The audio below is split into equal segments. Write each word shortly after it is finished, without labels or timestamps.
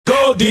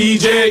go,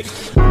 DJ.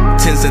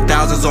 Tens of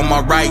thousands on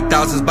my right,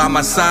 thousands by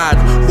my side.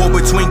 War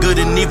between good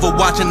and evil,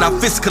 watching our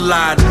fists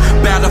collide.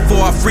 Battle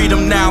for our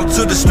freedom now,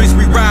 to the streets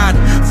we ride.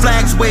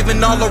 Flags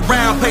waving all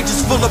around,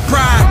 pages full of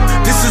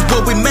pride. This is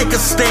where we make a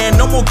stand,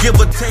 no more give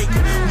or take.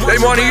 They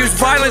want to use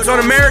violence on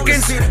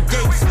Americans.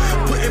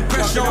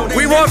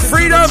 We want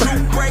freedom.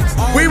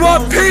 We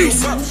want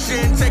peace.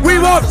 We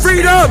want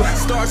freedom.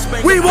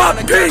 We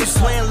want peace.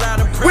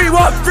 We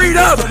want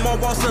freedom.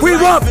 We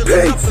want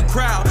peace.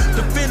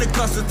 Defend the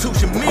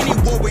Constitution, many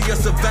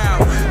warriors have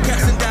vowed.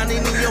 Casting down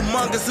any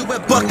among us who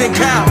have bucked and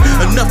cowed.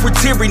 Enough with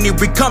tyranny,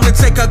 we come to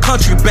take our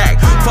country back.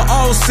 For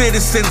all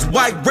citizens,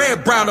 white,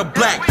 red, brown, or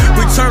black.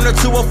 Return her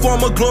to a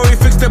form of glory,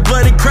 fix their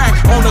bloody crack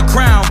on the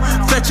crown.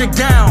 Fetch it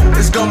down,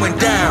 it's going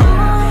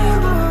down.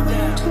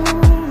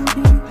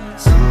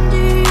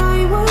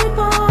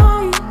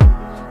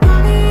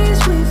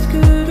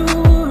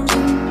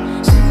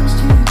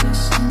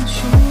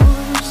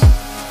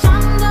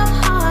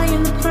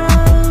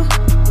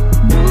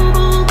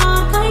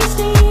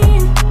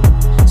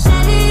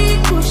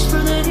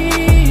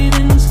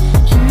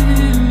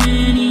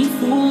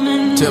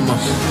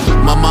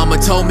 My mama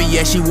told me,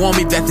 yeah, she warned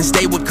me that this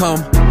day would come.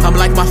 I'm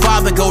like my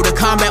father, go to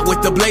combat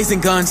with the blazing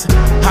guns.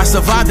 I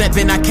survived that,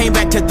 then I came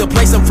back to the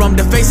place I'm from,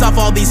 to face off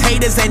all these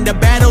haters and the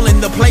battle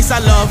in the place I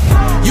love.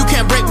 You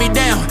can't break me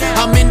down,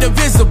 I'm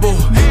indivisible.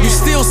 You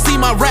still see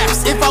my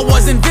raps if I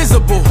was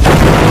invisible.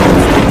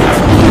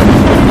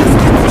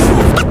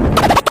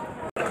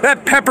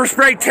 That pepper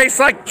spray tastes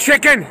like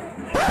chicken.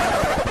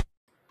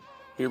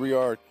 Here we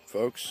are,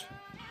 folks.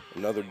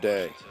 Another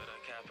day.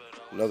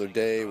 Another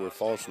day where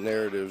false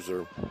narratives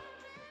are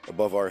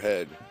above our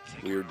head.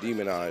 We are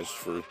demonized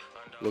for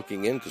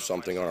looking into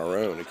something on our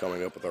own and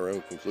coming up with our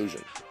own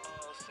conclusion.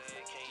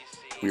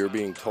 We are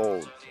being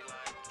told,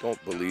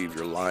 don't believe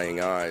your lying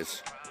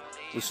eyes.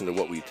 Listen to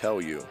what we tell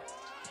you.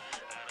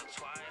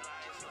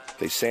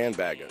 They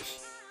sandbag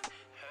us.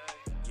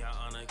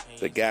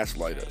 They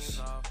gaslight us.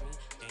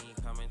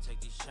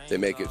 They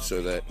make it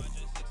so that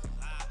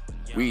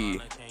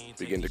we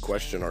begin to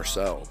question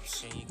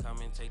ourselves.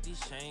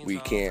 We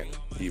can't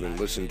even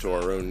listen to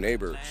our own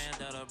neighbors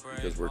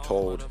because we're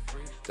told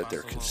that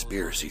they're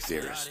conspiracy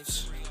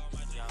theorists.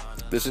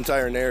 This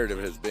entire narrative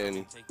has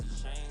been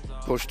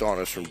pushed on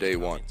us from day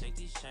one.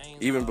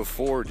 Even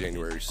before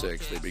January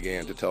 6th, they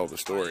began to tell the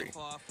story.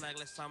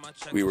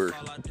 We were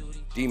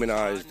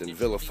demonized and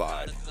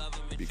vilified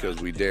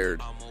because we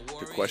dared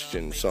to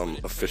question some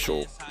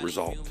official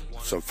result,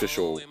 some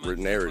official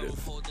narrative,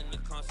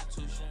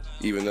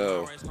 even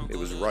though it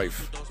was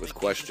rife with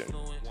question,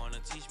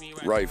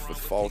 rife with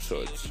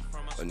falsehoods,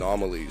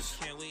 anomalies,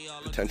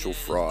 potential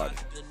fraud.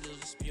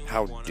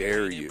 How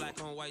dare you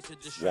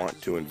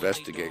want to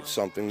investigate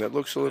something that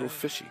looks a little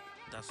fishy?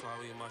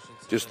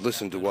 Just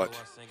listen to what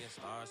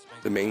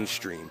the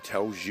mainstream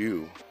tells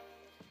you.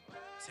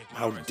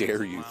 How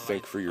dare you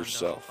think for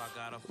yourself?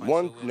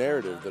 One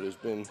narrative that has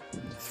been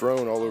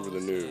thrown all over the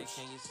news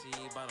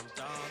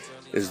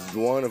is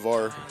one of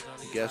our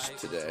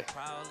guests today.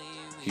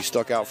 He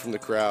stuck out from the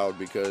crowd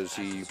because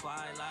he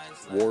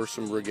wore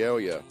some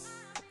regalia,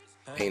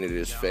 painted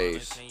his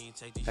face,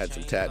 had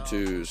some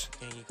tattoos,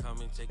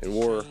 and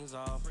wore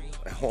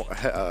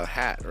a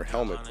hat or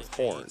helmet with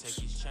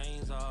horns.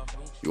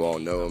 You all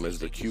know him as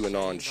the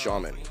QAnon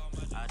shaman,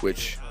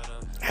 which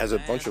has a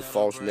bunch of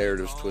false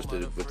narratives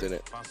twisted within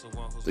it.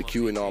 The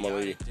Q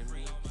anomaly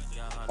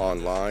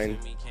online,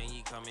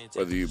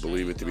 whether you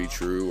believe it to be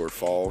true or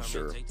false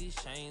or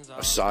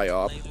a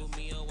psyop,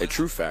 a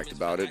true fact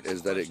about it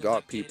is that it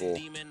got people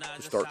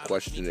to start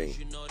questioning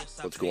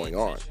what's going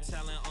on.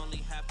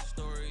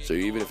 So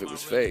even if it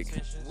was fake,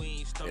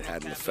 it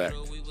had an effect.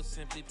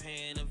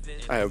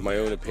 I have my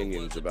own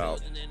opinions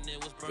about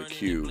the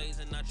Q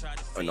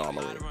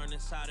anomaly,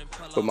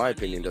 but my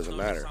opinion doesn't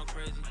matter.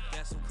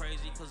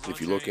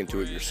 If you look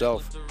into it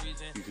yourself,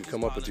 you can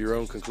come up with your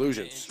own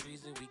conclusions.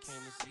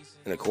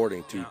 And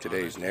according to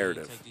today's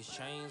narrative,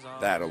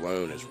 that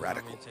alone is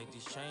radical.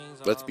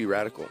 Let's be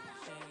radical.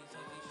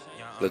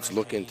 Let's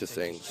look into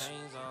things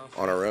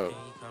on our own.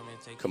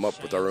 Come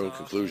up with our own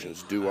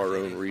conclusions. Do our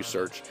own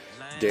research.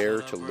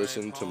 Dare to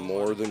listen to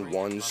more than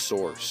one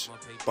source.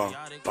 Bum,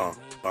 bum,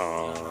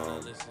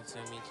 bum.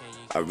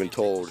 I've been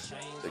told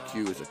that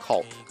Q is a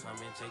cult.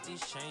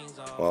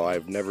 Well,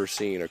 I've never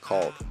seen a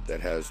cult that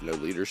has no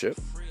leadership,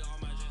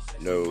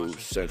 no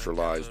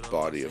centralized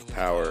body of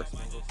power,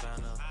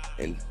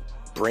 and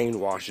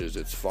brainwashes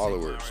its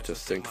followers to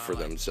think for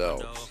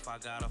themselves.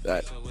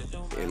 That,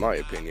 in my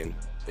opinion,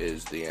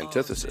 is the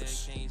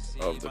antithesis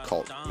of the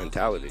cult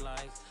mentality.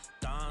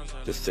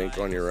 To think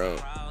on your own,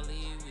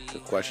 to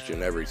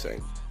question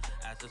everything,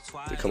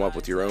 to come up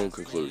with your own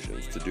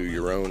conclusions, to do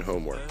your own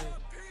homework.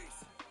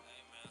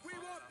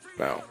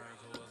 Now,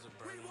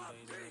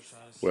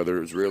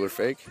 whether it's real or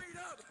fake,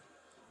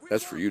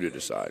 that's for you to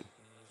decide.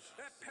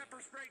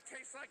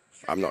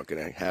 I'm not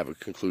going to have a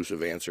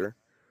conclusive answer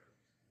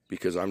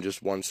because I'm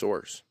just one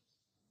source.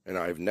 And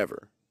I've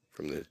never,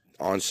 from the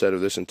onset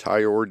of this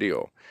entire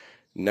ordeal,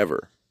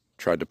 never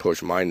tried to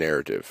push my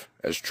narrative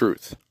as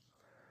truth.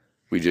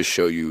 We just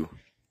show you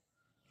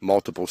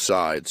multiple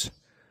sides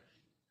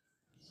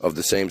of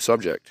the same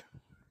subject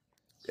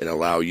and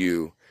allow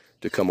you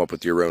to come up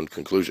with your own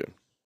conclusion.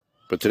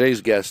 But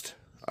today's guest,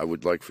 I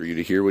would like for you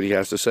to hear what he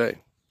has to say.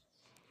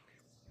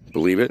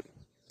 Believe it,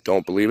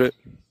 don't believe it,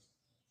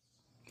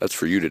 that's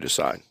for you to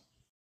decide.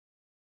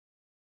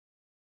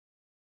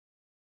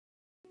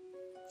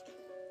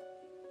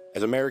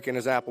 As American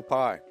as apple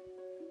pie,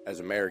 as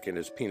American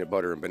as peanut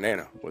butter and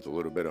banana with a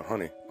little bit of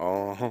honey.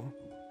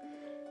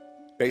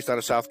 Based out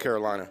of South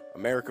Carolina,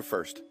 America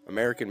first,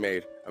 American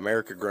made,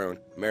 America grown,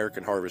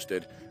 American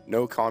harvested,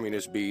 no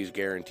communist bees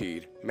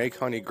guaranteed.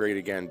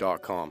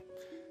 MakeHoneyGreatAgain.com.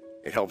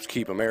 It helps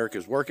keep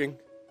America's working.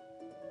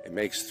 It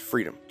makes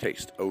freedom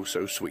taste oh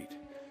so sweet.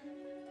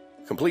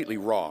 Completely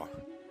raw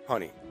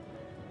honey,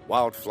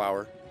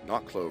 wildflower,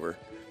 not clover,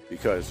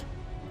 because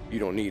you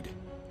don't need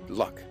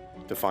luck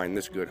to find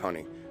this good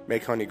honey.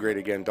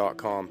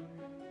 MakeHoneyGreatAgain.com.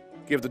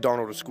 Give the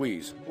Donald a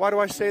squeeze. Why do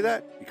I say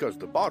that? Because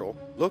the bottle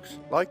looks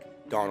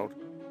like Donald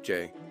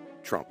J.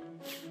 Trump.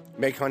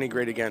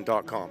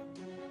 MakeHoneyGreatAgain.com.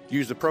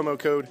 Use the promo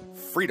code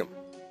FREEDOM.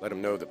 Let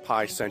them know that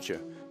Pi sent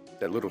you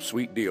that little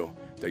sweet deal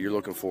that you're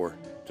looking for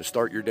to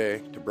start your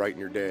day, to brighten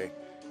your day,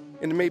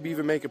 and to maybe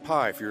even make a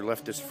pie for your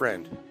leftist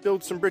friend.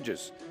 Build some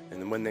bridges.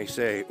 And then when they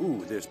say,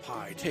 ooh, this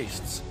pie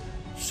tastes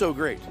so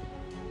great,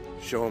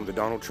 show them the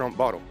Donald Trump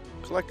bottle,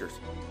 collectors,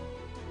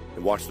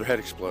 and watch their head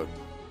explode.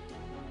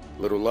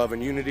 Little love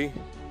and unity,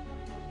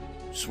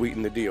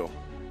 sweeten the deal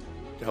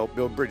to help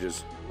build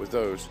bridges with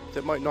those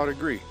that might not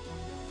agree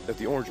that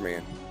the Orange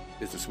Man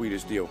is the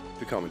sweetest deal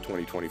to come in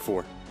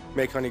 2024.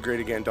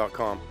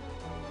 MakeHoneyGreatAgain.com.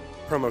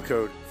 Promo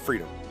code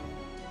FREEDOM.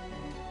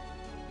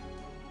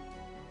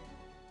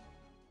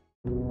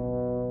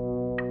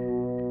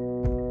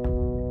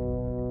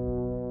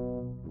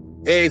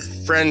 Hey,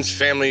 friends,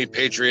 family,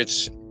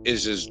 patriots.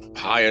 Is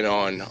high and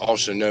on,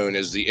 also known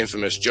as the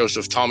infamous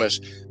Joseph Thomas,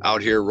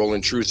 out here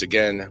rolling truth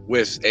again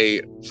with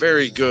a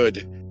very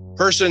good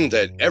person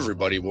that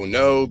everybody will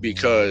know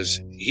because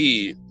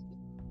he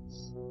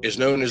is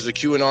known as the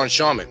QAnon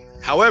shaman.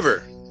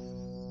 However,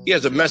 he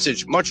has a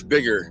message much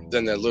bigger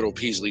than the little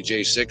Peasley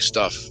J6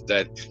 stuff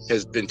that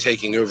has been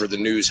taking over the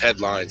news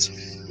headlines.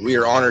 We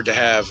are honored to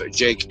have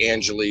Jake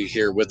Angeli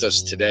here with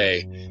us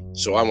today.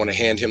 So I want to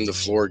hand him the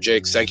floor.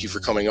 Jake, thank you for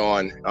coming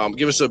on.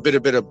 Give us a bit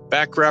of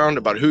background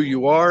about who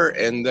you are,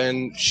 and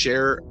then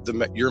share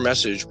your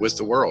message with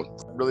the world.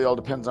 It really all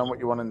depends on what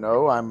you want to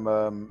know. I'm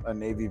a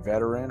Navy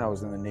veteran. I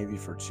was in the Navy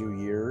for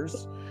 2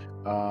 years.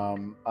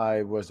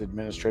 I was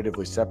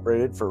administratively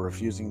separated for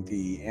refusing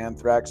the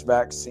anthrax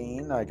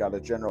vaccine. I got a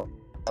general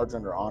charge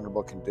under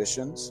honorable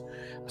conditions.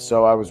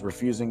 So I was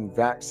refusing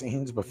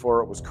vaccines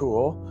before it was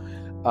cool.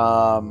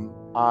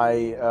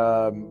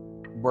 I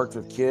worked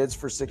with kids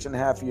for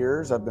 6.5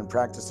 years. I've been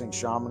practicing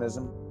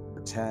shamanism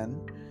for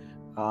 10.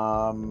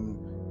 I've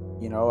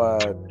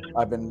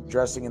been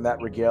dressing in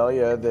that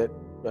regalia that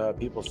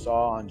people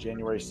saw on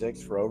January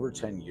 6th for over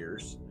 10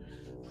 years.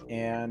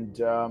 And,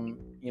 I'm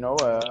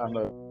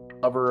a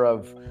lover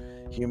of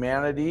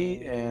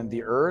humanity and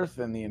the earth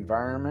and the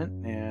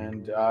environment.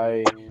 And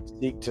I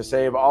seek to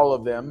save all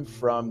of them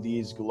from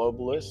these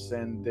globalists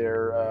and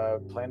their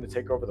plan to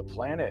take over the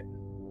planet.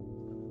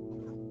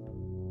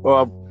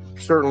 Well,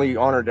 certainly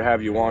honored to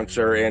have you on,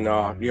 sir. And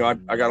I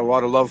got a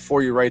lot of love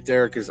for you right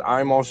there, because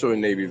I'm also a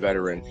Navy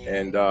veteran,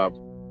 and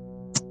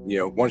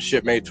one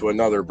shipmate to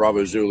another.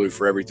 Bravo Zulu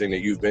for everything that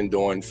you've been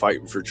doing,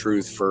 fighting for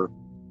truth for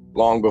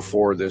long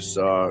before this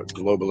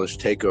globalist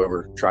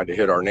takeover tried to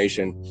hit our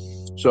nation.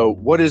 So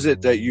what is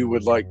it that you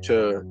would like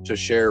to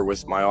share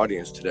with my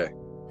audience today?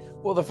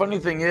 Well, the funny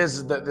thing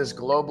is that this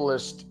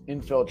globalist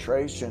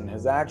infiltration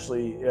has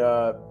actually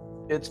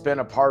it's been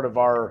a part of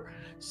our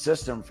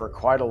system for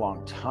quite a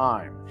long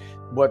time.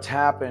 What's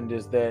happened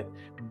is that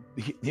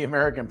the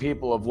American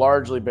people have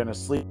largely been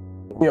asleep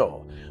at the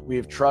wheel. We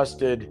have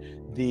trusted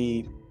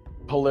the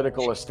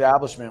political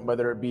establishment,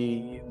 whether it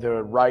be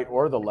the right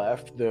or the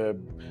left, the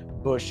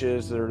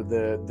Bushes or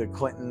the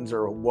Clintons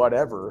or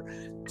whatever,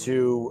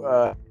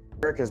 to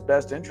America's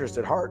best interest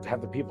at heart, to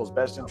have the people's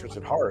best interest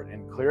at heart.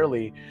 And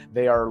clearly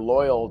they are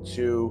loyal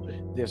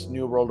to this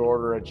New World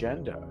Order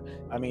agenda.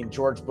 I mean,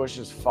 George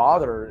Bush's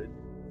father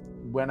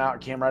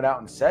came right out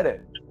and said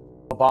it.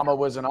 Obama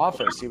was in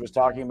office. He was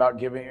talking about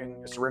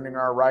surrendering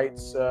our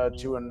rights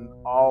to an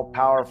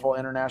all-powerful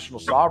international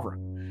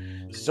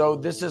sovereign. So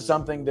this is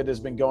something that has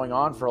been going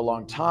on for a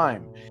long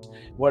time.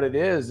 What it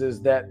is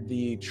that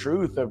the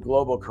truth of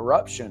global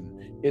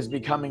corruption is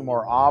becoming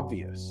more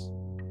obvious.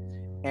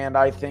 And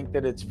I think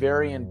that it's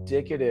very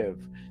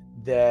indicative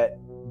that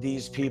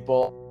these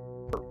people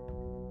are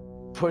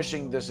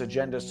pushing this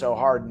agenda so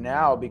hard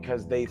now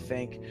because they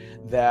think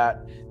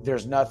that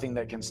there's nothing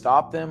that can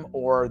stop them,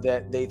 or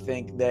that they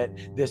think that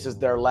this is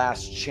their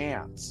last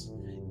chance.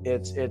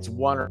 It's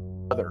one or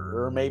the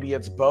other, or maybe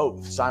it's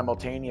both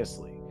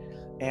simultaneously.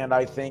 And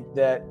I think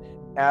that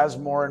as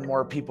more and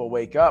more people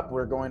wake up,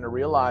 we're going to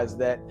realize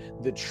that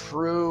the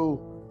true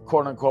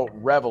quote unquote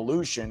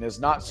revolution is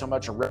not so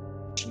much a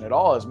revolution at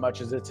all, as much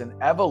as it's an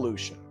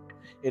evolution.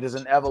 It is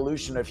an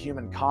evolution of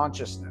human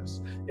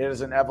consciousness. It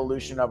is an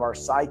evolution of our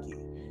psyche.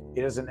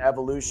 It is an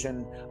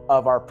evolution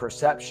of our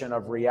perception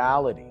of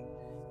reality.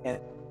 And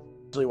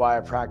that's really why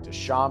I practice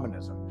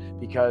shamanism,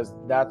 because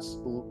that's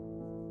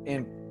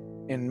in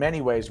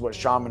many ways what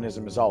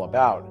shamanism is all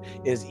about,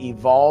 is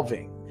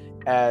evolving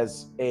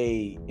as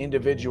a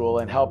individual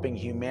and helping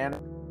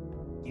humanity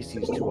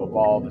species to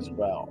evolve as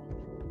well.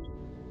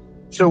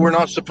 So we're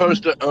not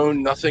supposed to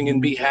own nothing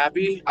and be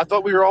happy? I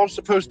thought we were all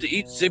supposed to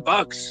eat the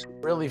bugs.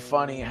 Really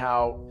funny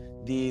how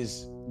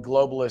these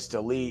globalist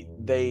elite,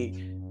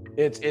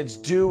 it's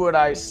do what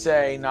I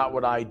say, not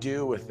what I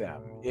do with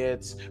them.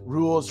 It's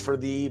rules for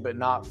thee, but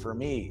not for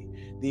me.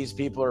 These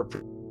people are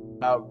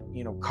about,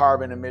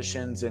 carbon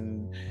emissions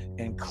and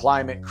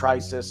climate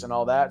crisis and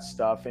all that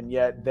stuff, and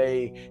yet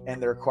they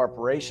and their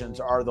corporations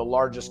are the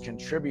largest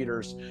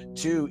contributors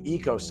to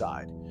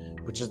ecocide,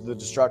 which is the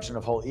destruction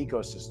of whole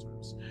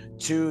ecosystems,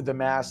 to the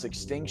mass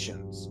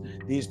extinctions.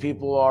 These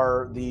people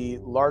are the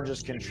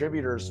largest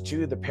contributors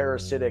to the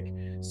parasitic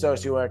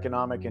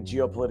socioeconomic and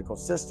geopolitical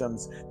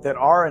systems that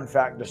are in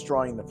fact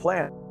destroying the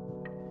planet.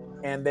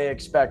 And they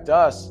expect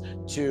us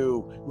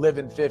to live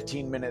in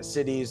 15-minute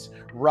cities,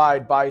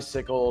 ride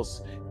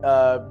bicycles,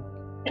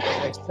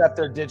 accept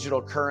their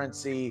digital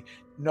currency,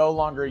 no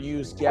longer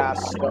use gas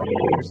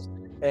stoves,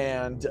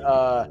 and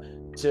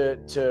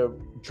to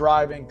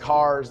drive in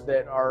cars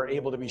that are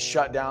able to be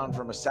shut down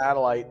from a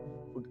satellite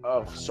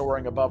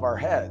soaring above our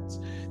heads.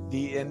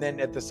 And then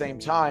at the same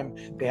time,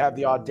 they have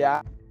the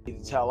audacity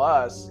to tell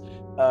us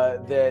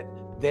that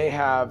they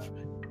have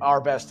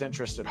our best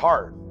interest at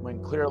heart,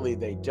 when clearly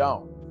they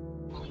don't.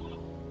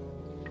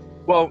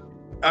 Well,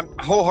 I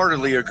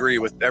wholeheartedly agree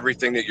with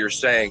everything that you're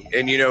saying.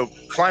 And,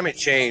 climate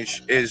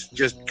change is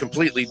just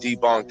completely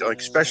debunked,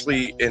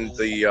 especially in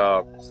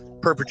the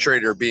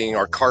perpetrator being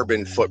our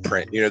carbon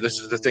footprint. This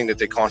is the thing that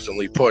they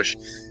constantly push,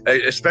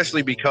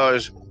 especially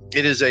because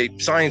it is a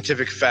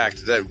scientific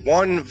fact that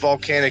one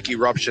volcanic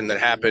eruption that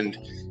happened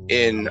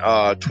in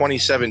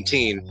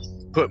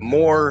 2017 put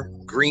more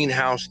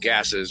greenhouse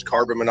gases,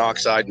 carbon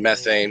monoxide,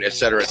 methane, et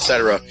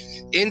cetera,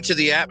 into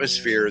the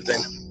atmosphere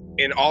than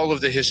in all of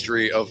the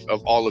history of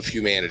all of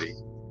humanity.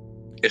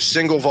 A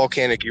single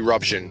volcanic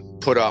eruption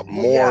put out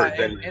more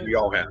than we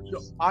all have.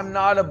 I'm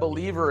not a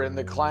believer in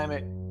the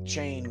climate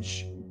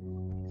change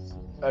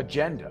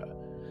agenda.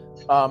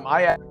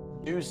 I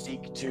do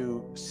seek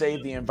to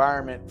save the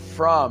environment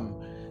from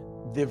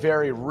the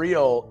very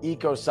real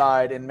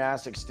ecocide and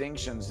mass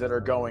extinctions that are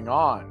going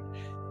on.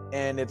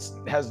 And it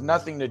has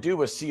nothing to do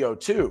with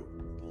CO2.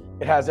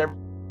 It has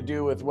everything to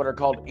do with what are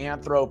called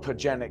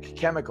anthropogenic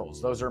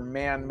chemicals. Those are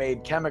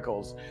man-made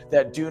chemicals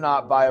that do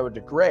not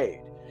biodegrade.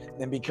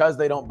 And because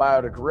they don't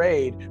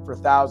biodegrade for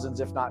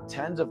thousands, if not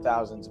tens of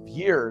thousands of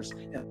years,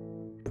 in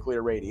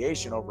nuclear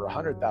radiation over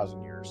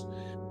 100,000 years,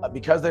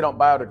 because they don't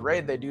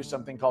biodegrade, they do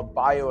something called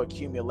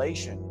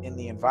bioaccumulation in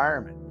the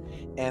environment.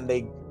 And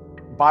they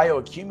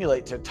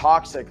bioaccumulate to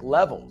toxic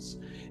levels,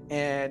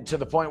 and to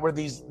the point where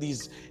these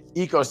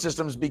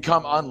ecosystems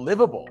become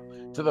unlivable,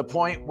 to the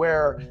point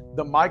where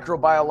the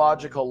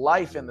microbiological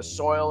life in the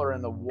soil or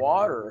in the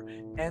water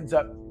ends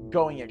up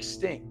going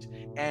extinct.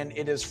 And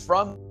it is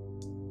from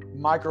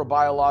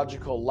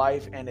microbiological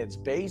life and its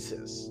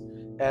basis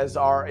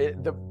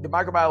the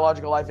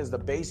microbiological life is the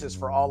basis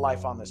for all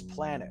life on this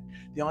planet.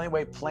 The only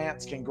way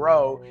plants can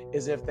grow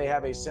is if they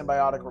have a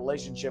symbiotic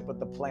relationship with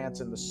the plants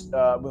and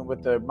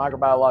with the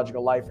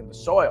microbiological life in the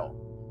soil.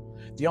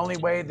 The only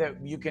way that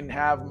you can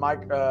have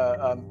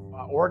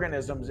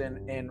organisms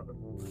in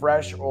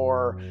fresh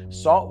or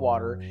salt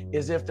water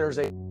is if there's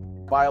a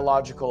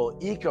biological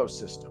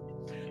ecosystem.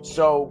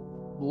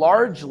 So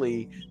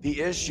largely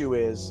the issue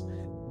is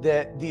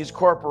that these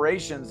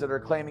corporations that are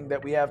claiming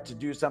that we have to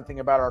do something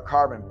about our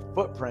carbon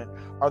footprint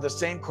are the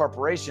same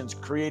corporations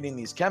creating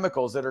these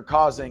chemicals that are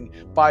causing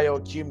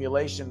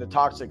bioaccumulation to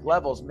toxic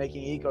levels,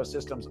 making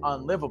ecosystems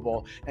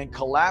unlivable and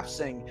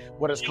collapsing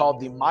what is called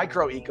the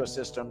micro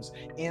ecosystems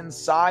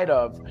inside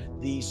of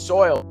the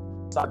soil,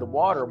 inside the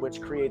water,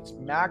 which creates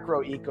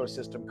macro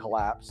ecosystem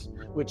collapse,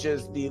 which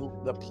is the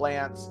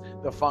plants,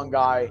 the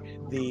fungi,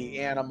 the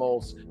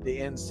animals, the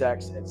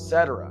insects,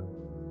 etc.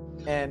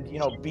 And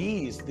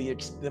bees, the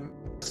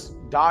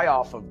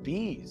die-off of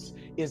bees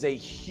is a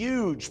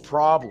huge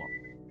problem,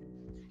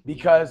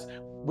 because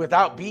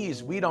without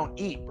bees we don't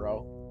eat,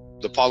 bro.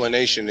 The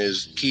pollination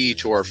is key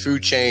to our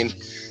food chain,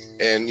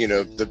 and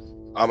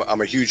I'm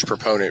a huge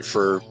proponent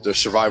for the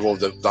survival of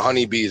the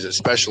honeybees,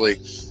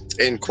 especially.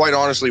 And quite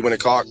honestly, when you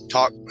talk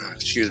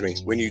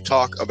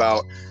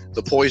about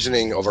the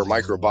poisoning of our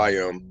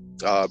microbiome,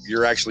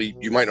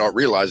 you might not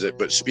realize it,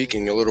 but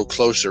speaking a little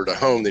closer to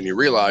home than you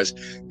realize,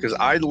 because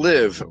I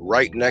live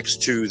right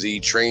next to the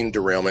train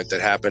derailment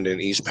that happened in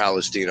East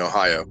Palestine,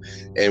 Ohio,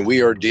 and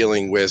we are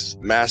dealing with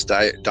mass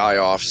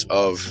die-offs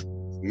of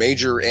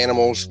major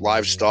animals,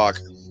 livestock,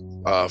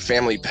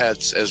 family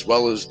pets, as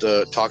well as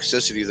the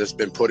toxicity that's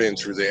been put in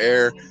through the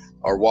air,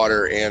 our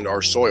water, and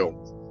our soil.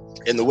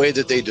 And the way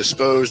that they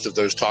disposed of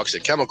those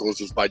toxic chemicals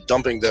was by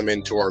dumping them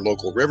into our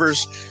local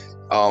rivers,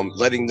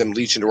 letting them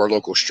leach into our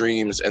local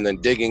streams, and then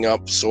digging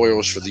up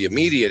soils for the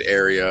immediate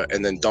area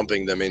and then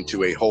dumping them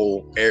into a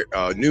whole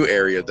new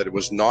area that it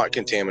was not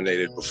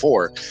contaminated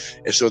before.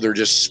 And so they're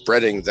just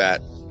spreading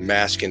that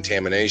mass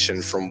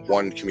contamination from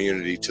one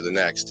community to the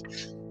next.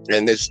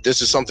 And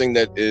this is something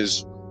that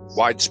is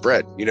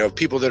widespread. You know,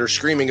 people that are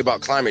screaming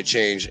about climate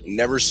change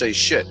never say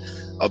shit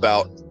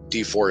about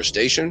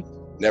deforestation,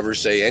 never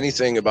say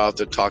anything about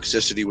the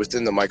toxicity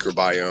within the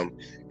microbiome,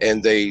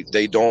 and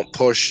they don't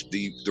push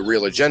the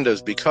real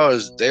agendas,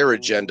 because their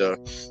agenda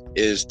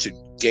is to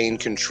gain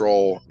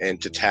control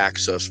and to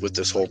tax us with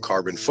this whole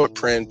carbon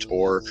footprint,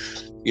 or,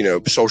 you know,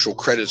 social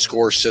credit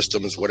score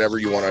systems, whatever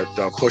you want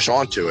to push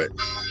onto it.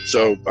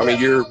 So I mean,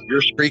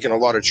 you're speaking a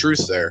lot of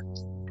truth there.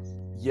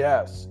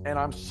 Yes, and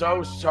I'm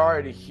so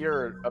sorry to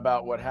hear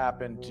about what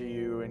happened to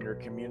you and your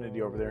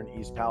community over there in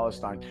East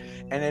Palestine.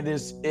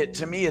 And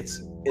to me,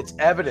 it's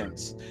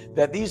evidence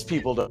that these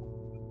people don't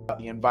care about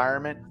the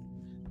environment.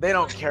 They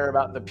don't care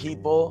about the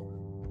people.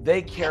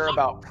 They care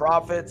about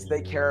profits.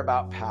 They care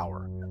about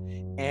power.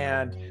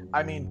 And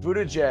I mean,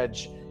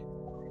 Buttigieg,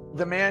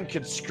 the man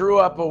could screw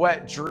up a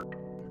wet dream.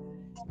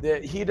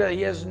 That he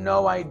has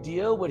no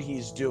idea what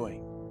he's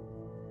doing.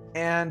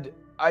 And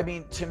I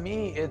mean, to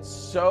me, it's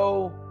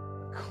so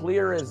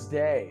clear as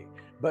day,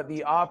 but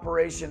the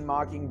Operation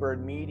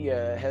Mockingbird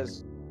media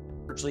has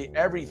virtually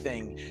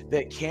everything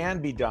that can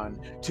be done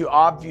to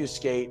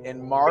obfuscate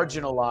and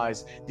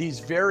marginalize these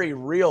very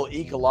real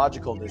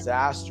ecological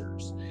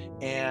disasters.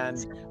 And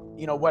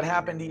you know what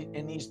happened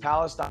in East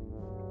Palestine,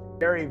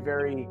 very,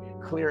 very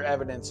clear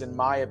evidence, in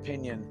my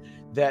opinion,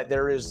 that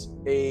there is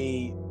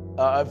a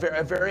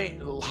very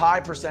high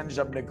percentage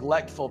of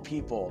neglectful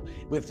people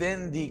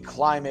within the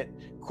climate,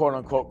 quote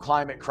unquote,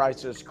 climate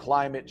crisis,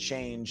 climate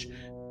change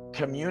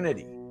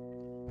community.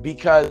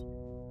 Because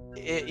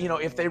you know,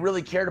 if they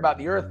really cared about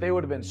the earth, they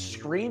would have been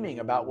screaming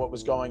about what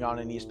was going on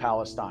in East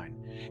Palestine.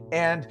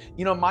 And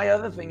you know, my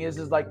other thing is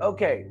like,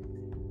 okay,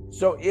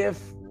 so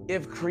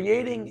if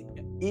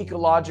creating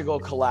ecological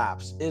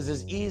collapse is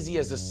as easy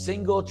as a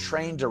single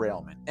train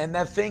derailment, and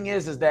the thing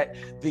is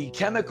that the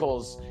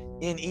chemicals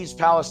in East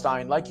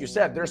Palestine, like you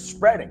said, they're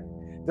spreading.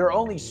 They're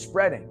only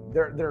spreading.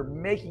 They're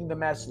making the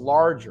mess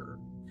larger.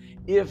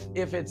 If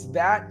it's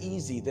that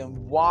easy, then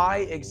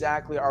why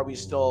exactly are we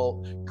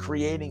still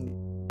creating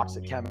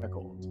toxic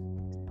chemicals?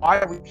 Why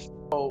are we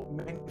still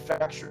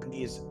manufacturing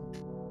these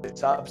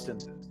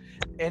substances?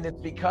 And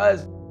it's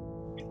because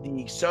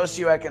the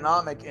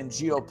socioeconomic and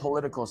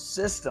geopolitical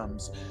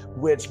systems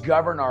which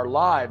govern our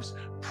lives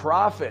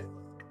profit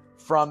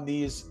from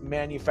these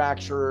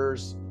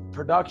manufacturers'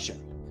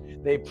 production.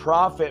 They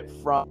profit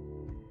from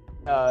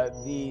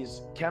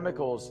these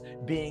chemicals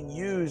being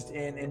used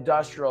in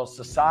industrial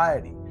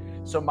society.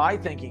 So my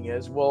thinking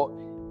is, well,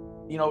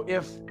 you know,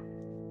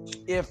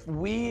 if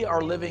we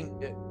are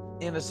living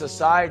in a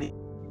society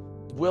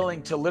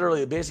willing to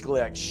literally basically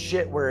like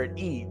shit where it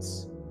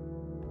eats,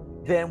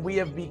 then we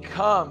have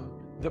become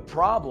the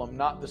problem,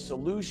 not the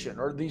solution.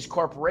 Or these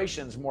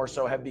corporations more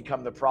so have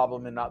become the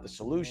problem and not the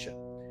solution.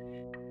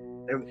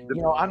 You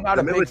know, I'm not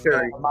a big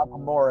fan of Michael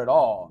Moore at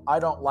all. I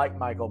don't like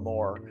Michael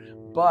Moore,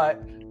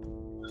 but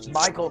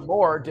Michael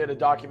Moore did a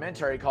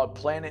documentary called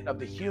Planet of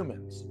the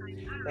Humans.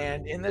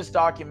 And in this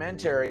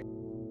documentary,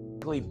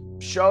 he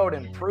showed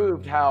and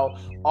proved how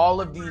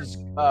all of these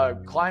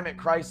climate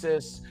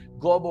crisis,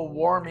 global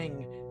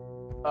warming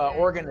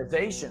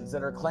organizations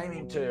that are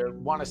claiming to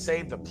want to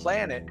save the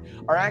planet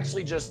are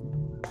actually just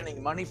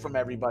spending money from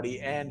everybody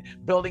and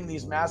building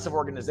these massive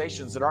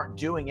organizations that aren't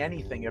doing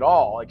anything at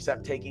all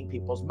except taking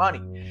people's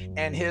money.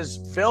 And his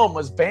film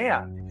was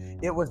banned.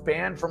 It was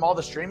banned from all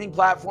the streaming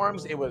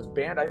platforms. It was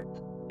banned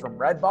from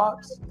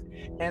Redbox.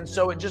 And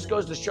so it just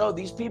goes to show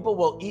these people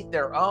will eat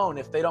their own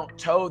if they don't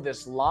toe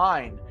this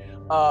line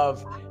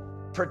of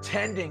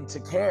pretending to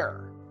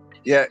care.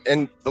 Yeah,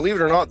 and believe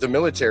it or not, the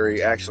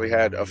military actually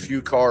had a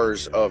few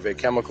cars of a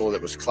chemical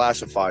that was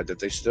classified that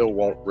they still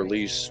won't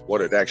release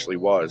what it actually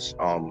was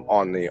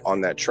on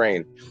that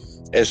train.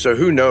 And so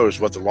who knows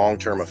what the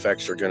long-term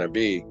effects are going to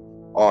be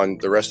on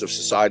the rest of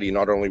society,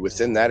 not only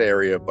within that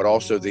area, but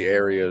also the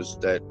areas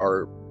that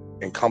are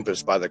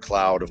encompassed by the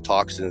cloud of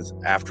toxins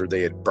after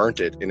they had burnt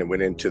it and it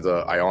went into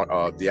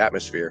the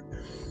atmosphere.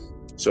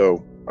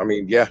 So I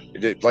mean, yeah,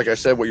 like I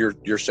said, what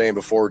you're saying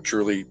before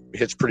truly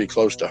hits pretty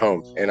close to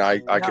home. And I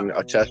can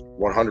attest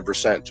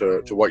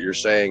 100% to what you're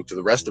saying to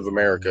the rest of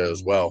America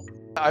as well.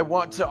 I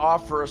want to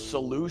offer a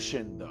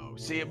solution, though.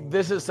 See,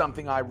 this is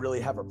something I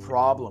really have a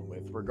problem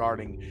with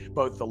regarding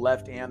both the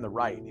left and the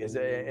right.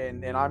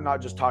 And I'm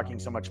not just talking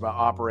so much about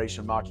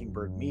Operation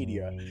Mockingbird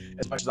media,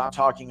 as much as I'm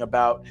talking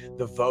about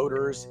the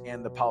voters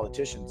and the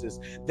politicians. Is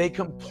they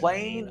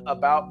complain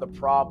about the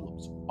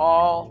problems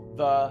all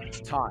the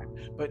time,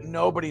 but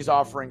nobody's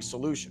offering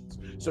solutions.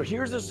 So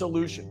here's a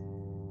solution.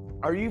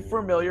 Are you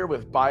familiar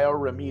with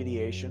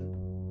bioremediation?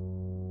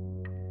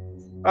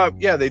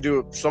 Yeah, they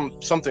do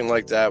something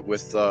like that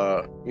with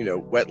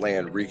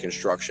wetland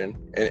reconstruction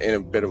in a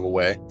bit of a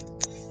way.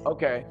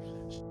 Okay.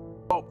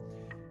 So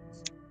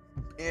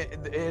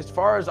as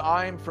far as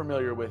I'm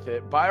familiar with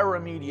it,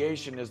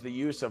 bioremediation is the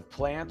use of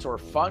plants or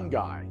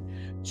fungi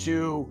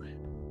to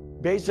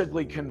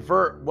basically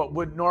convert what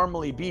would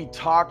normally be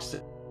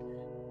toxic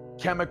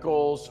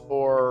chemicals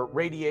or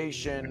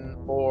radiation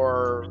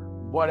or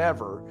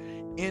whatever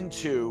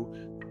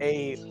into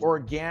a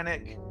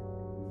organic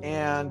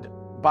and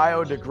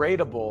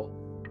biodegradable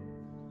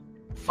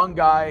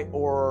fungi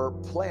or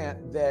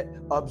plant that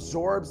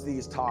absorbs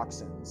these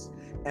toxins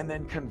and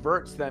then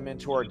converts them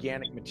into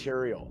organic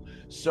material.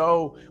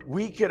 So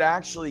we could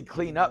actually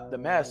clean up the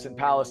mess in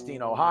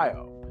Palestine,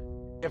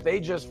 Ohio, if they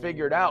just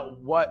figured out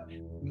what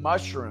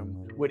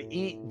mushroom would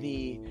eat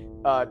the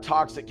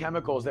toxic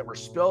chemicals that were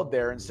spilled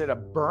there instead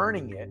of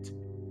burning it.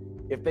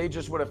 If they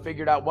just would have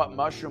figured out what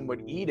mushroom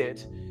would eat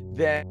it,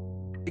 then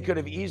they could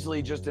have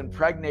easily just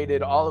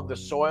impregnated all of the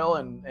soil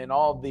and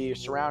all of the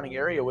surrounding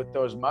area with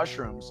those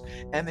mushrooms.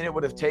 And then it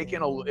would have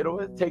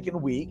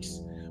taken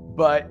weeks,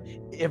 but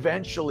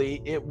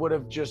eventually it would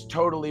have just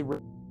totally the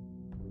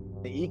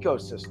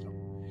ecosystem.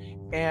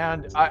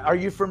 And are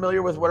you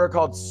familiar with what are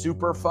called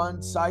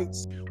Superfund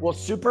sites? Well,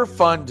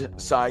 Superfund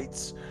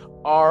sites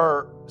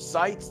are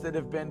sites that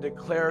have been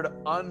declared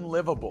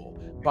unlivable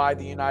by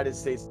the United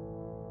States.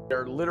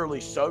 They're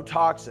literally so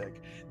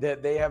toxic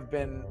that they have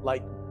been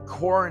like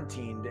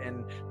quarantined,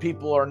 and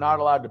people are not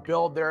allowed to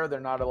build there, they're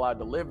not allowed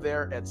to live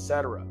there,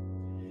 etc.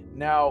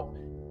 Now,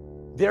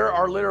 there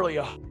are literally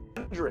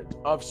 100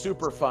 of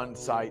Superfund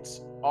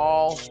sites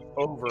all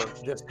over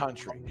this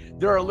country.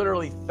 There are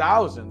literally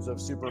thousands of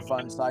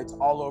Superfund sites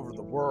all over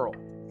the world.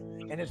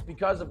 And it's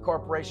because of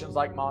corporations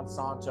like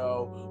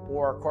Monsanto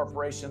or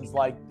corporations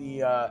like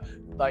the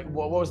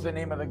what was the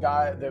name of the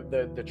guy,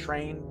 the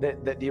train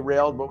that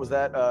derailed? What was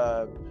that?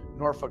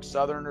 Norfolk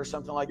Southern or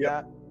something like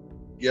that?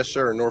 Yes,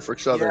 sir. Norfolk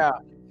Southern. Yeah.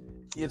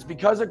 It's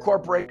because of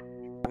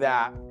corporations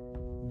that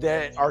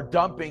are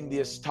dumping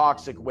this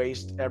toxic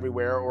waste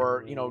everywhere,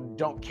 or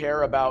don't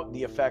care about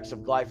the effects of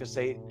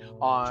glyphosate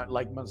on,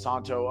 like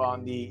Monsanto,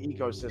 on the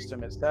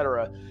ecosystem,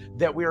 etc.,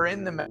 that we're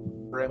in the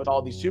with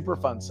all these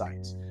Superfund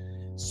sites.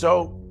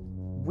 So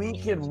we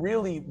can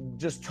really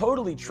just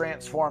totally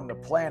transform the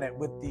planet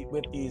with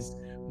these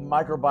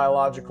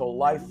microbiological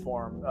life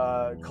form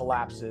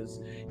collapses.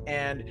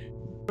 And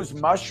those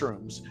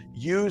mushrooms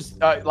use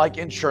like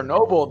in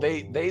Chernobyl,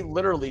 they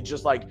literally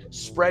just like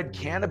spread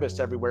cannabis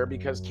everywhere,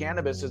 because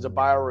cannabis is a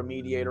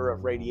bioremediator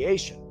of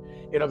radiation.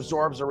 It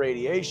absorbs the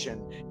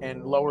radiation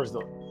and lowers the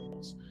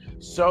levels.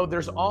 So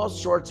there's all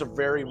sorts of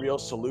very real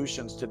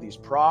solutions to these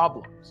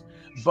problems.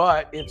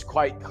 But it's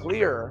quite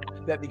clear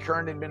that the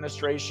current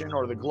administration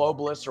or the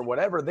globalists or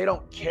whatever, they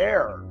don't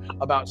care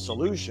about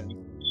solutions.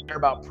 They care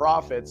about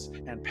profits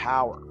and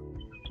power.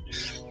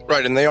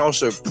 Right, and they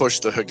also push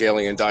the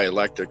Hegelian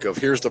dialectic of,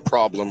 here's the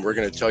problem, we're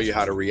going to tell you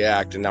how to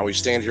react, and now we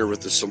stand here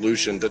with the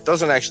solution that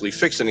doesn't actually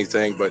fix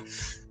anything, but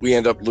we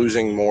end up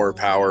losing more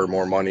power,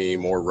 more money,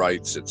 more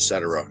rights,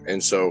 etc.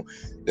 And so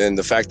then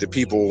the fact that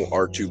people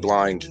are too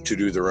blind to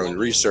do their own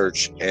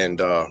research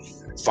and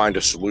find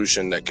a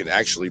solution that can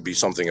actually be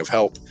something of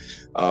help,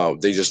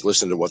 they just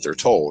listen to what they're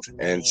told.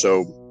 And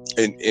so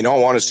in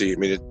all honesty, I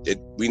mean,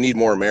 we need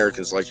more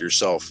Americans like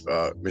yourself,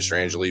 Mr.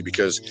 Angeli,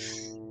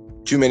 because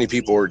too many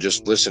people are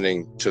just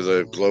listening to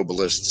the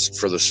globalists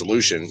for the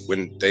solution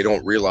when they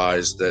don't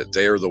realize that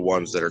they are the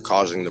ones that are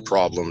causing the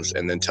problems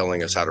and then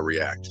telling us how to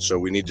react. So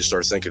we need to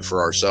start thinking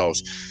for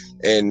ourselves.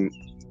 And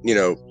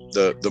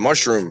the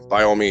mushroom,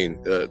 by all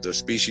means, the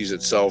species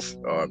itself,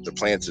 the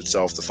plants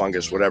itself, the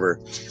fungus, whatever,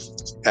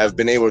 have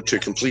been able to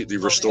completely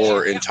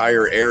restore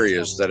entire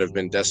areas that have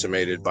been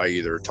decimated by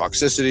either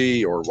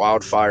toxicity or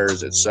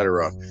wildfires,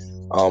 etc.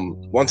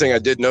 One thing I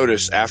did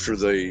notice after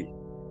the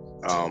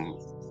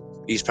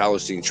East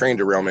Palestine train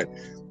derailment,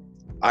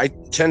 I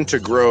tend to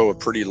grow a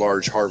pretty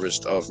large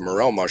harvest of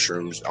morel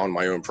mushrooms on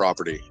my own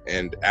property.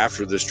 And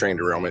after this train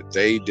derailment,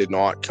 they did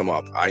not come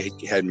up. I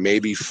had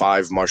maybe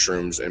 5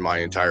 mushrooms in my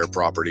entire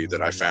property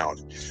that I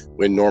found,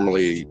 when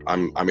normally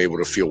I'm able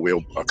to feel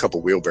a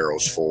couple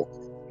wheelbarrows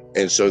full.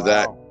 And so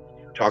that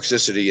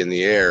toxicity in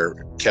the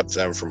air kept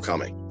them from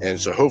coming.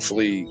 And so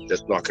hopefully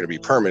that's not going to be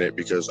permanent,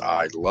 because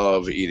I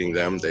love eating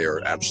them. They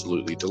are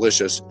absolutely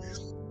delicious.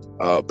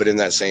 But in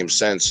that same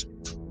sense,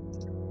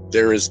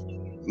 there is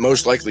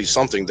most likely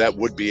something that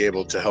would be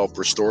able to help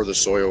restore the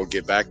soil,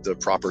 get back the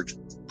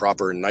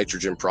proper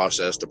nitrogen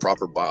process, the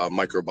proper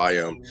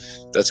microbiome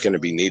that's going to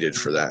be needed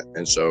for that.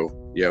 And so,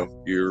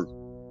 you're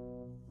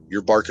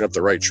barking up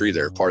the right tree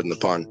there, pardon the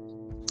pun.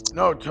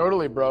 No,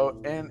 totally, bro.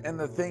 And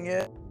the thing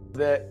is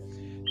that,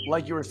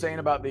 like you were saying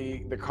about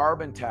the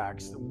carbon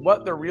tax,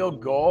 what the real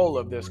goal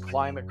of this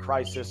climate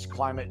crisis,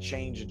 climate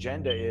change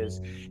agenda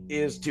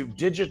is to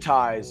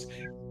digitize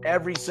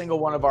every single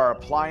one of our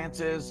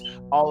appliances,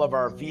 all of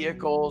our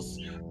vehicles,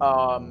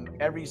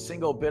 every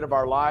single bit of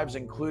our lives,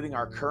 including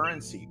our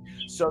currency,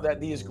 so that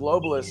these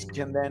globalists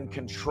can then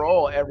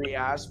control every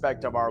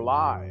aspect of our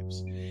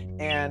lives.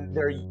 And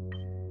their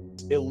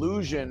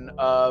illusion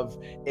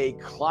of a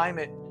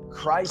climate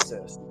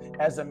crisis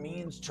as a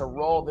means to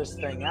roll this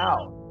thing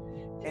out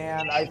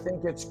And I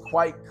think it's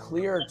quite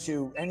clear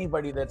to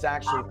anybody that's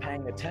actually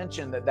paying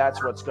attention that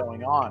that's what's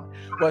going on.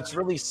 What's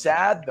really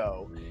sad,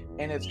 though,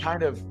 and it's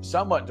kind of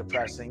somewhat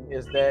depressing,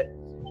 is that,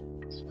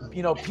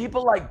 you know,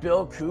 people like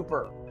Bill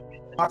Cooper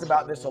talked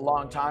about this a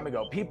long time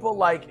ago. People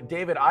like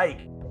David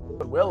Icke,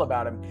 will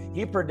about him,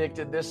 he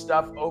predicted this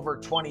stuff over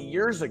 20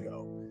 years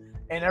ago.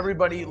 And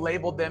everybody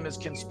labeled them as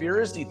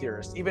conspiracy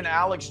theorists. Even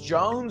Alex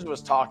Jones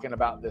was talking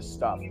about this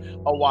stuff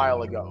a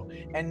while ago.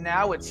 And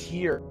now it's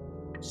here.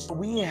 So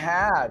we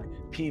had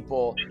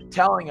people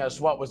telling us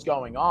what was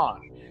going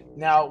on.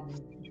 Now,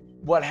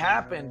 what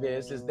happened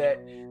is that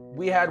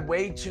we had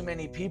way too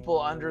many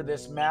people under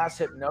this mass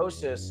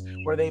hypnosis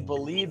where they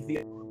believed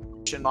the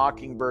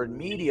Mockingbird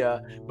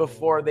media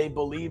before they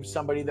believed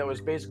somebody that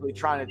was basically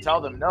trying to tell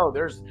them, no,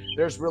 there's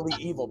really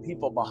evil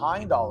people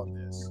behind all of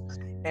this.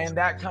 And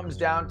that comes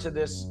down to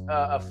this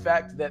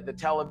effect that the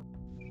television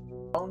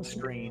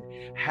screen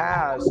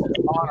has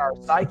on our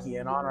psyche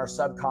and on our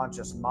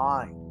subconscious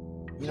mind.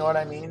 You know what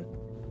I mean?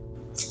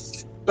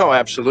 No,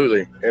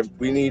 absolutely. And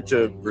we need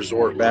to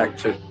resort back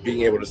to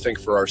being able to think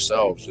for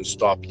ourselves and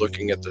stop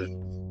looking at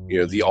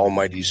the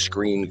almighty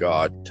screen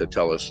god to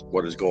tell us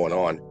what is going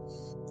on.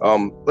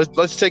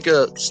 Let's take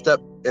a step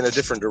in a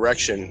different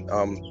direction.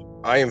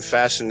 I am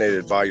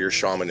fascinated by your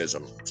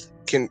shamanism.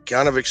 Can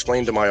kind of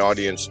explain to my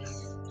audience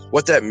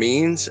what that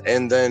means,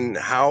 and then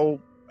how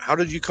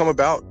did you come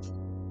about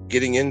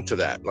getting into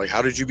that? Like,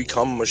 how did you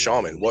become a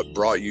shaman? What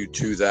brought you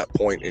to that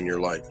point in your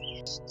life?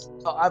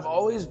 I've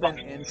always been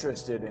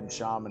interested in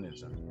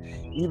shamanism,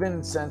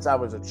 even since I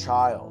was a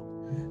child.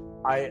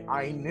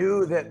 I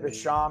knew that the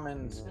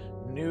shamans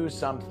knew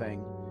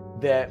something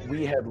that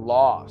we had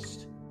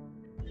lost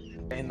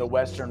in the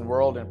Western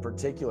world in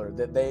particular,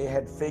 that they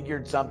had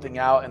figured something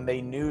out and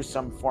they knew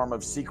some form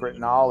of secret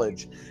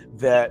knowledge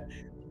that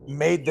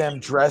made them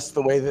dress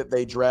the way that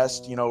they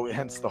dressed, you know,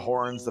 hence the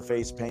horns, the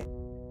face paint,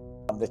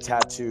 the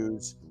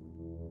tattoos,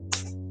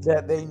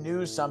 that they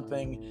knew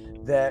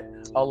something that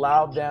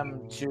allowed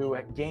them to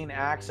gain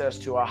access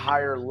to a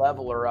higher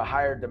level or a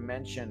higher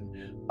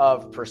dimension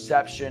of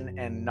perception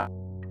and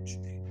knowledge.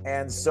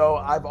 And so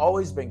I've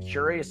always been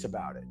curious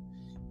about it.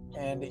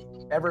 And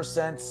ever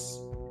since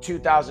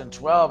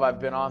 2012, I've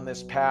been on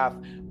this path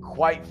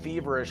quite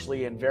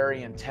feverishly and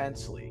very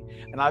intensely.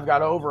 And I've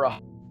got over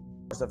 100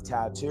 of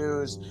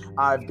tattoos.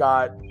 I've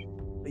got,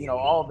 you know,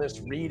 all this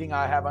reading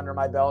I have under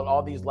my belt,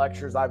 all these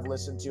lectures I've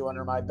listened to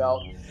under my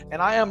belt, and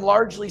I am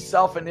largely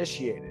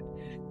self-initiated.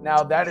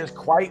 Now, that is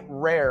quite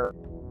rare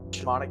in the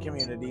shamanic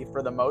community.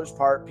 For the most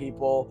part,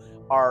 people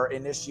are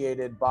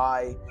initiated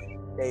by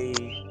a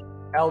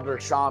elder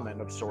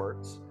shaman of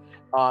sorts.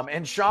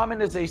 And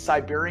shaman is a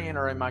Siberian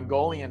or a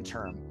Mongolian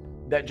term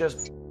that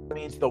just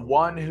means the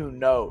one who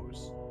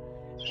knows.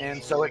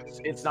 And so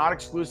it's not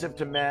exclusive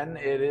to men.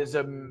 It is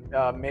a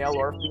male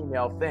or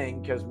female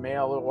thing, because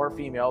male or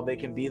female, they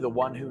can be the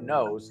one who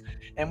knows.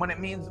 And when it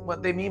means,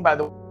 what they mean by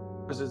the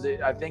is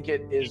I think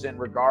it is in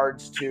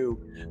regards to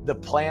the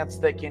plants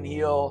that can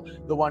heal,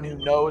 the one who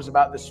knows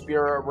about the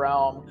spirit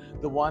realm,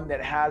 the one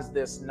that has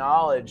this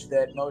knowledge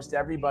that most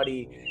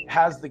everybody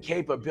has the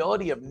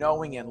capability of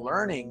knowing and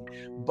learning,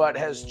 but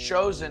has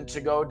chosen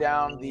to go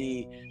down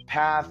the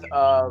path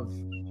of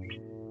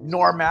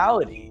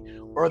normality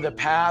or the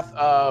path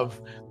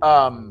of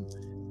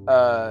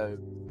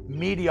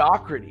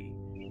mediocrity.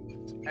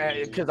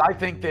 Because I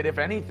think that if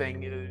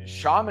anything,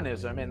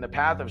 shamanism and the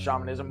path of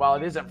shamanism, while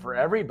it isn't for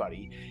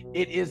everybody,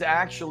 it is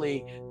actually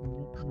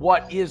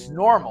what is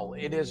normal.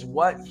 It is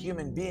what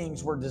human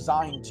beings were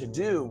designed to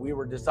do. We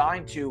were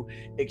designed to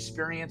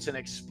experience and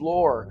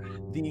explore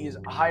these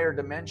higher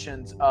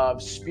dimensions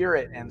of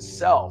spirit and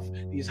self,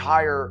 these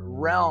higher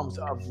realms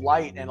of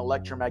light and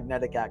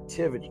electromagnetic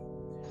activity.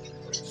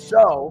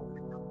 So,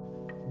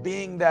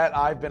 being that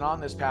I've been on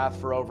this path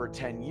for over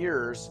 10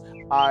 years,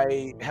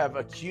 I have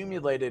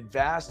accumulated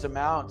vast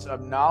amounts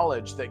of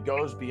knowledge that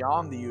goes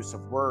beyond the use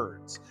of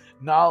words,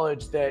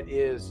 knowledge that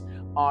is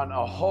on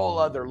a whole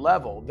other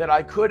level that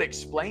I could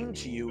explain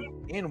to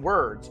you in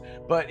words,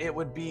 but it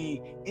would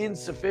be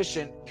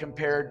insufficient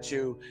compared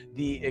to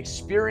the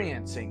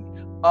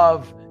experiencing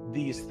of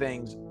these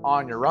things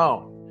on your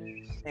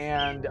own.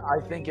 And I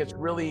think it's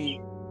really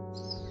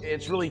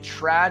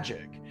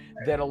tragic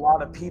that a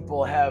lot of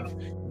people have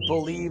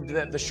believed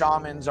that the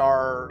shamans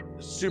are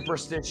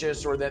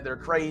superstitious or that they're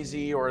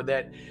crazy or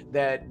that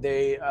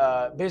they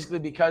basically,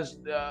 because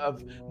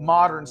of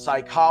modern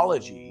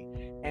psychology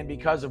and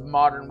because of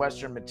modern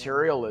Western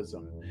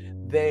materialism,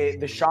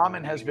 the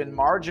shaman has been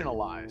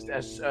marginalized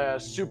as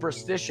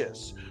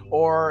superstitious,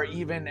 or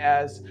even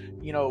as,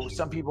 you know,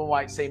 some people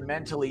might say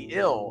mentally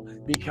ill,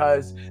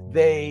 because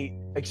they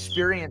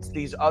experience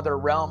these other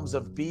realms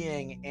of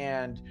being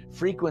and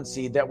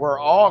frequency that we're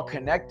all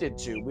connected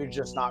to. We're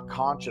just not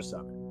conscious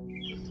of it.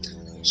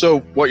 So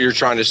what you're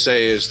trying to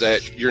say is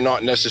that you're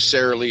not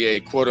necessarily a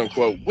quote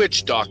unquote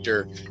witch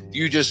doctor.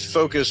 You just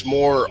focus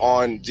more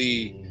on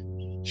the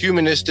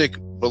humanistic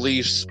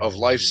beliefs of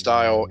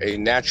lifestyle, a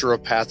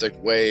naturopathic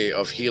way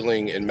of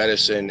healing and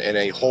medicine, and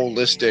a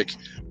holistic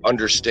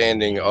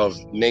understanding of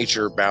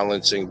nature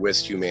balancing with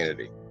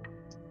humanity?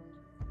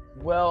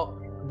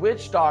 Well,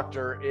 witch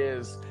doctor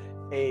is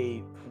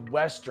a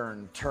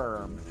Western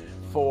term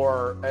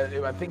for,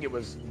 I think it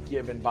was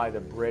given by the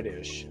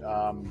British,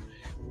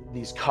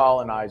 these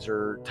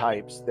colonizer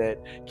types that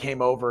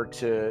came over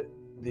to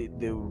the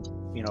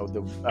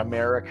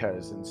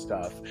Americas and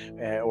stuff,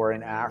 or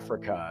in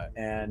Africa,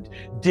 and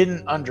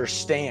didn't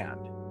understand.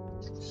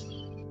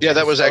 Yeah,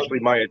 that was actually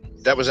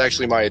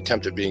my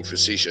attempt at being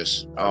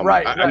facetious.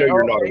 Right. I know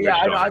you're not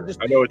a witch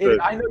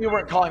doctor. I know you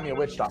weren't calling me a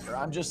witch doctor.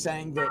 I'm just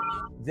saying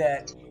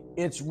that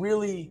it's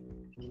really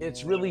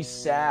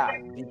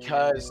sad,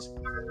 because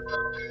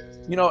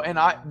and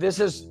this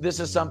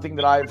is something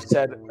that I've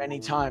said many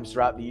times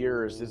throughout the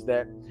years, is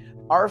that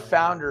our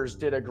founders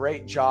did a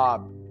great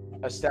job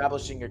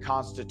establishing a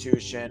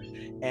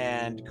constitution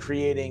and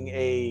creating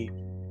a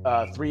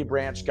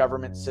 3-branch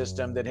government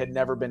system that had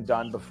never been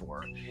done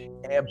before.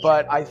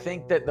 But I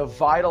think that the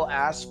vital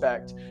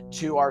aspect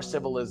to our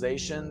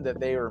civilization that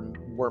they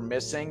were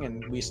missing,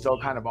 and we still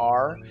kind of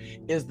are,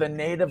 is the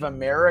Native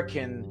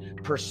American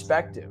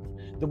perspective.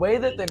 The way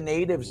that the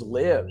natives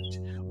lived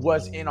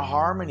was in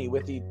harmony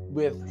with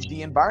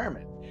the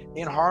environment,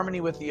 in harmony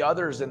with the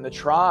others in the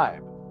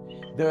tribe.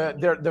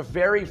 The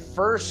very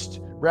first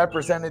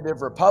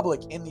representative republic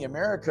in the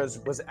Americas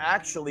was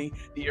actually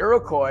the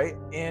Iroquois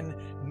in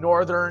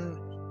northern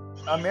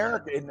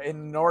America,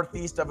 in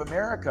northeast of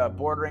America,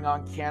 bordering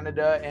on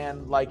Canada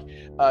and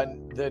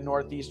the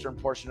northeastern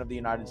portion of the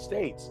United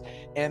States.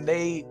 And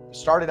they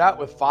started out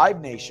with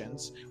 5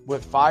 nations,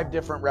 with 5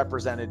 different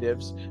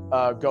representatives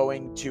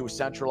going to a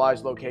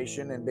centralized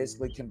location and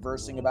basically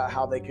conversing about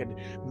how they could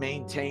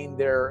maintain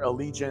their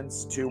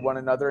allegiance to one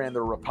another and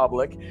the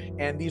republic.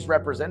 And these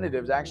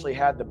representatives actually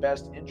had the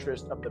best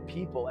interest of the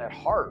people at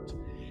heart,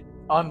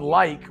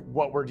 unlike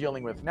what we're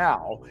dealing with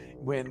now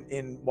when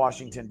in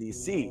Washington,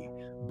 D.C.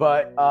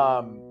 But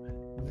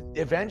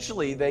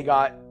eventually they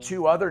got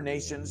 2 other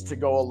nations to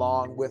go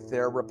along with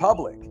their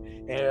republic.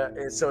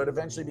 And so it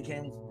eventually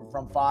became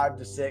from 5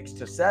 to 6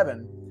 to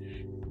 7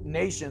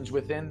 nations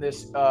within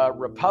this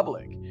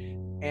republic.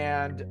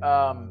 And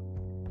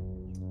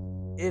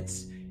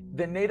it's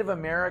the Native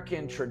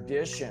American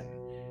tradition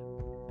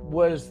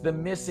was the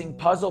missing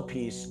puzzle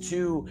piece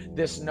to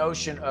this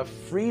notion of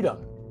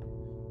freedom,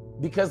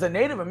 because the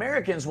Native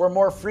Americans were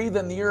more free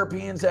than the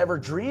Europeans ever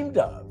dreamed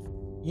of.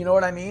 You know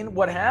what I mean?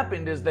 What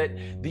happened is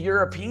that the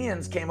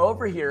Europeans came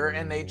over here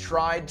and they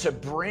tried to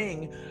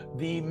bring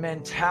the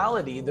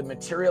mentality, the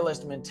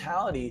materialist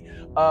mentality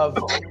of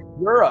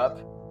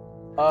Europe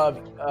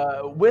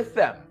with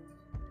them.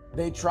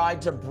 They tried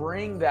to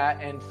bring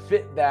that and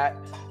fit that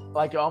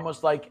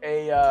almost like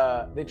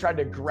they tried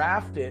to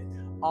graft it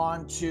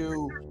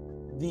onto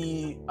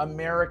the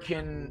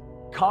American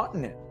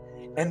continent.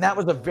 And that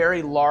was a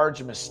very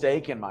large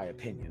mistake, in my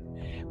opinion.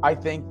 I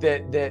think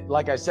that,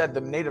 like I said, the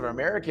Native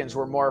Americans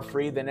were more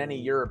free than any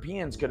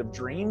Europeans could have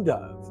dreamed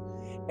of.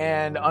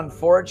 And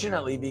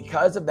unfortunately,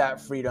 because of that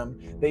freedom,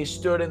 they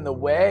stood in the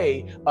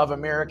way of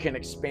American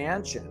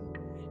expansion.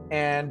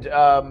 And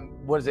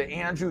was it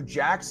Andrew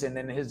Jackson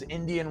and his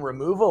Indian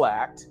Removal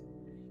Act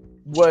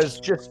was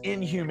just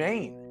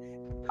inhumane.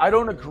 I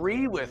don't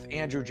agree with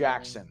Andrew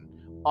Jackson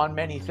on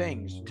many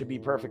things, to be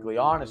perfectly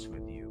honest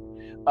with you.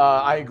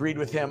 I agreed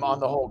with him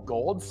on the whole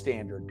gold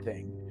standard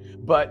thing.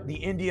 But the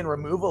Indian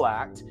Removal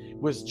Act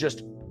was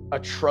just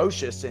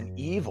atrocious and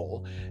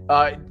evil.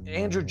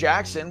 Andrew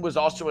Jackson was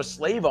also a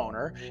slave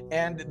owner,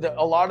 and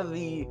a lot of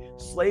the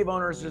slave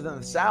owners in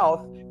the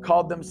South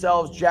called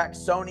themselves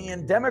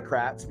Jacksonian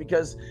Democrats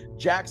because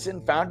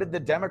Jackson founded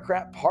the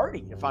Democrat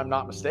Party, if I'm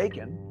not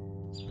mistaken.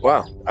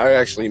 Wow. I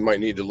actually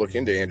might need to look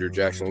into Andrew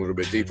Jackson a little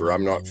bit deeper.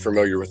 I'm not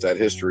familiar with that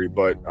history,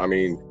 but I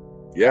mean,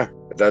 yeah,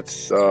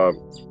 that's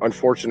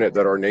unfortunate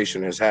that our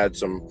nation has had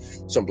some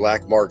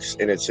black marks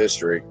in its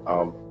history.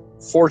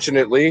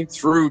 Fortunately,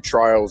 through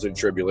trials and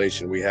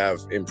tribulation, we have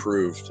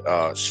improved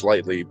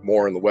slightly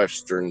more in the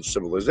Western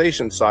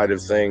civilization side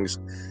of things,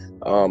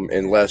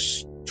 and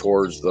less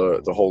towards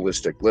the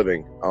holistic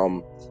living.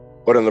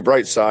 But on the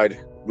bright side,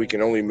 we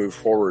can only move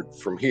forward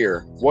from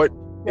here. What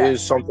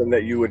is something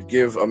that you would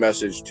give a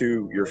message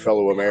to your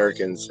fellow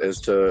Americans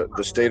as to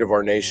the state of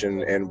our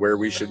nation and where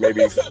we should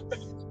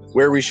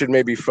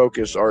maybe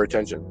focus our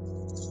attention?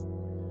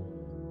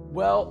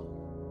 Well,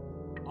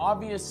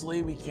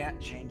 obviously we can't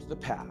change the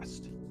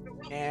past,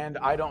 and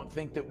I don't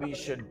think that we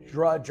should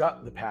drudge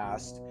up the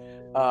past.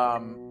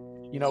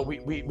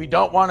 We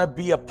don't want to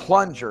be a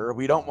plunger.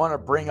 We don't want to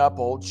bring up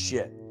old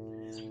shit.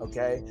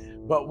 Okay.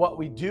 But what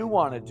we do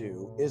want to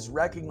do is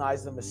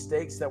recognize the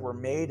mistakes that were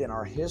made in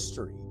our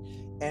history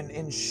and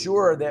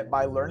ensure that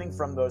by learning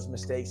from those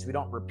mistakes, we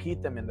don't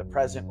repeat them in the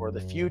present or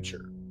the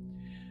future.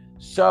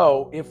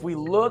 So if we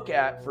look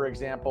at, for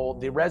example,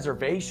 the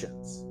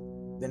reservations,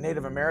 the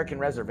Native American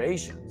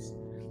reservations,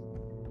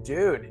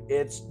 dude,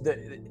 it's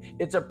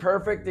a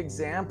perfect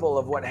example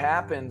of what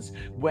happens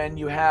when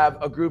you have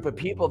a group of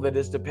people that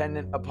is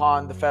dependent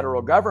upon the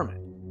federal government.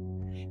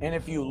 And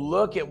if you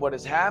look at what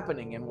is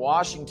happening in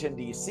Washington,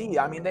 D.C.,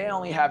 I mean, they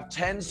only have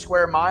 10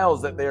 square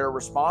miles that they are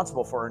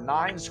responsible for, or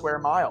 9 square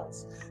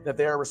miles that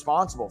they are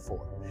responsible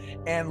for.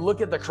 And look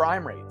at the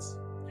crime rates.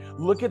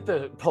 Look at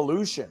the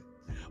pollution.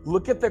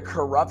 Look at the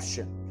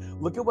corruption.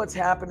 Look at what's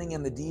happening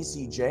in the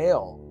D.C.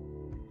 jail.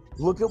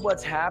 Look at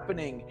what's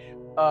happening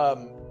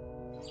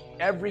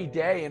every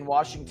day in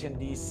Washington,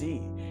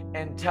 D.C.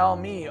 And tell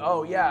me,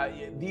 oh yeah,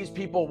 these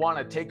people want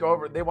to take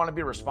over. They want to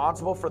be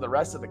responsible for the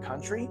rest of the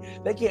country.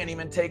 They can't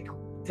even take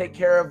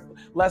care of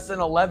less than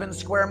 11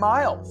 square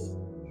miles.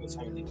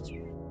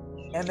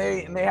 And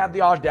they have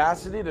the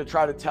audacity to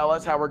try to tell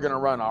us how we're going to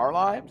run our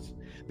lives.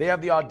 They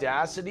have the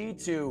audacity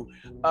to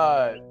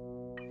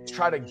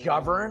try to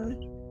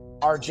govern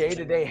our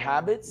day-to-day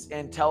habits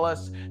and tell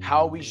us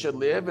how we should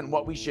live and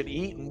what we should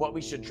eat and what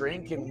we should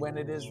drink and when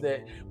it is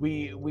that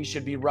we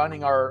should be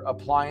running our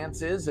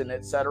appliances and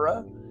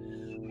etc.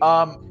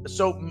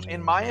 So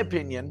in my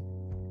opinion,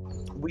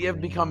 we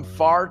have become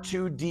far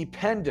too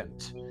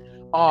dependent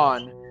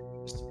on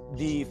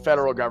the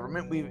federal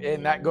government.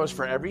 And that goes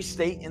for every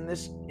state in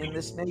this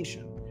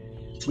nation.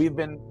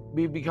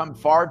 We've become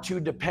far too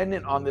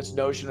dependent on this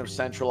notion of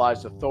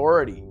centralized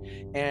authority.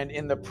 And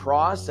in the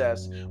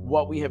process,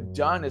 what we have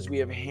done is we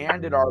have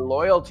handed our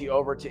loyalty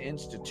over to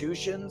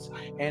institutions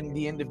and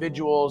the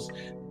individuals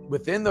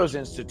within those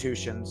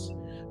institutions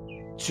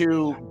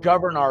to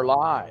govern our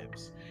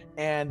lives.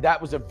 And that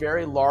was a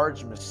very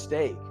large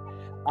mistake.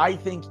 I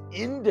think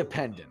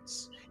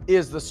independence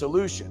is the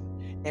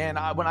solution. And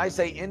when I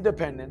say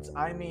independence,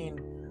 I mean,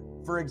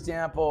 for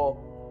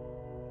example,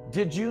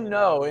 did you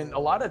know, and a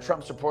lot of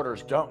Trump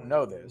supporters don't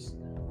know this,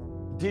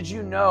 did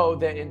you know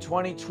that in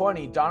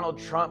 2020, Donald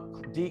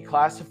Trump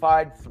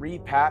declassified 3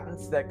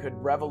 patents that could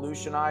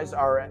revolutionize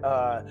our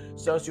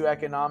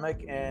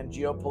socioeconomic and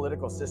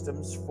geopolitical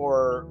systems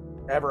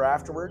forever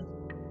afterward?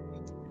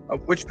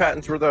 Which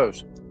patents were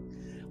those?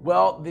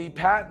 Well, the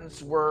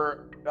patents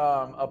were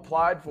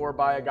applied for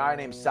by a guy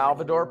named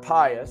Salvador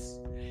Payas.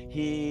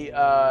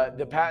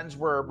 The patents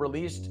were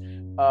released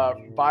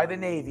by the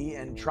Navy,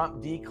 and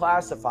Trump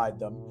declassified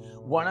them.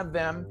 One of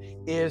them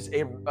is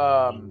a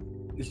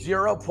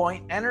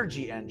 0-point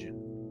energy engine.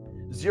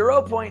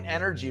 0-point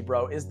energy,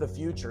 bro, is the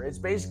future. It's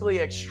basically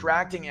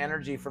extracting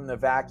energy from the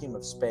vacuum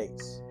of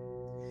space.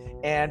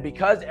 And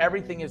because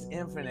everything is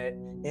infinite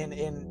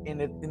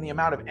in the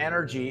amount of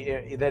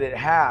energy that it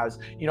has,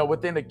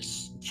 within a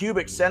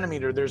cubic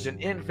centimeter, there's an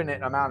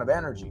infinite amount of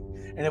energy.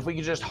 And if we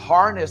could just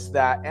harness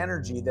that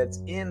energy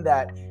that's in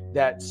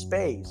that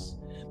space,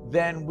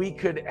 then we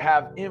could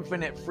have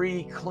infinite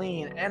free,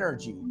 clean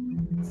energy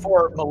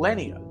for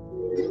millennia.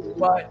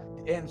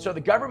 And so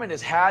the government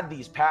has had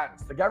these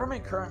patents. The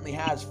government currently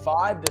has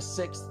 5,000 to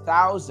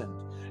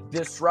 6,000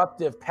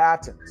 disruptive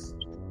patents,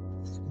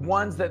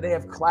 ones that they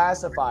have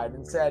classified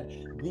and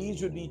said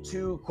these would be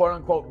too, quote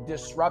unquote,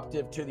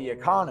 disruptive to the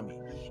economy.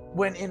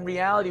 When in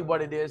reality,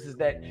 what it is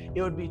that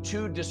it would be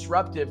too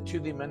disruptive to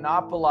the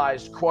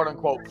monopolized, quote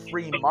unquote,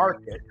 free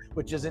market,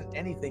 which isn't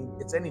anything,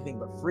 it's anything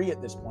but free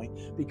at this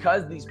point,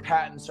 because these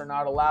patents are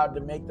not allowed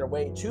to make their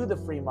way to the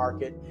free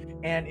market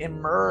and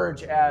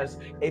emerge as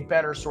a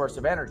better source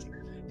of energy.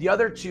 The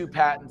other 2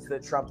 patents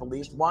that Trump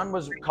released, one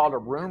was called a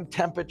room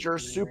temperature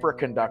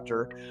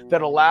superconductor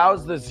that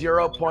allows the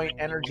 0-point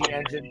energy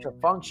engine to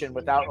function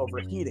without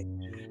overheating.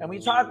 And when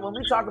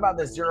we talk about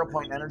this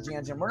 0-point energy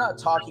engine, we're not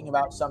talking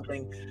about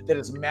something that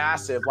is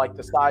massive like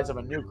the size of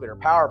a nuclear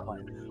power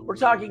plant. We're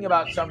talking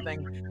about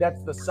something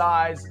that's the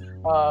size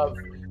of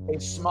a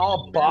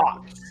small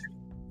box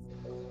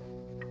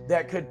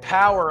that could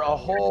power a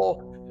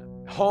whole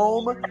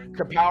home,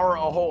 could power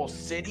a whole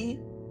city,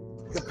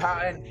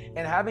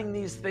 and having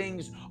these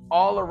things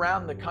all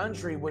around the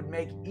country would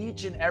make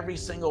each and every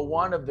single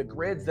one of the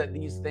grids that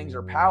these things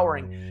are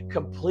powering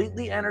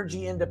completely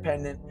energy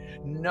independent,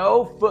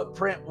 no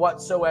footprint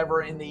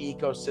whatsoever in the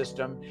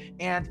ecosystem,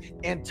 and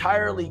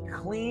entirely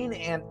clean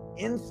and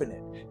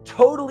infinite,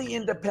 totally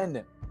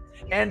independent,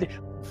 and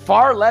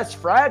far less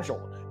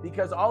fragile.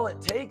 Because all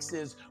it takes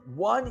is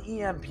one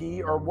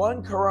EMP or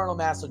one coronal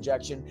mass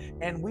ejection,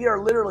 and we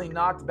are literally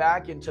knocked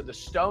back into the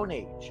Stone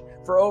Age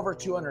for over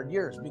 200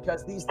 years,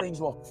 because these things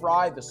will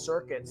fry the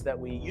circuits that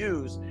we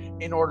use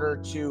in order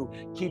to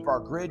keep our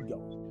grid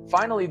going.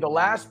 Finally, the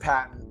last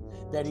patent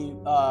that he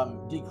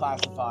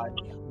declassified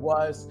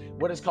was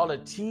what is called a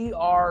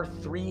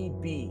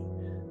TR-3B.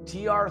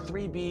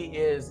 TR-3B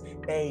is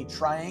a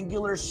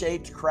triangular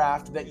shaped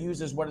craft that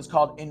uses what is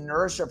called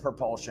inertia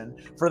propulsion.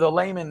 For the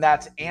layman,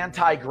 that's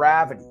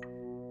anti-gravity.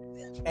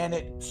 And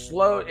it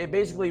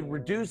basically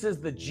reduces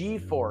the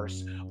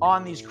G-force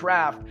on these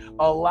craft,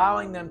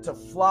 allowing them to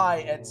fly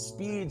at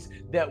speeds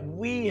that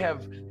we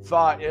have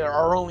thought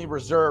are only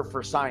reserved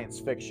for science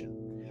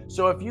fiction.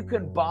 So if you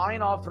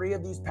combine all 3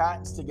 of these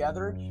patents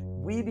together,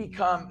 we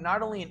become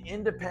not only an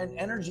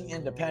energy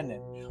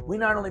independent, we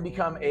not only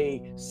become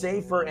a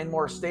safer and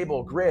more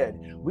stable grid,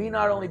 we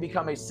not only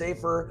become a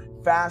safer,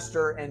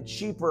 faster, and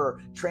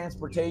cheaper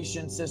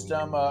transportation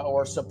system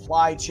or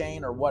supply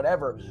chain or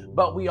whatever,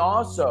 but we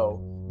also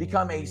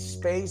become a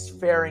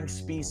spacefaring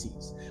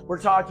species.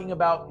 We're talking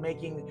about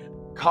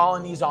making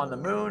colonies on the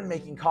moon,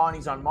 making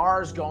colonies on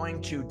Mars,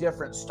 going to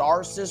different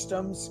star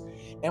systems.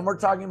 And we're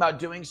talking about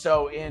doing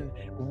so in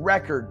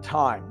record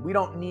time. We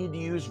don't need to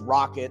use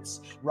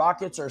rockets.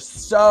 Rockets are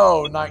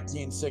so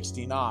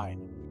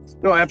 1969.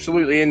 No,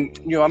 absolutely. And,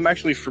 I'm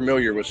actually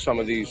familiar with some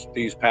of these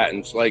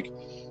patents. Like,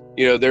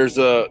 there's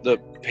the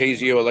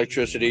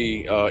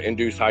piezoelectricity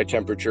induced high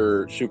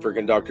temperature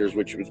superconductors,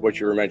 which is what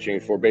you were mentioning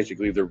for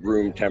basically the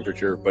room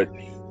temperature, but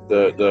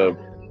the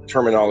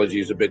terminology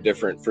is a bit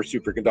different for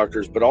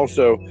superconductors. But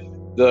also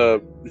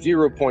the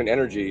 0 point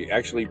energy,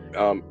 actually,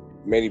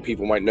 many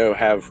people might know,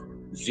 have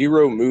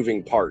zero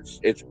moving parts.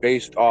 It's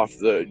based off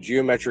the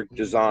geometric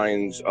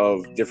designs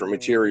of different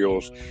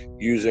materials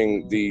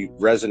using the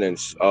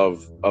resonance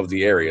of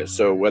the area.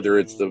 So whether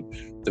it's the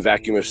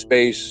vacuum of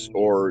space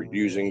or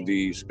using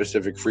the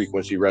specific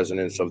frequency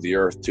resonance of the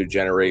Earth to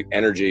generate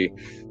energy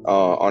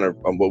on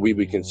what we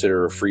would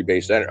consider a free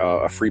base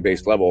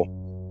level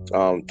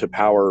to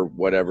power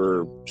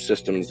whatever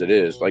systems it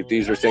is. Like,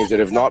 these are things that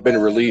have not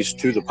been released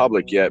to the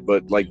public yet,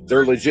 but like,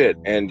 they're legit.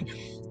 And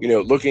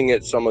looking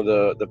at some of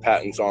the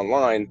patents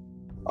online,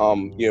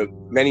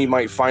 many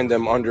might find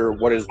them under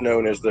what is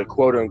known as the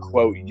quote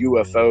unquote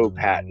UFO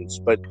patents,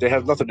 but they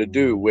have nothing to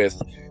do with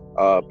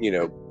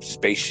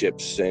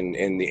spaceships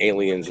and the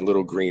aliens and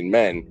little green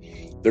men.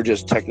 They're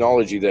just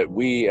technology that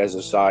we as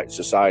a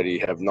society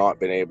have not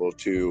been able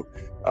to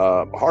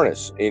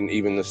harness in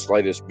even the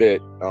slightest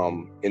bit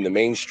in the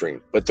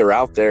mainstream. But they're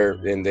out there,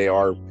 and they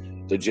are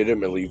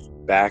legitimately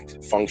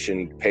backed,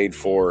 functioned, paid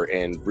for,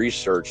 and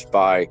researched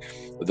by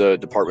the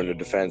Department of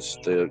Defense,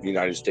 the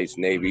United States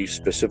Navy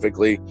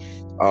specifically,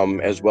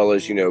 as well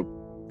as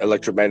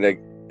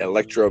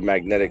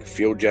electromagnetic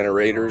field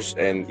generators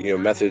and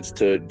methods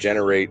to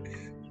generate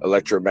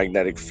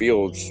electromagnetic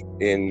fields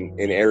in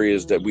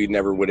areas that we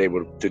never would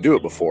able to do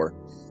it before.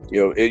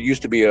 It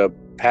used to be a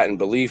patent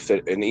belief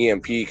that an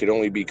EMP could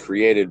only be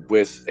created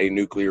with a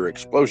nuclear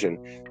explosion.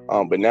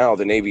 But now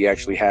the Navy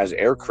actually has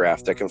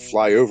aircraft that can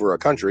fly over a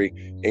country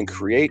and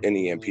create an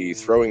EMP,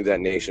 throwing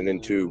that nation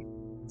into,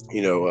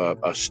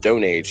 a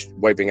stone age,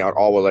 wiping out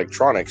all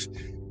electronics.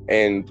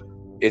 And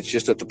it's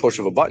just at the push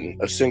of a button.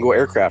 A single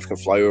aircraft can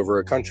fly over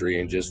a country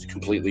and just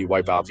completely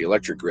wipe out the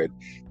electric grid.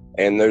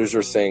 And those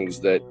are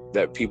things that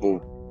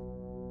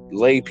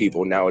lay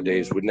people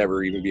nowadays would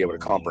never even be able to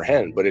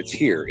comprehend. But it's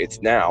here,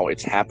 it's now,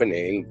 it's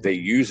happening. They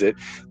use it.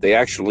 They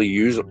actually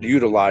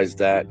utilize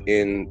that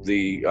in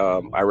the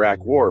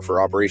Iraq War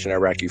for Operation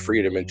Iraqi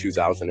Freedom in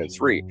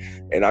 2003.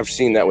 And I've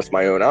seen that with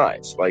my own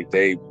eyes. Like,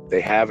 they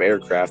have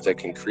aircraft that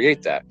can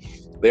create that.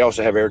 They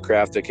also have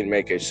aircraft that can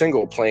make a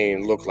single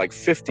plane look like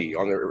 50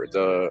 on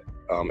the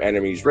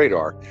enemy's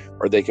radar,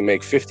 or they can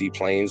make 50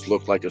 planes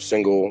look like a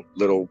single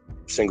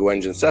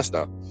engine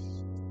Cessna,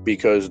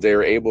 because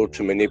they're able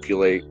to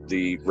manipulate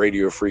the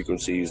radio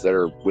frequencies that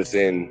are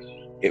within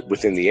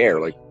the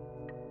air, like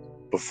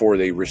before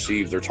they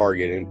receive their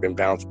target, and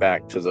bounce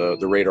back to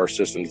the radar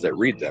systems that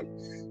read them.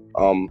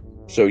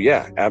 So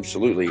yeah,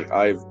 absolutely.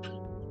 I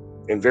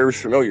am very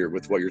familiar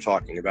with what you're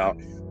talking about.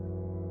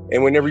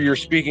 And whenever you're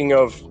speaking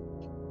of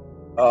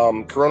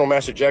coronal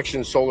mass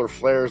ejection, solar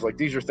flares, like,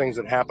 these are things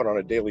that happen on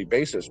a daily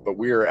basis, but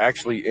we are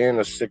actually in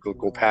a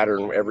cyclical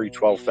pattern every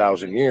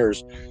 12,000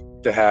 years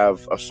to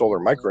have a solar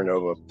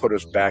micronova put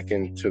us back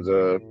into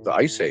the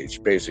ice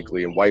age,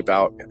 basically, and wipe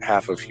out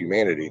half of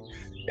humanity.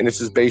 And this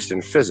is based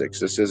in physics.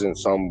 This isn't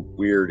some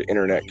weird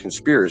internet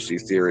conspiracy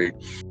theory.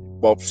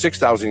 Well,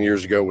 6,000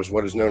 years ago was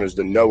what is known as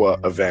the Noah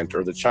event,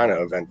 or the China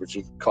event, which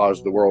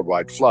caused the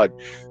worldwide flood.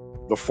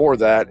 Before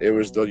that, it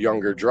was the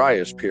Younger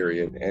Dryas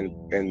period,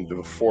 and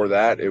before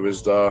that, it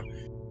was the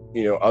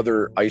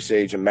other ice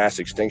age and mass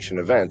extinction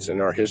events.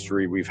 In our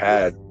history, we've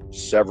had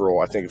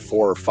several, I think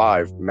 4 or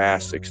 5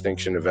 mass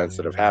extinction events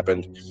that have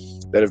happened,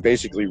 that have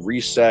basically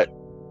reset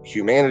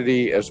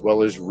humanity, as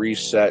well as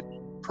reset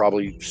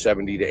probably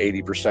 70 to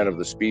 80% of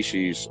the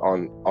species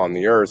on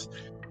the Earth,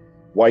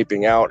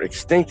 wiping out,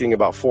 extincting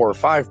about 4 or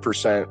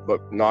 5%,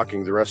 but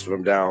knocking the rest of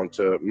them down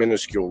to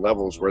minuscule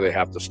levels where they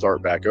have to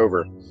start back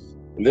over.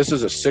 And this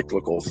is a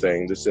cyclical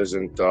thing. This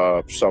isn't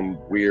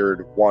some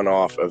weird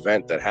one-off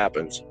event that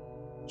happens.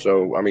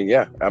 So, I mean,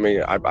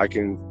 I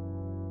can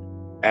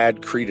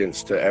add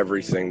credence to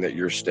everything that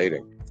you're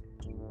stating.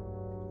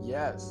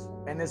 Yes,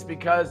 and it's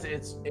because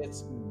it's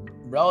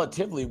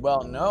relatively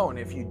well known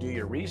if you do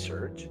your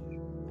research.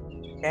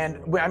 And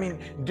I mean,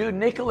 dude,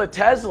 Nikola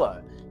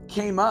Tesla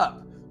came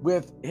up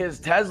with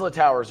his Tesla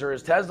towers, or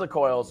his Tesla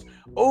coils,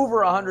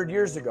 over 100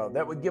 years ago,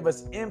 that would give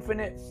us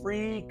infinite,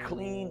 free,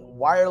 clean,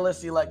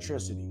 wireless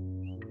electricity.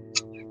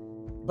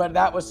 But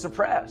that was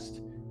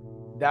suppressed.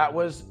 That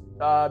was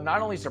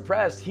not only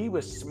suppressed, he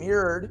was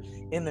smeared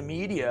in the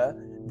media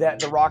that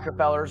the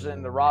Rockefellers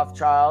and the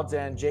Rothschilds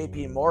and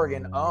JP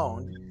Morgan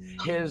owned.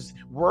 His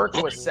work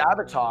was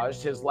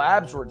sabotaged. His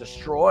labs were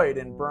destroyed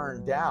and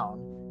burned down,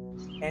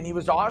 and he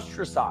was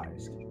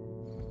ostracized.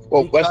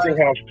 Well,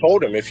 Westinghouse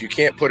told him, if you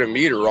can't put a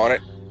meter on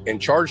it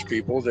and charge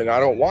people, then I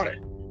don't want it.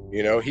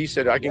 You know, he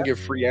said, I can give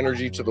free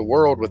energy to the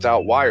world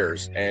without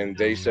wires. And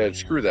they said,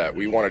 screw that.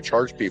 We want to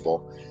charge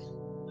people.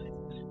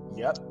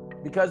 Yep.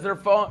 Because their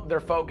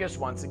focus,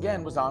 once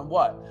again, was on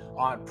what?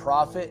 On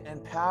profit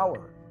and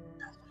power.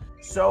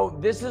 So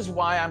this is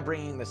why I'm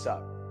bringing this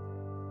up.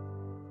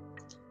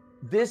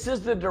 This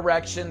is the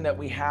direction that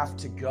we have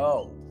to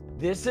go.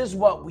 This is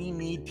what we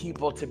need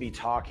people to be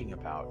talking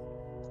about.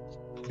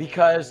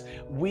 Because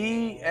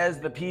we, as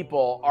the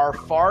people, are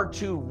far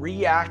too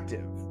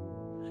reactive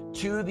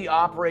to the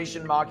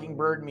Operation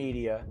Mockingbird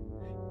media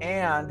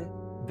and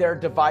their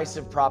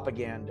divisive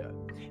propaganda.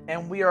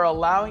 And we are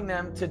allowing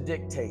them to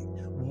dictate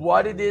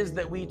what it is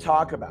that we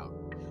talk about.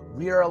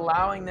 We are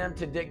allowing them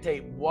to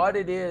dictate what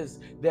it is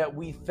that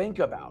we think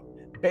about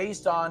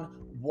based on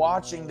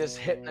watching this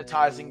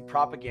hypnotizing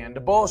propaganda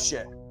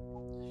bullshit.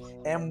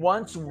 And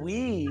once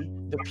we,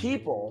 the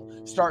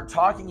people, start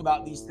talking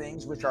about these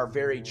things which are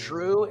very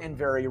true and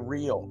very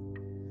real,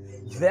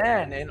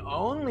 then and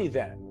only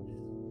then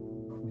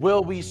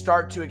will we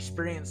start to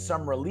experience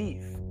some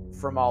relief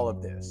from all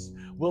of this.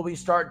 Will we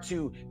start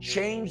to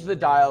change the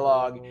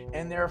dialogue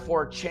and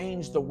therefore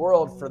change the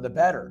world for the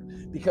better?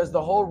 Because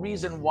the whole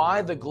reason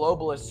why the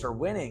globalists are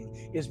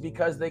winning is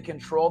because they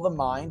control the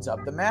minds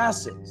of the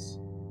masses.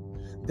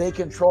 They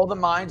control the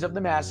minds of the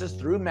masses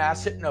through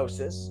mass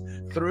hypnosis,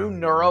 through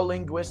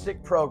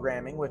neuro-linguistic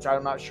programming, which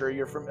I'm not sure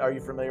are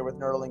you familiar with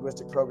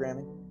neuro-linguistic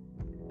programming?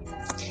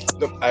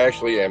 I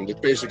actually am. It's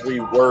basically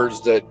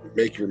words that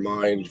make your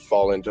mind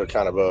fall into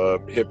kind of a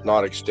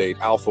hypnotic state,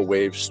 alpha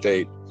wave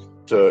state,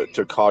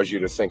 to cause you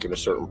to think in a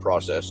certain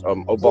process.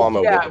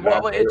 Obama.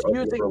 It's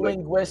using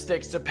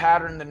linguistics to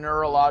pattern the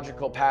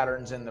neurological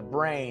patterns in the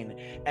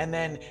brain, and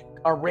then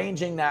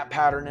arranging that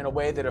pattern in a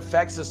way that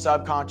affects the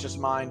subconscious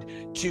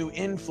mind to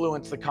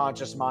influence the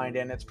conscious mind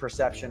and its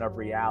perception of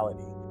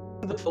reality.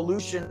 The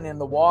pollution in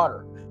the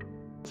water,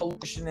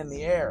 pollution in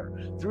the air,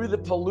 through the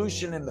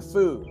pollution in the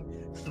food,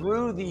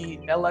 through the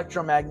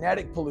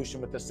electromagnetic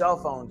pollution with the cell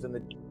phones and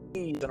the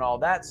TVs and all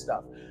that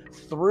stuff,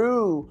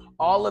 through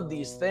all of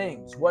these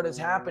things, what has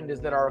happened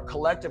is that our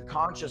collective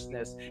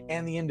consciousness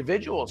and the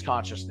individual's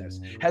consciousness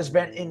has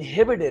been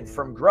inhibited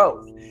from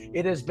growth.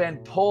 It has been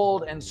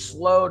pulled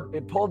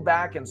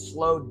back and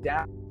slowed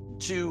down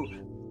to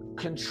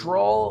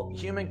control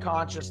human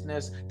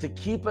consciousness, to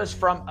keep us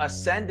from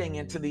ascending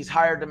into these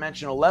higher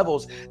dimensional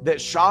levels that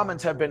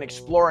shamans have been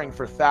exploring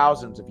for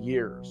thousands of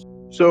years.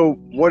 So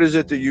what is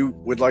it that you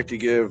would like to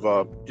give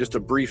just a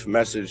brief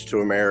message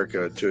to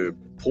America to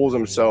pull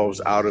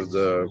themselves out of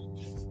the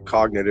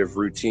cognitive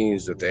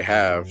routines that they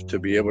have to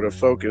be able to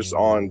focus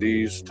on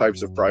these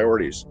types of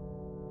priorities?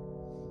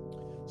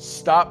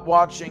 Stop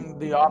watching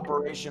the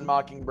Operation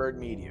Mockingbird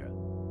media.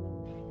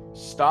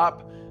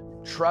 Stop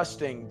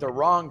trusting the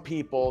wrong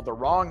people, the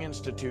wrong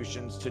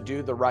institutions to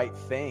do the right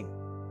thing.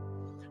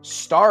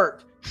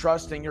 Start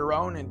trusting your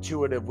own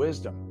intuitive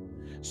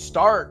wisdom.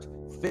 Start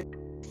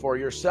thinking for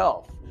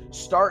yourself.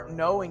 Start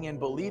knowing and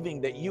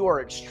believing that you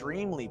are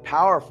extremely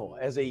powerful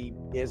as a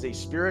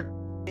spirit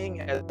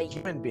being, as a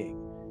human being.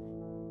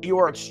 You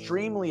are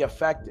extremely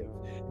effective.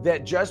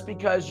 That just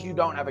because you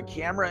don't have a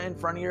camera in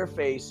front of your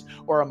face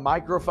or a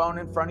microphone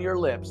in front of your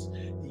lips,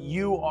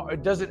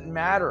 it doesn't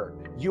matter.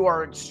 You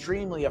are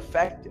extremely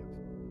effective.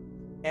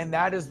 And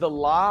that is the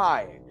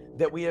lie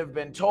that we have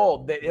been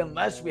told, that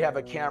unless we have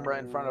a camera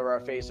in front of our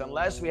face,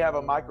 unless we have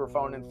a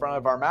microphone in front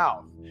of our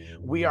mouth,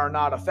 we are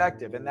not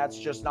effective. And that's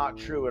just not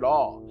true at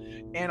all.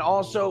 And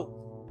also,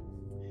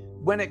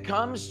 when it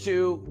comes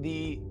to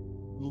the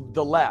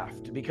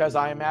left, because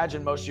I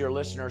imagine most of your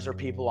listeners are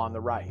people on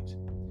the right,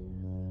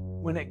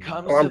 when it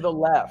comes to the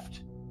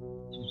left,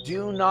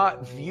 do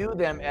not view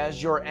them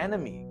as your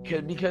enemy,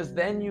 because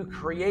then you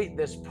create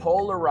this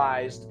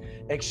polarized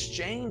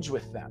exchange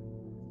with them.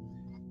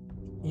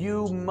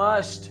 You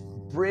must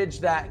bridge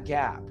that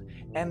gap.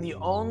 And the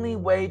only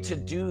way to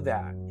do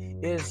that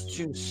is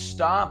to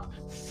stop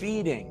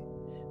feeding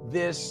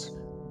this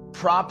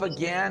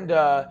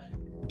propaganda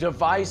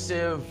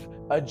divisive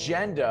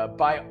agenda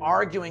by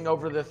arguing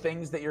over the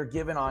things that you're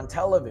given on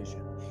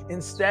television.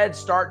 Instead,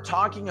 start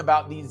talking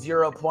about the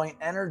 0-point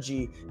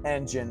energy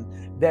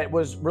engine that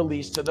was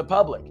released to the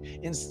public.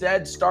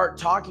 Instead, start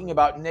talking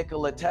about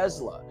Nikola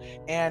Tesla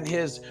and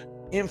his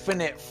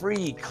infinite,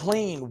 free,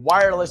 clean,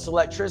 wireless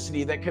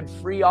electricity that could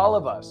free all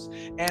of us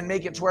and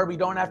make it to where we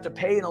don't have to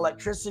pay an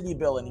electricity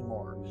bill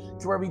anymore,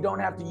 to where we don't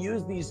have to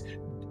use these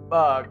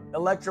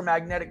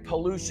electromagnetic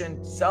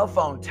pollution cell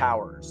phone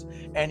towers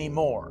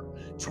anymore,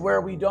 to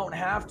where we don't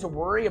have to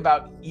worry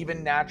about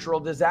even natural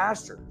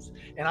disasters.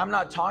 And I'm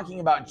not talking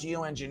about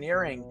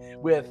geoengineering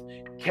with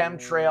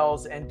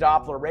chemtrails and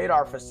Doppler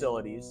radar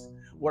facilities.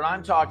 What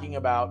I'm talking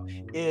about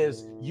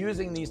is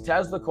using these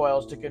Tesla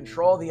coils to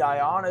control the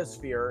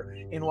ionosphere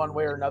in one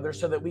way or another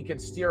so that we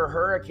could steer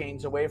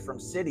hurricanes away from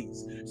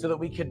cities, so that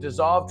we could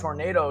dissolve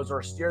tornadoes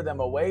or steer them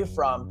away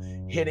from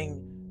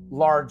hitting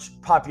large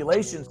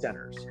population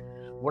centers.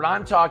 What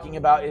I'm talking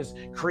about is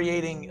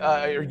creating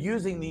or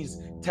using these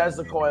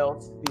Tesla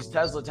coils, these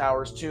Tesla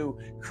towers, to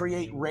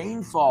create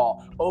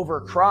rainfall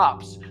over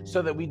crops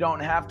so that we don't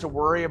have to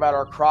worry about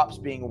our crops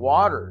being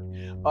watered.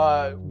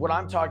 What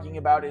I'm talking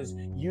about is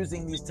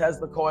using these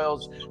Tesla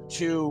coils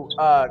to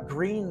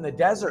green the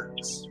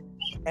deserts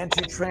and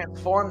to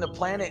transform the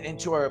planet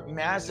into a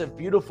massive,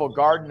 beautiful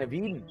Garden of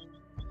Eden.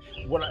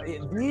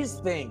 These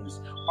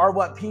things are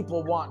what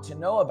people want to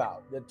know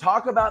about.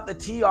 Talk about the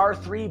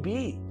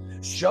TR3B.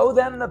 Show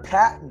them the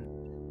patent.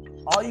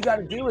 All you got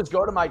to do is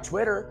go to my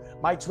Twitter.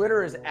 My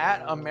Twitter is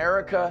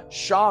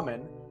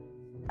 @AmericaShaman,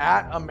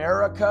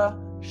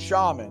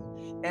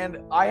 @AmericaShaman. And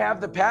I have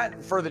the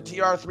patent for the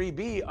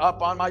TR3B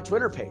up on my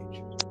Twitter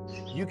page.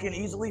 You can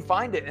easily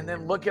find it and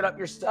then look it up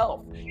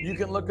yourself. You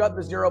can look up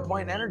the 0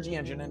 Point Energy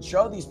Engine and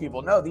show these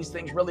people, no, these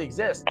things really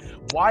exist.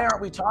 Why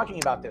aren't we talking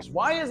about this?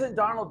 Why isn't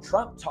Donald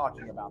Trump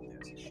talking about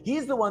this?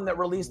 He's the one that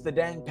released the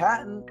dang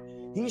patent.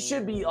 He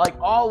should be like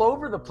all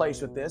over the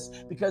place with this,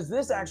 because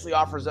this actually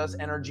offers us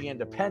energy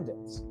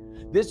independence.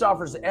 This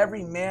offers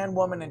every man,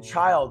 woman, and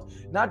child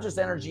not just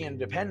energy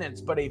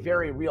independence, but a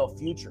very real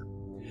future.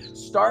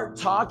 Start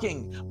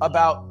talking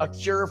about a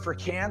cure for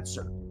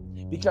cancer,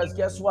 because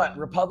guess what?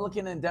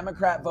 Republican and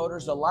Democrat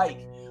voters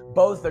alike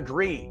both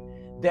agree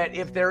that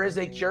if there is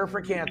a cure for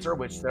cancer,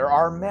 which there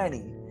are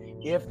many,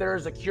 if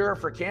there's a cure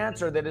for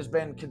cancer that has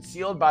been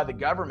concealed by the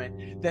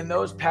government, then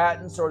those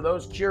patents or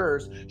those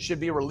cures should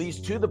be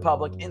released to the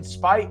public in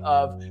spite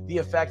of the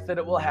effect that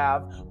it will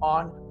have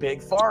on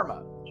big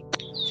pharma.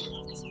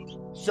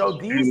 So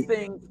these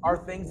things are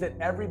things that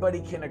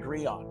everybody can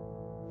agree on.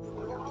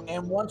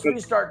 And once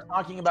we start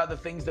talking about the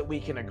things that we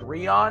can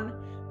agree on,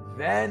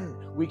 then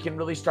we can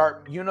really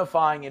start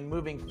unifying and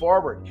moving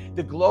forward.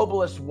 The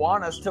globalists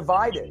want us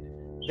divided.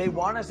 They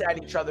want us at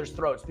each other's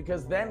throats,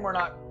 because then we're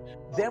not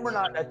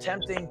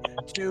attempting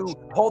to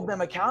hold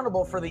them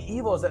accountable for the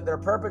evils that they're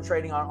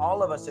perpetrating on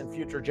all of us in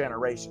future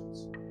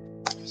generations.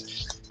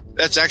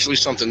 That's actually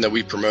something that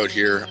we promote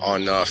here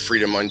on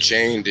Freedom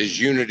Unchained, is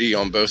unity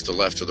on both the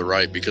left or the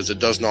right, because it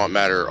does not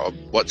matter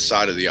what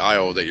side of the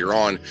aisle that you're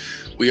on.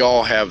 We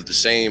all have the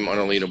same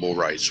unalienable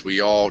rights.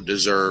 We all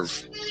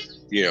deserve,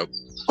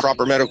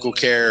 proper medical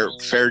care,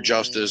 fair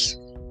justice,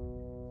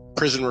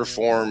 prison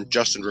reform,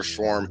 justice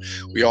reform.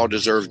 We all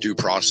deserve due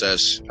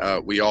process.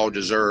 We all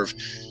deserve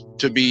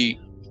to be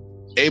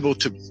able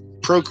to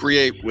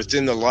procreate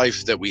within the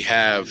life that we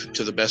have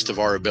to the best of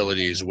our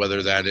abilities,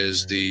 whether that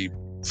is the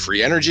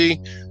free energy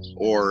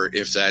or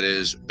if that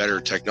is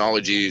better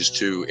technologies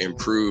to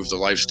improve the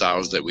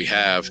lifestyles that we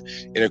have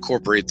and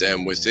incorporate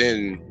them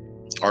within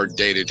our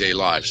day-to-day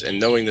lives. And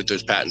knowing that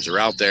those patents are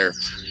out there,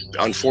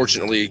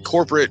 unfortunately,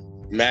 corporate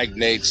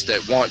magnates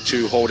that want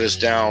to hold us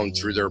down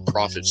through their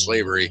profit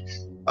slavery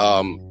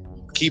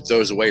keep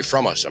those away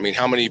from us. I mean,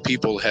 how many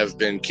people have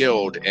been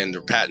killed and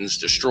their patents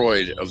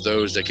destroyed of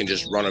those that can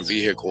just run a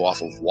vehicle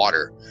off of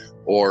water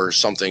or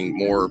something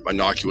more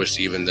innocuous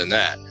even than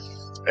that?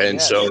 And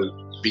Yes. So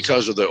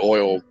because of the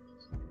oil,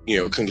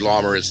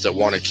 conglomerates that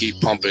want to keep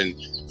pumping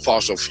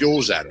fossil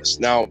fuels at us.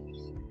 Now,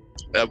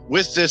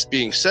 with this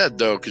being said,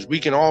 though, because we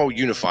can all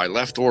unify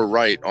left or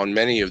right on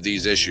many of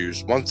these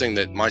issues, one thing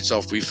that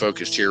we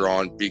focused here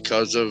on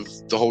because of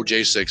the whole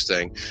J6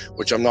 thing,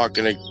 which I'm not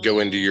going to go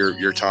into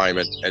your time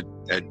at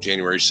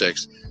January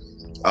 6th,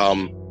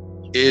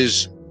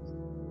 is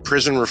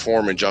prison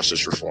reform and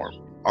justice reform.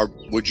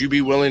 Would you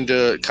be willing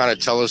to kind of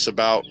tell us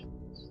about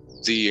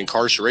the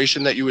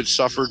incarceration that you had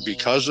suffered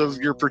because of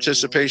your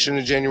participation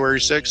in January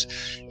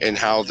 6th and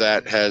how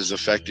that has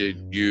affected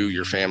you,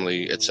 your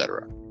family,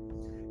 etc.?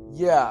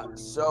 Yeah,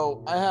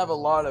 so I have a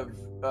lot of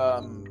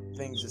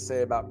things to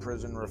say about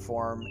prison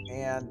reform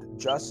and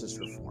justice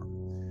reform.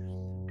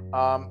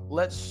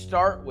 Let's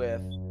start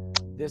with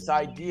this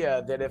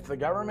idea that if the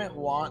government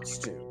wants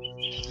to,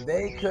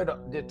 they could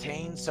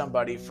detain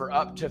somebody for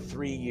up to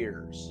 3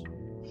 years.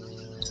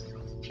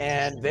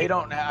 And they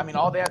don't,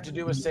 all they have to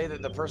do is say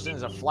that the person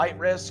is a flight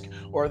risk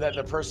or that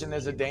the person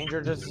is a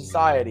danger to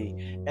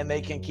society, and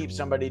they can keep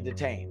somebody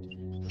detained.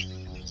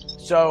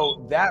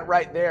 So that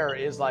right there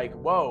is like,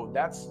 whoa,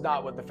 that's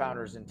not what the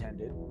founders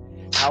intended.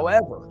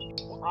 However,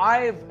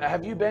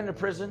 have you been to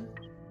prison?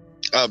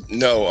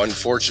 No,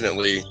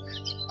 unfortunately,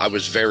 I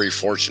was very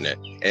fortunate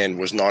and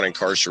was not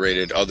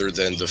incarcerated other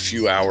than the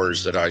few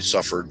hours that I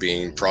suffered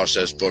being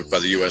process booked by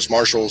the U.S.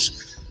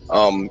 Marshals.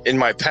 In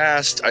my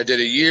past, I did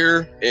a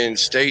year in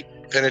state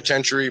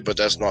penitentiary, but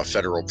that's not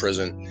federal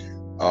prison.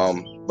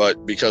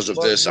 But because of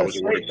this, I was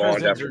awarded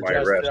bond after my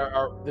arrest.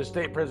 The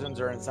state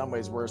prisons are in some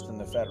ways worse than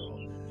the federal.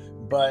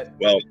 But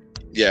well,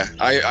 yeah,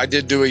 I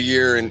did do a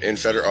year in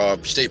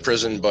federal state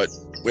prison, but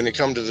when it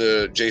comes to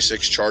the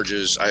J6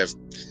 charges, I have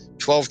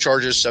 12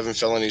 charges, 7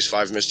 felonies,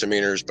 5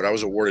 misdemeanors, but I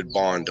was awarded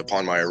bond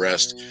upon my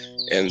arrest.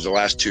 And the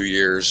last 2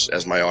 years,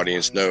 as my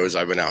audience knows,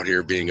 I've been out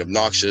here being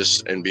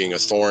obnoxious and being a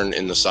thorn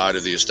in the side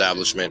of the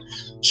establishment,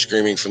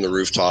 screaming from the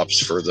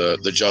rooftops for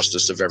the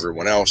justice of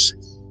everyone else.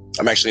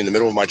 I'm actually in the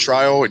middle of my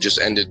trial. It just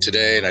ended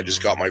today and I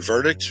just got my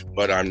verdict,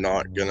 but I'm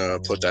not going to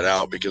put that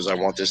out because I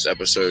want this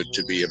episode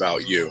to be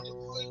about you.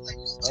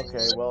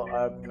 Okay, well,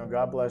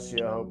 God bless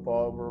you. I hope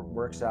all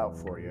works out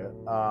for you.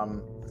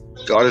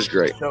 God is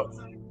great.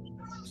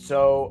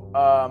 So,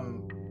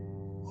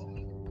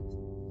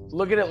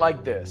 look at it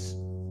like this.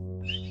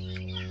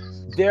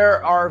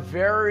 There are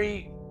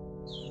very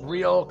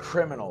real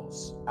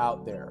criminals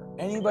out there.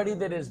 Anybody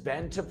that has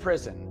been to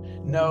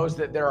prison knows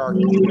that there are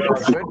good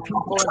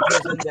people in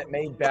prison that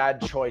made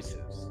bad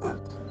choices.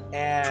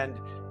 And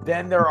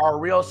then there are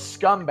real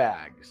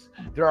scumbags.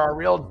 There are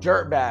real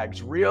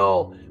dirtbags,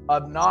 real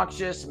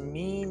obnoxious,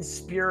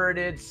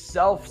 mean-spirited,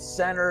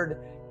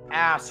 self-centered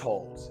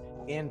assholes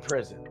in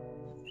prison.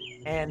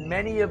 And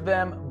many of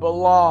them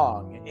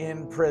belong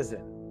in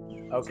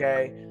prison,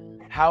 okay?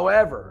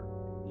 However,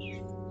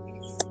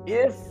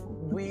 if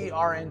we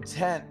are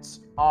intent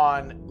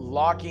on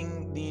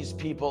locking these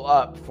people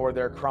up for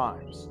their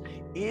crimes,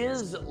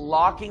 is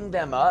locking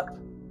them up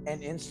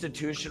and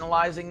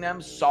institutionalizing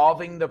them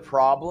solving the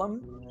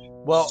problem?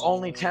 Well,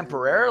 only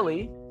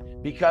temporarily,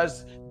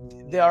 because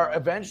they are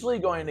eventually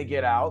going to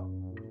get out.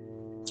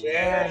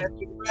 And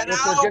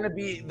if they're going to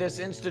be this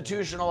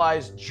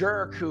institutionalized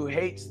jerk who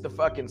hates the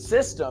fucking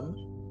system,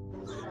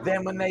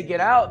 then when they get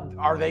out,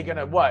 are they going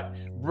to what?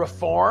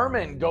 Reform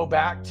and go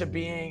back to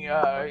being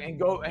and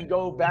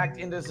go back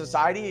into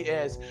society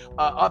as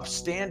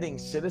upstanding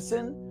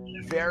citizen?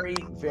 Very,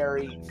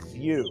 very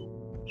few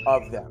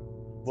of them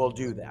will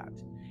do that.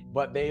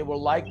 What they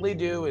will likely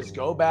do is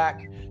go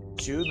back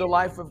to the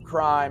life of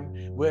crime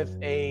with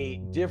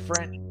a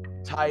different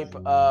type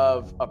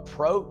of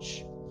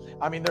approach.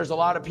 I mean, there's a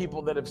lot of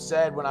people that have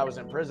said when I was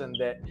in prison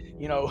that,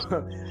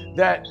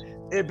 that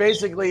it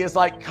basically is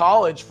like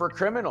college for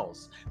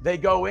criminals. They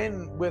go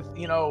in with,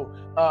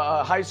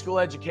 a high school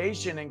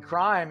education in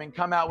crime and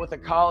come out with a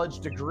college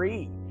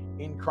degree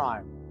in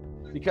crime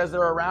because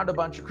they're around a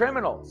bunch of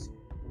criminals.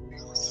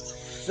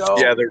 So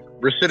yeah, the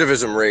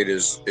recidivism rate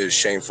is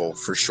shameful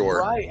for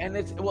sure. Right, and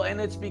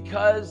it's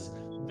because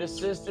the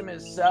system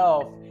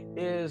itself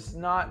is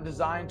not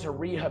designed to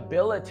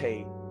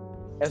rehabilitate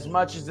as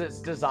much as it's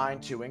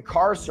designed to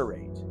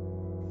incarcerate.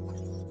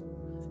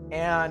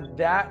 And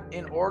that,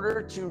 in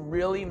order to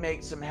really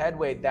make some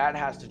headway, that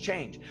has to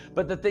change.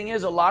 But the thing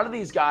is, a lot of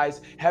these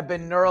guys have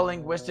been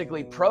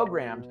neurolinguistically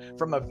programmed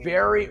from a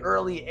very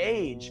early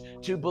age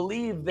to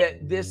believe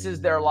that this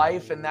is their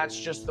life and that's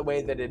just the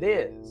way that it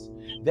is,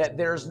 that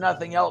there's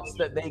nothing else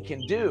that they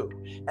can do.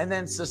 And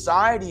then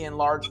society, in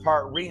large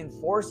part,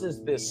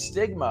 reinforces this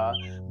stigma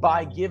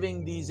by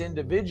giving these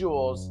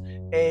individuals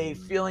a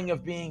feeling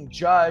of being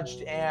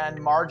judged and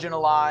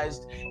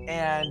marginalized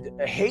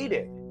and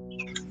hated.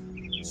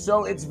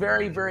 So it's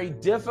very, very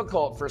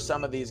difficult for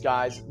some of these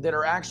guys that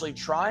are actually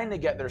trying to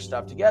get their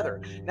stuff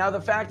together. Now, the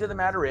fact of the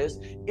matter is,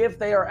 if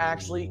they are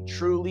actually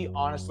truly,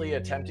 honestly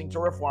attempting to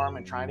reform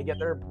and trying to get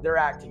their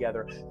act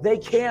together, they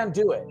can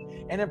do it.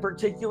 And in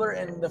particular,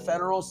 in the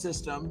federal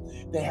system,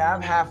 they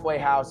have halfway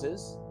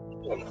houses.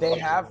 They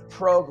have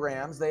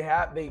programs. They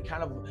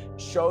kind of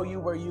show you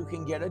where you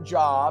can get a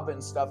job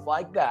and stuff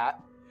like that.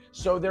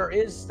 So there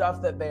is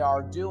stuff that they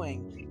are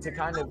doing to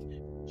kind of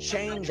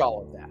change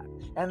all of that.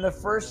 And the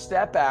First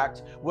Step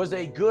Act was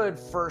a good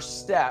first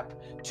step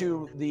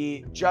to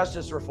the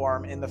justice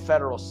reform in the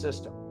federal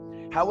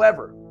system.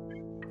 However,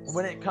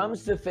 when it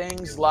comes to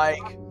things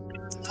like,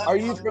 are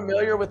you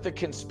familiar with the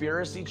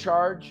conspiracy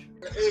charge?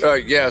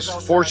 Yes,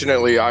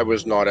 fortunately, I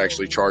was not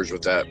actually charged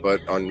with that, but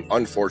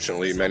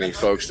unfortunately, many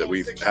folks that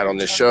we've had on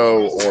this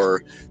show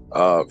or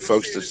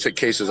folks that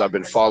cases I've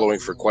been following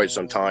for quite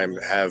some time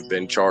have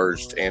been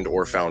charged and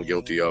or found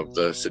guilty of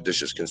the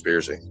seditious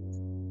conspiracy.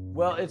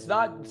 Well, it's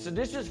not.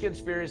 Seditious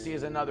conspiracy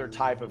is another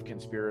type of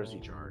conspiracy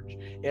charge.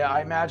 Yeah,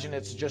 I imagine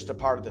it's just a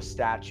part of the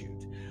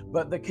statute.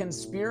 But the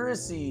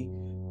conspiracy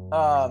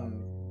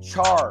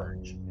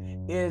charge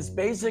is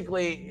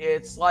basically,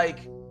 it's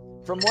like,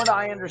 from what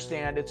I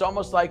understand, it's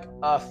almost like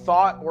a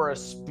thought or a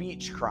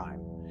speech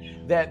crime,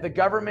 that the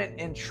government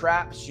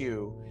entraps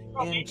you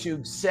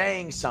into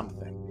saying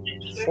something.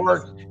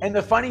 And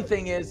the funny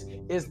thing is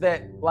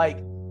that, like,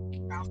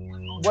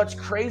 what's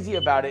crazy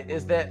about it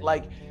is that,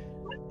 like,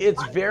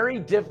 it's very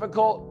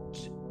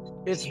difficult.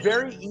 It's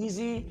very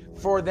easy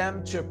for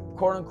them to,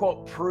 quote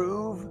unquote,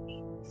 prove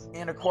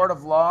in a court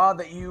of law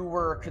that you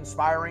were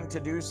conspiring to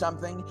do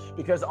something,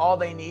 because all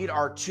they need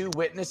are two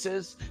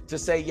witnesses to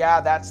say,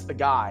 yeah, that's the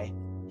guy.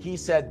 He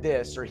said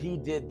this, or he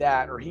did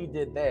that, or he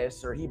did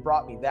this, or he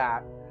brought me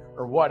that,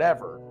 or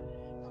whatever.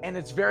 And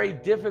it's very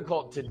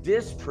difficult to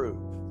disprove.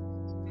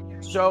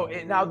 So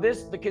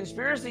the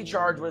conspiracy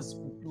charge was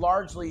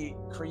largely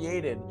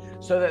created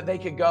so that they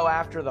could go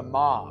after the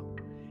mob.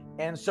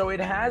 And so it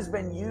has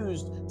been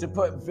used to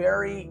put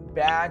very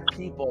bad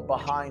people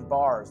behind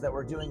bars that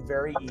were doing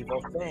very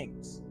evil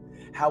things.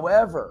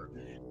 However,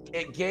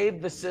 it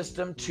gave the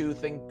system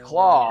tooth and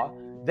claw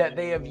that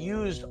they have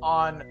used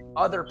on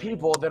other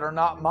people that are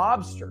not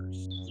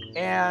mobsters.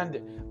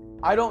 And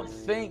I don't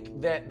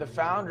think that the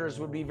founders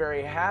would be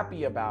very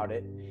happy about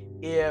it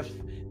if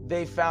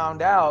they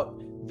found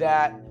out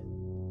that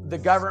the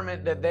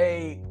government that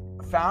they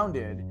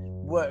founded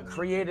what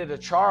created a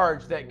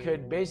charge that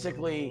could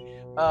basically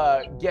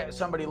get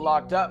somebody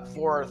locked up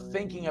for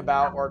thinking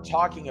about or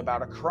talking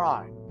about a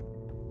crime.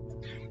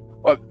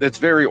 Well, that's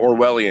very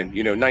Orwellian.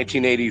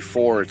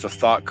 1984. It's a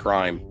thought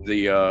crime.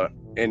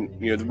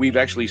 And we've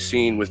actually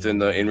seen within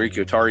the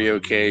Enrique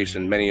Tarrio case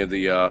and many of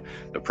the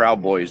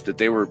Proud Boys that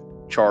they were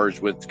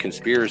charged with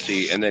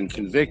conspiracy and then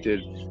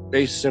convicted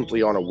based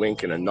simply on a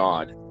wink and a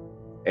nod.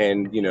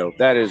 And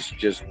that is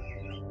just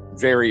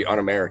very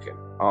un-American.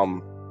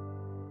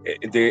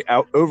 The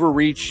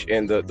overreach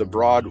and the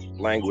broad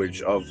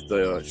language of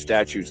the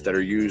statutes that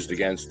are used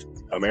against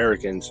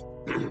Americans,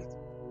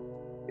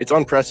 it's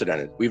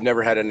unprecedented. We've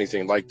never had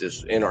anything like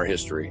this in our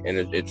history, and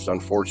it's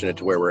unfortunate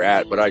to where we're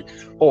at. But I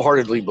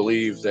wholeheartedly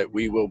believe that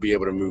we will be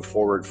able to move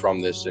forward from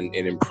this and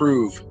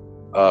improve,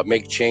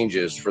 make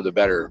changes for the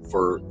better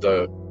for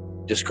the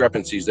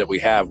discrepancies that we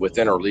have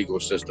within our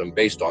legal system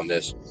based on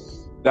this.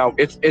 Now,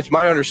 it's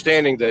my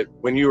understanding that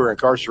when you were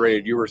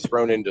incarcerated, you were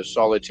thrown into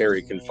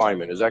solitary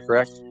confinement. Is that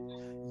correct?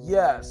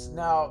 Yes.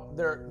 Now,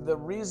 the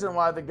reason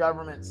why the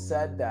government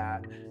said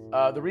that,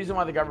 the reason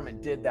why the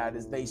government did that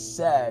is they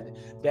said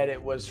that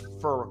it was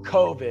for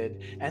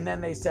COVID, and then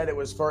they said it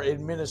was for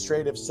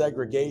administrative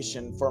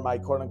segregation for my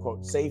quote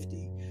unquote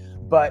safety.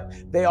 But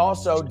they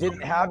also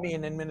didn't have me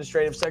in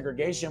administrative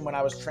segregation when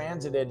I was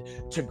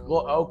transited to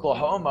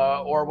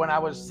Oklahoma or when I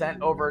was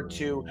sent over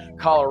to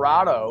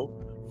Colorado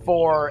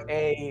for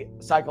a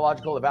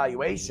psychological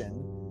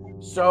evaluation.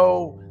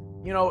 So,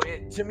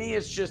 to me,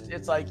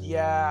 it's like,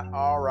 yeah,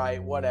 all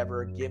right,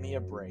 whatever, give me a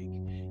break.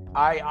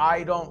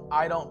 I don't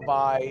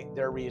buy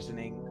their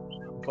reasoning,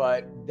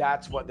 but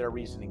that's what their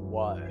reasoning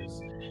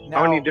was. Now,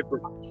 how many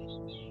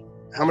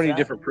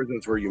different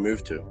prisons were you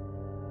moved to?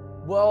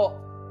 Well,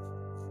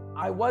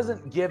 I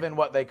wasn't given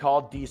what they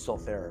call diesel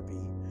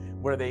therapy,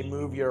 where they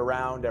move you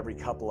around every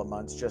couple of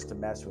months just to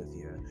mess with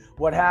you.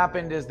 What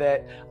happened is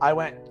that I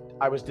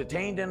was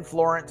detained in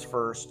Florence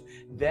first,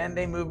 then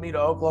they moved me to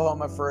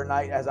Oklahoma for a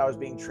night as I was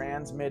being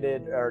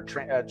transited to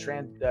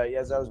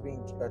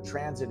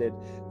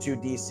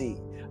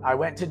DC. I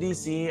went to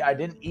DC. I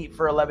didn't eat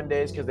for 11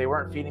 days because they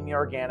weren't feeding me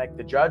organic.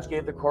 The judge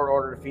gave the court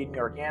order to feed me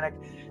organic,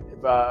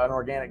 an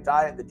organic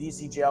diet. The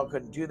DC jail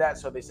couldn't do that,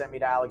 so they sent me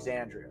to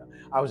Alexandria.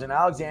 I was in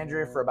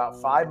Alexandria for about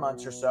 5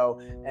 months or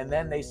so, and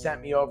then they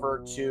sent me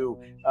over to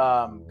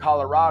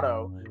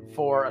Colorado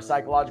for a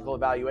psychological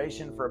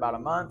evaluation for about a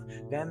month.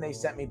 Then they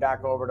sent me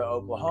back over to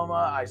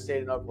Oklahoma. I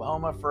stayed in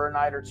Oklahoma for a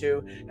night or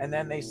two, and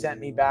then they sent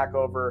me back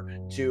over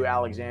to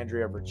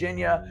Alexandria,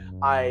 Virginia.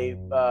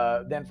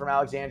 Then from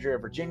Alexandria,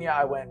 Virginia,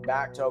 I went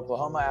back to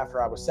Oklahoma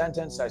after I was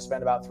sentenced. I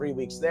spent about 3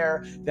 weeks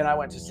there. Then I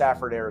went to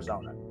Safford,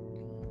 Arizona.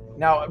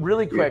 Now,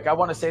 really quick, I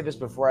want to say this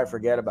before I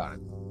forget about it.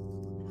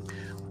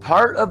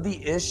 Part of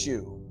the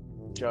issue,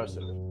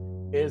 Joseph,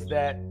 is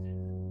that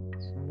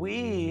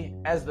we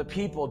as the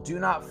people do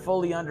not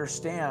fully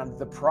understand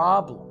the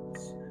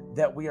problems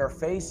that we are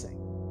facing.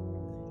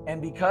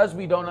 And because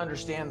we don't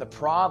understand the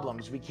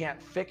problems, we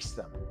can't fix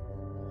them.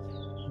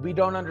 We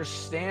don't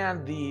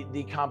understand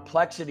the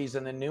complexities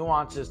and the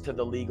nuances to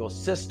the legal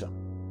system.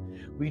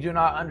 We do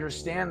not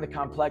understand the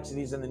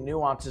complexities and the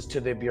nuances to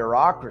the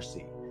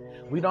bureaucracy.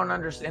 We don't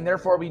understand, and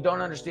therefore we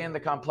don't understand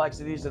the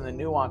complexities and the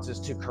nuances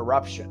to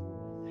corruption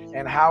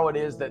and how it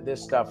is that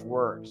this stuff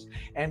works.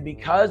 And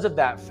because of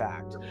that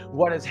fact,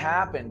 what has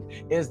happened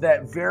is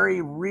that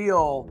very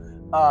real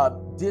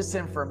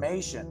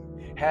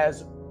disinformation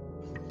has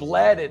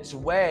bled its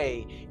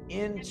way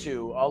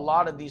into a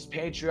lot of these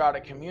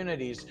patriotic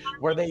communities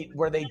where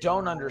they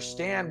don't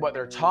understand what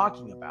they're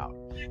talking about.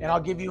 And I'll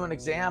give you an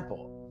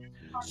example.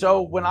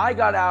 So when I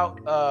got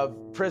out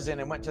of prison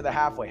and went to the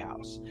halfway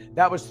house,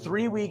 that was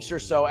 3 weeks or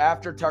so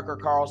after Tucker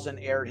Carlson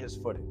aired his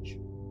footage.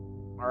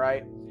 All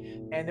right.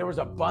 And there was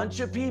a bunch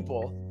of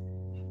people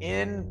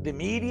in the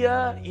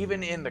media,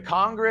 even in the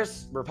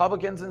Congress,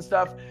 Republicans and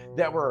stuff,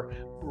 that were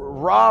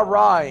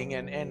rah-rahing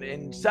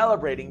and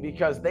celebrating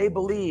because they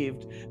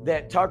believed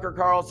that Tucker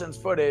Carlson's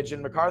footage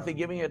and McCarthy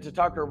giving it to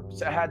Tucker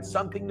had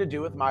something to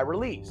do with my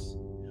release,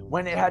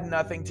 when it had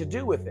nothing to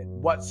do with it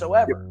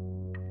whatsoever.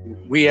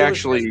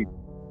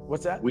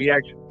 What's that?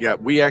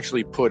 We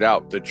actually put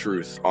out the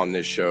truth on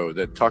this show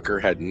that Tucker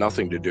had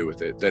nothing to do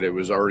with it, that it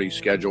was already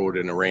scheduled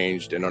and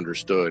arranged and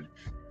understood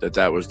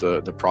that was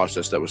the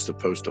process that was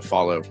supposed to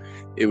follow.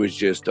 It was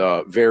just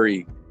a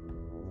very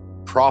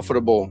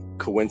profitable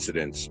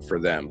coincidence for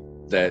them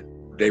that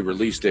they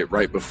released it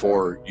right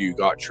before you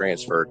got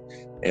transferred.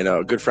 And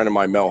a good friend of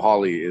mine, Mel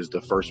Hawley, is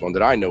the first one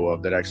that I know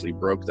of that actually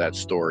broke that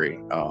story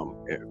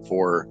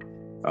for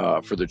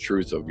the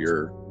truth of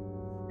your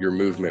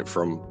movement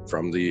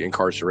from the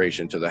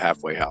incarceration to the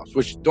halfway house,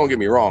 which, don't get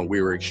me wrong,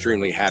 we were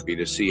extremely happy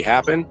to see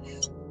happen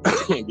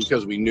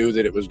because we knew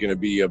that it was going to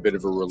be a bit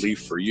of a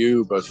relief for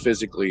you, both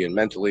physically and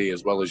mentally,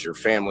 as well as your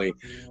family.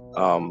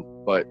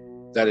 But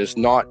that is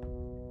not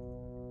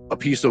a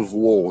piece of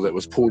wool that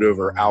was pulled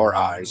over our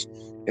eyes,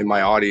 and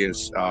my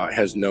audience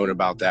has known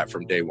about that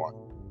from day one.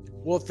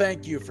 Well,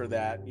 thank you for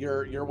that.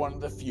 You're one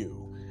of the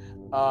few.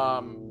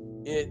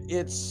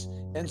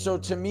 And so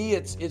to me,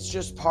 it's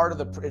just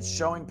it's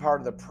showing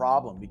part of the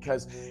problem,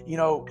 because, you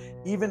know,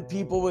 even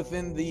people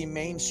within the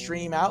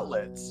mainstream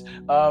outlets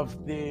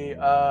of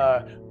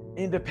the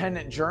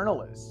independent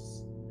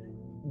journalists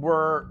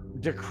were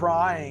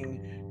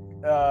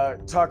decrying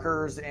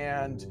Tucker's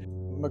and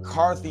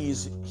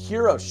McCarthy's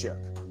heroship.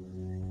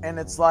 And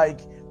it's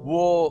like,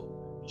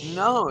 well,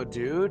 no,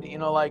 dude, you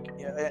know, like,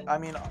 I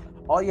mean,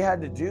 all you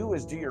had to do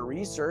was do your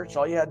research.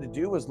 All you had to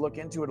do was look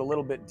into it a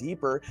little bit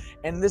deeper.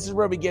 And this is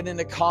where we get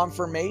into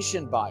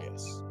confirmation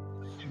bias,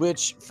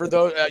 which, for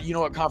those, you know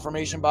what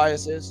confirmation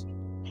bias is?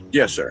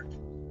 Yes, sir.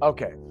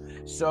 Okay.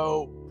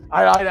 So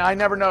I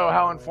never know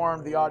how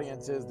informed the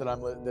audience is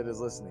that is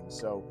listening.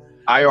 So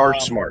IR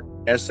smart,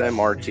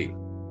 SMRT.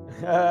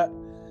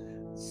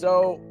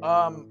 So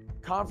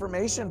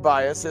confirmation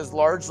bias has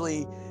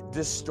largely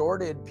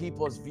distorted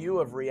people's view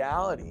of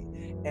reality,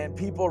 and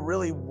people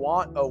really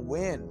want a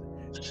win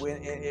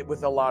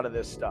with a lot of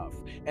this stuff,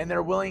 and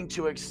they're willing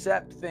to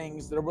accept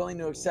things, they're willing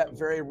to accept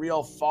very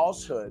real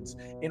falsehoods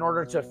in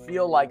order to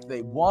feel like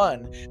they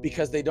won,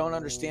 because they don't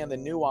understand the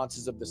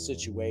nuances of the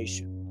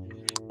situation.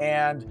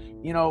 And,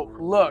 you know,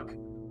 look,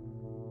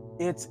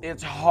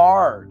 it's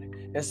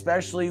hard,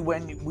 especially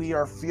when we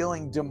are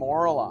feeling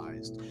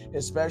demoralized,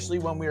 especially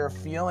when we are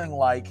feeling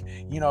like,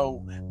 you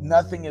know,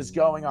 nothing is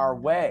going our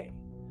way.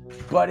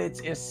 But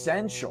it's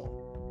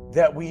essential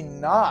that we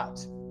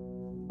not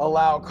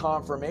allow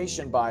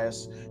confirmation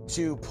bias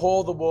to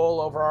pull the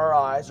wool over our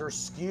eyes or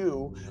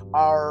skew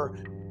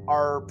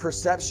our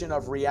perception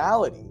of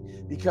reality,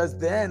 because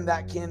then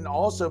that can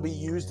also be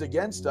used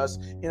against us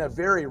in a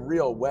very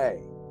real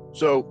way.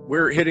 So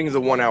we're hitting the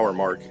 1 hour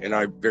mark, and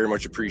I very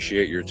much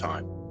appreciate your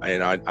time.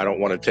 And I don't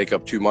want to take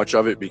up too much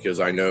of it,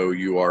 because I know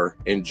you are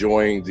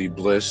enjoying the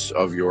bliss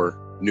of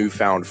your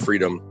newfound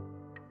freedom.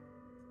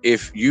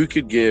 If you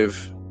could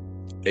give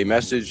a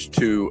message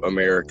to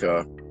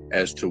America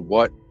as to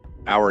what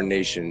our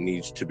nation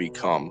needs to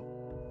become,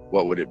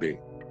 what would it be?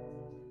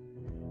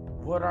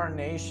 What our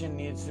nation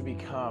needs to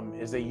become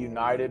is a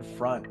united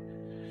front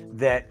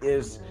that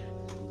is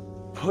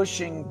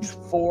pushing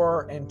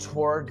for and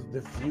toward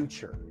the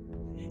future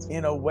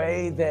in a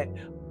way that,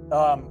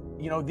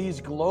 you know,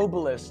 these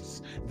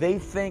globalists, they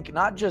think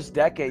not just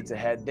decades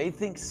ahead, they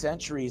think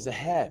centuries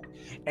ahead.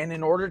 And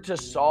in order to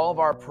solve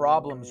our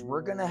problems,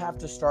 we're going to have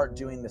to start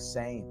doing the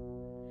same.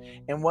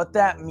 And what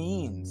that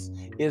means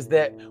is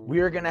that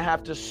we're going to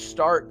have to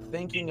start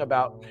thinking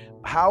about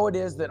how it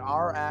is that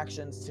our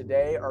actions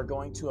today are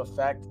going to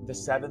affect the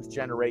 7th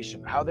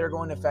generation, how they're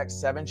going to affect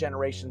 7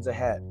 generations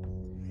ahead.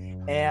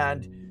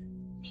 And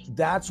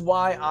that's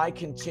why I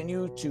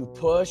continue to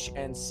push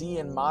and see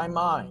in my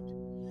mind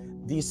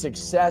the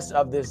success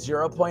of this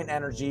 0-point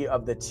energy,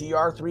 of the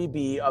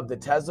TR3B, of the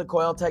Tesla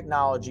coil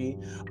technology,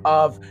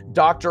 of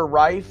Dr.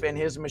 Rife and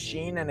his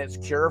machine and its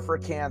cure for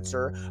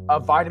cancer,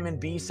 of vitamin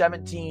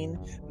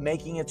B17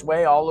 making its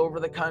way all over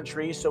the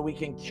country so we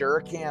can cure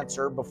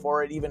cancer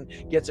before it even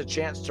gets a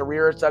chance to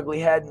rear its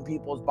ugly head in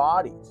people's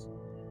bodies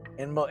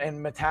and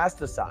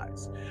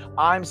metastasize.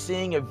 I'm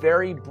seeing a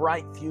very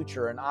bright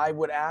future, and I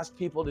would ask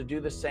people to do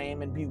the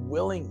same and be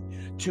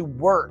willing to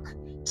work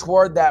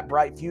toward that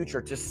bright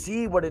future, to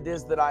see what it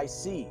is that I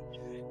see,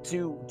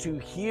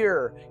 to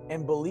hear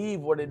and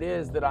believe what it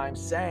is that I'm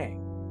saying.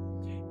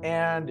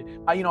 And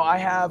you know, I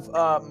have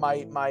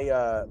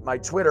my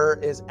Twitter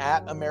is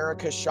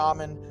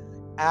 @AmericaShaman,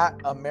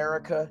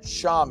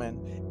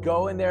 @AmericaShaman.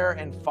 Go in there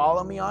and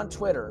follow me on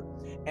Twitter,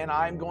 and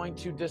I'm going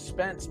to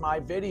dispense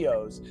my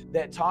videos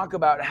that talk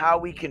about how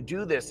we can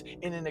do this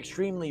in an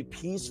extremely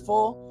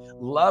peaceful,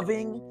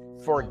 loving,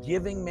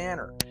 forgiving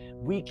manner.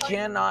 We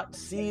cannot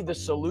see the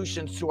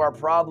solutions to our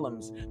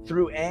problems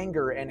through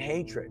anger and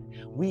hatred.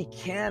 We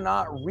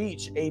cannot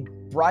reach a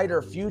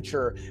brighter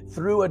future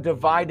through a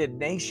divided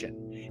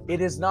nation. It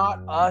is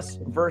not us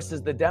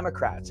versus the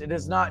Democrats. It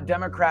is not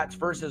Democrats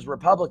versus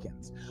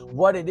Republicans.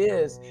 What it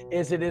is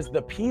it is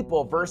the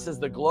people versus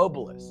the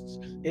globalists.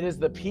 It is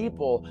the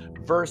people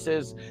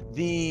versus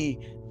the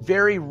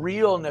very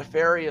real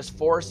nefarious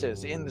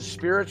forces in the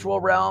spiritual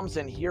realms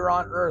and here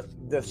on earth,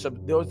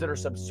 those that are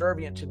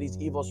subservient to these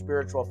evil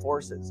spiritual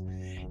forces.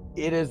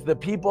 It is the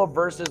people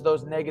versus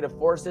those negative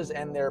forces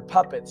and their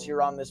puppets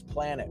here on this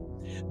planet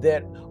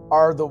that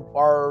are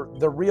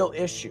the real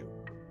issue.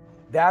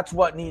 That's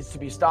what needs to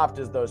be stopped,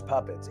 is those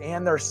puppets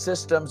and their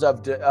systems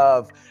of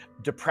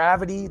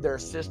depravity, their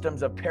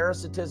systems of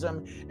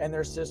parasitism, and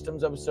their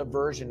systems of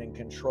subversion and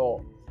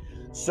control.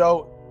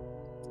 So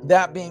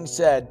that being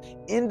said,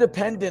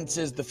 independence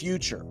is the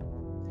future.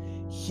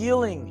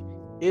 Healing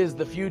is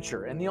the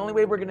future. And the only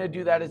way we're going to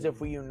do that is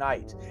if we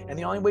unite. And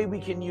the only way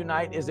we can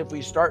unite is if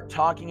we start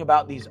talking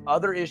about these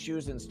other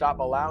issues and stop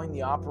allowing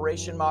the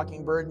Operation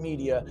Mockingbird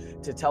media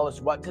to tell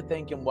us what to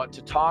think and what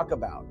to talk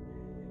about.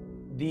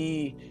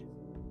 The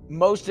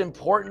most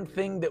important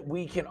thing that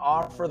we can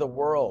offer the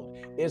world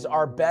is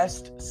our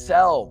best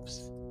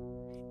selves.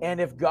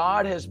 And if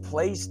God has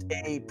placed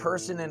a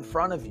person in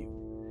front of you,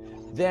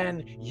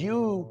 then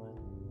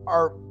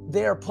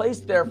they are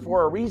placed there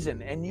for a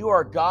reason, and you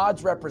are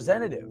God's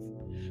representative.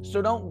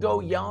 So don't go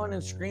yelling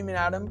and screaming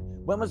at them.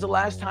 When was the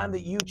last time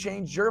that you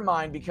changed your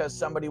mind because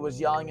somebody was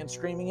yelling and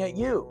screaming at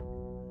you?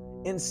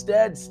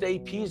 Instead, stay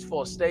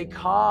peaceful, stay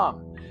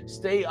calm,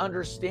 stay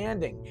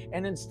understanding.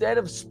 And instead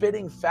of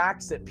spitting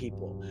facts at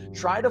people,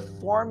 try to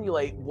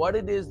formulate what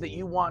it is that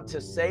you want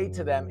to say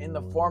to them in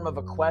the form of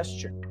a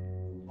question.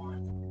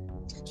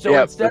 So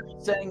instead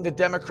of saying the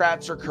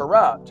Democrats are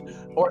corrupt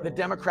or the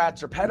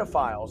Democrats are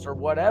pedophiles or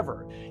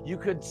whatever, you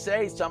could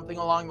say something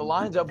along the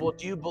lines of, well,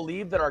 do you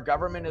believe that our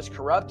government is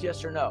corrupt?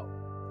 Yes or no?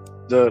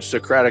 The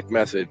Socratic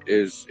method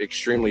is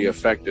extremely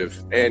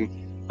effective. And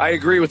I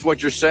agree with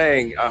what you're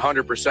saying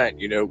 100%.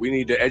 You know, we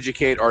need to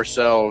educate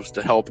ourselves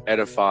to help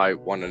edify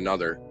one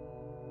another.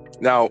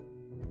 Now,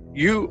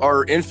 you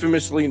are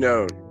infamously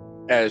known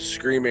as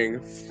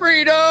screaming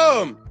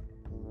freedom.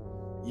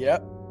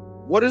 Yep.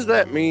 What does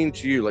that mean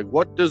to you? Like,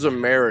 what does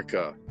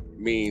America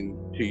mean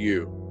to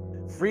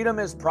you? Freedom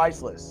is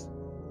priceless,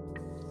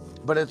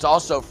 but it's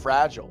also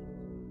fragile,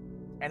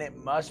 and it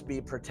must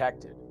be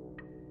protected.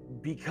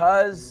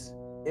 Because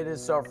it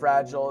is so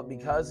fragile,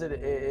 because it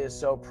is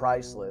so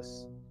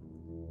priceless,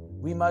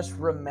 we must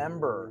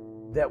remember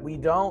that we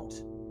don't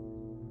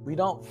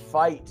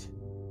fight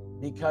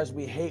because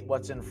we hate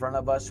what's in front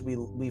of us.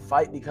 We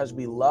fight because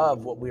we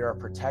love what we are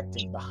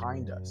protecting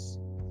behind us.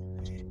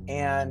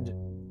 And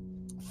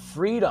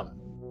freedom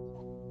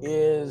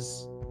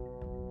is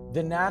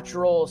the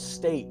natural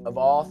state of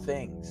all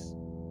things.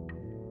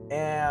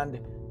 And,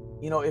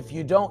 you know, if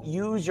you don't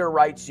use your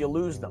rights, you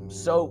lose them.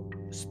 So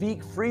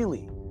speak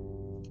freely.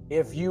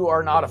 If you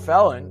are not a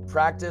felon,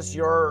 practice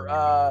your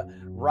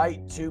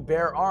right to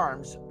bear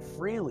arms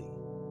freely.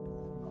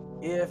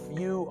 If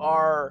you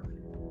are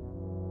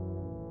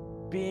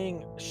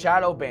being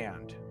shadow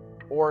banned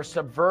or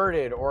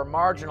subverted or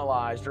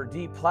marginalized or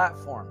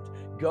deplatformed,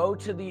 go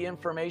to the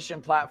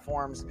information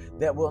platforms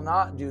that will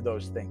not do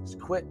those things.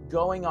 Quit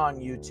going on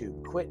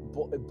YouTube.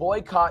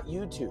 Boycott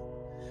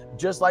YouTube.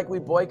 Just like we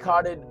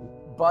boycotted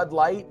Bud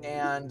Light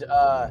and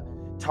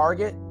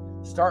Target,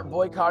 start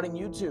boycotting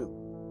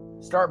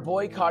YouTube. Start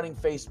boycotting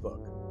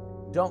Facebook.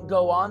 Don't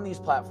go on these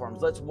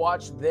platforms. Let's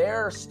watch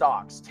their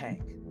stocks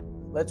tank.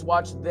 Let's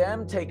watch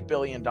them take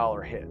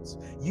billion-dollar hits.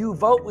 You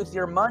vote with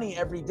your money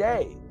every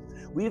day.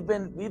 We've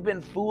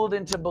been fooled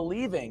into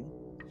believing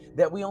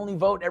that we only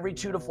vote every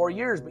 2 to 4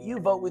 years, but you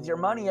vote with your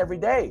money every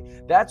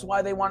day. That's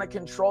why they want to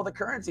control the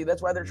currency.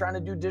 That's why they're trying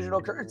to do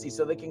digital currency,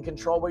 so they can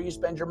control where you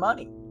spend your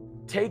money.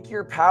 Take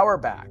your power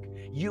back.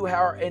 You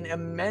are an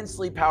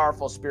immensely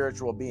powerful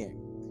spiritual being.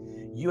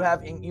 You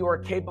are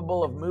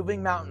capable of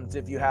moving mountains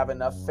if you have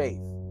enough faith.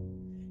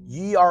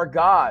 Ye are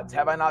gods.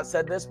 Have I not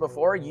said this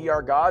before? Ye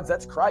are gods.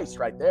 That's Christ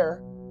right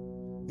there.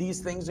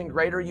 These things and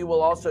greater you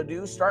will also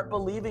do. Start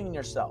believing in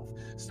yourself.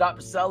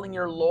 Stop selling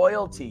your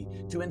loyalty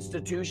to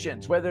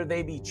institutions, whether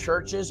they be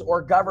churches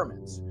or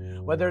governments,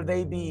 whether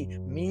they be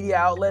media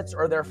outlets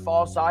or their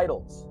false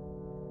idols.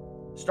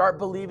 Start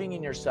believing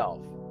in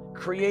yourself.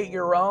 Create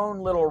your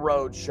own little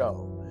road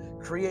show.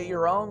 Create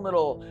your own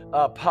little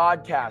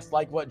podcast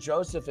like what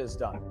Joseph has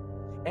done.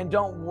 And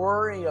don't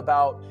worry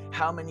about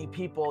how many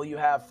people you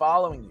have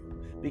following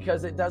you,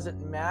 because it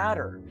doesn't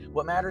matter.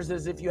 What matters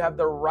is if you have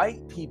the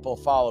right people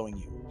following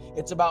you.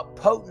 It's about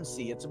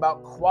potency. It's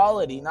about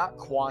quality, not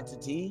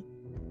quantity.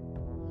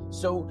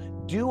 So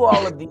do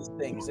all of these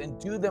things and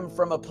do them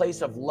from a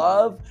place of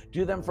love.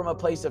 Do them from a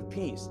place of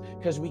peace,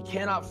 because we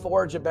cannot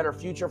forge a better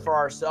future for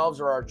ourselves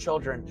or our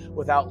children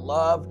without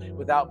love,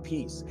 without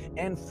peace.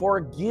 And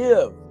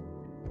forgive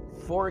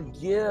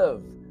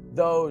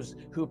those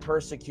who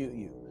persecute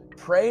you.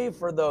 Pray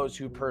for those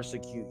who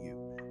persecute you.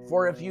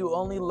 For if you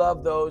only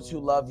love those who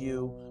love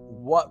you,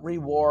 what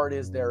reward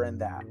is there in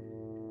that?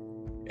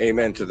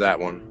 Amen to that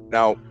one.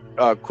 Now,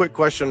 quick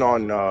question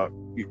on,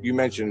 you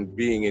mentioned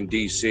being in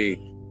D.C.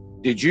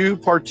 Did you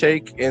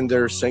partake in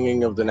their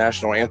singing of the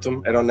national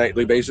anthem on a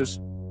nightly basis?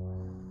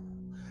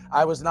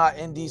 I was not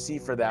in D.C.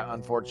 for that,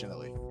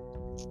 unfortunately.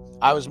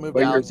 I was moved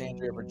to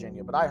Alexandria,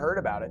 Virginia, but I heard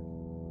about it.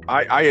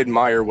 I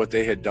admire what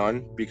they had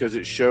done, because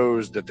it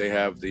shows that they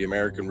have the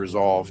American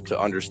resolve to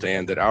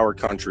understand that our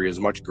country is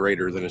much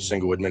greater than a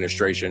single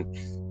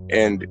administration.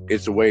 And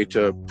it's a way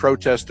to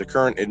protest the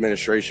current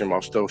administration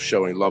while still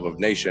showing love of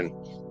nation.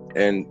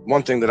 And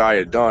one thing that I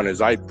had done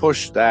is I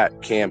pushed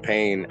that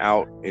campaign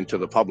out into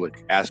the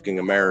public, asking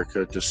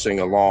America to sing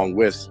along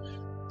with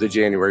the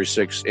January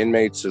 6th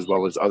inmates, as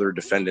well as other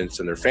defendants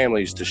and their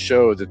families, to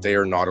show that they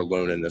are not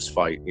alone in this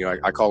fight. You know,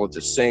 I call it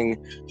the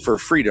Sing for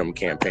Freedom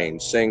campaign,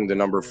 sing the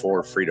number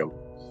 4 freedom.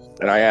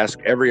 And I ask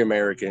every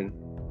American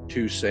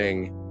to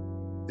sing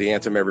the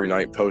anthem every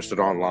night,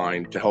 posted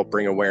online, to help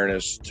bring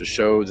awareness, to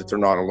show that they're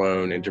not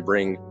alone, and to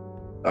bring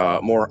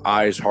more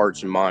eyes,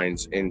 hearts, and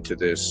minds into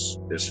this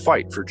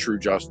fight for true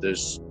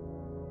justice,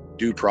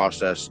 due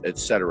process,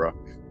 etc.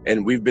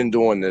 And we've been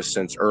doing this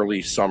since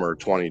early summer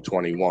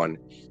 2021.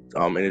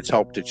 And it's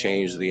helped to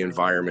change the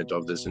environment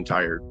of this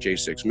entire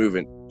J6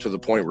 movement, to the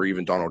point where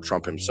even Donald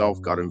Trump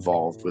himself got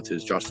involved with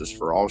his Justice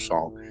for All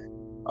song.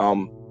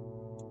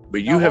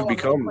 But you have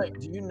become...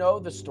 Do you know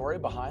the story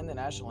behind the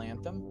national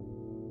anthem?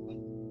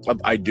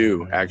 I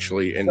do,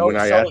 actually. And So, when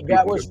I so ask that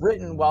people, was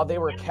written while they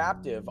were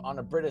captive on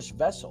a British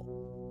vessel.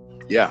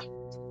 yeah.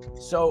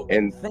 So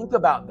And think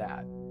about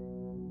that.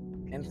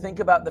 And think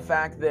about the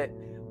fact that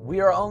we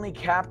are only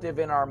captive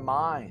in our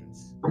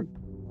minds.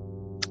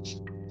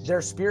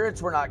 Their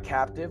spirits were not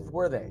captive,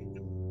 were they?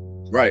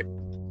 right.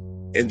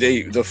 And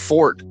the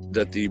fort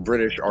that the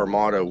British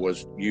Armada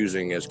was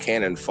using as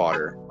cannon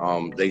fodder,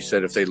 they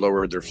said if they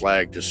lowered their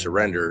flag to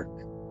surrender,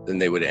 then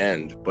they would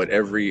end. But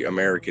every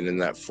American in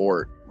that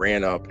fort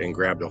ran up and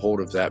grabbed a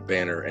hold of that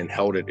banner and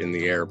held it in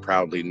the air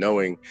proudly,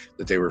 knowing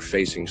that they were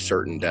facing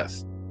certain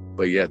death.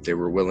 But yet they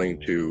were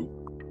willing to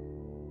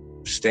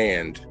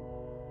stand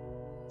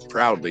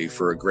proudly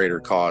for a greater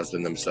cause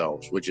than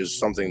themselves, which is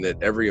something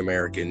that every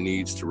American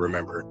needs to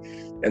remember.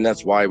 And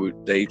that's why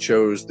they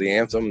chose the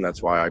anthem.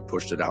 That's why I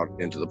pushed it out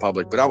into the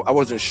public. But I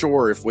wasn't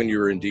sure if when you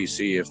were in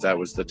DC, if that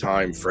was the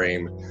time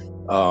frame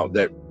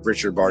that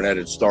Richard Barnett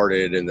had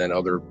started, and then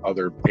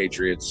other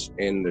patriots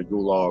in the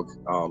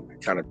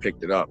Gulag kind of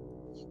picked it up.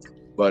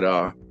 But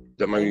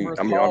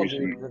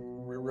obviously,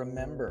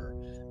 remember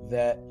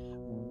that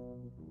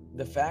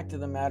the fact of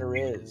the matter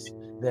is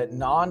that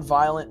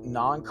nonviolent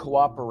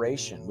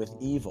non-cooperation with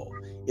evil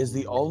is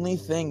the only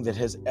thing that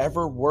has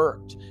ever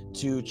worked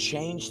to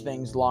change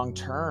things long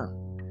term.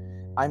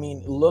 I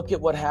mean, look at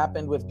what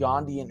happened with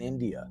Gandhi in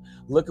India.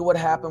 Look at what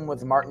happened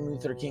with Martin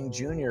Luther King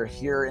Jr.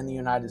 here in the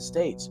United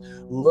States.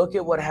 Look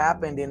at what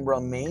happened in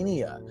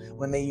Romania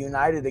when they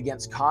united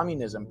against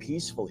communism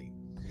peacefully.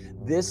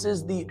 This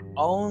is the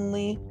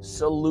only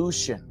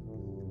solution,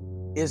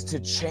 is to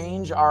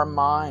change our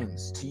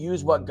minds, to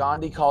use what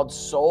Gandhi called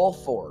soul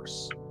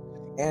force.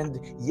 And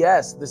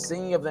yes, the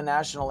singing of the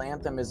national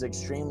anthem is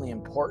extremely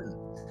important,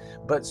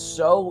 but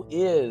so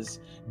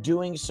is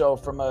doing so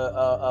from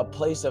a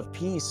place of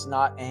peace,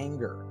 not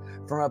anger,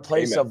 from a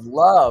place Amen. of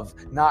love,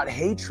 not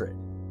hatred.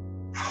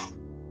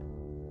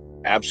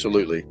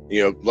 Absolutely.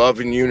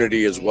 Love and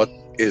unity is what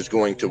is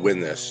going to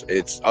win this.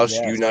 It's us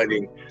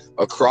uniting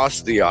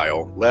across the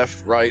aisle,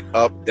 left, right,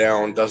 up,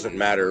 down, doesn't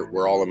matter.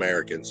 We're all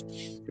Americans.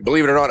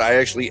 Believe it or not, I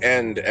actually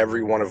end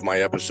every one of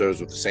my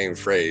episodes with the same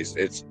phrase.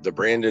 It's the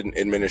Brandon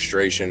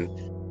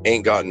administration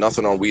ain't got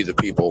nothing on we the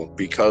people,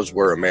 because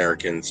we're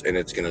Americans, and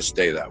it's going to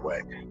stay that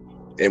way.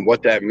 And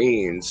what that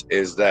means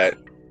is that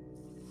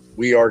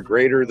we are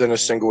greater than a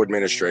single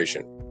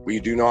administration. We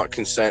do not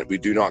consent. We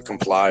do not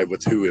comply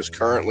with who is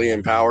currently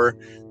in power,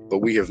 but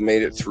we have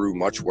made it through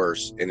much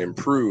worse and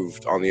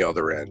improved on the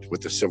other end with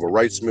the civil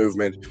rights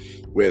movement,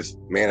 with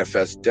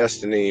Manifest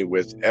Destiny,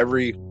 with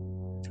every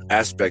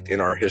aspect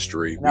in our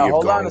history. Now,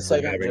 hold on a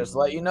second. Just to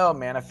let you know,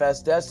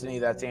 Manifest Destiny,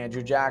 that's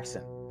Andrew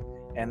Jackson.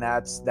 And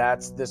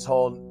that's this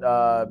whole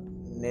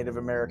Native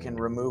American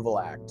Removal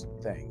Act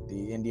thing,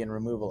 the Indian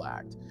Removal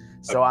Act.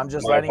 So I'm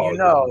just letting you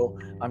know,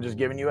 I'm just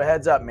giving you a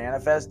heads up.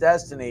 Manifest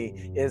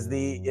Destiny is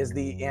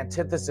the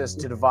antithesis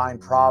to divine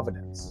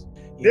providence.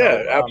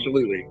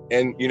 Absolutely.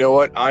 And you know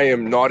what? I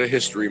am not a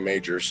history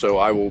major, so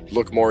I will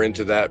look more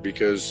into that,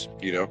 because,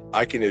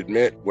 I can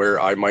admit where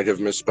I might have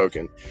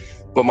misspoken.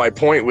 But my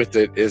point with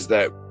it is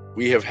that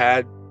we have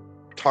had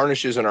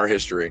tarnishes in our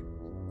history,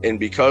 and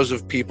because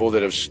of people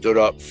that have stood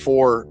up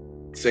for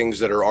things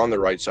that are on the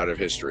right side of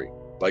history,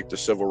 like the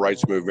civil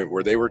rights movement,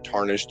 where they were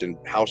tarnished and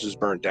houses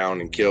burnt down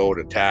and killed,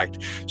 attacked,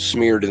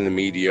 smeared in the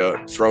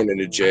media, thrown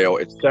into jail,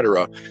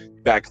 etc.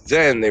 Back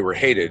then they were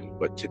hated,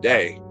 but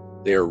today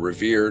they are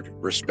revered,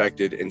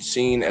 respected, and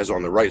seen as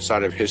on the right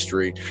side of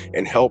history,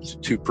 and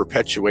helped to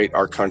perpetuate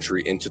our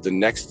country into the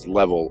next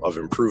level of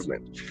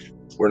improvement.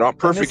 We're not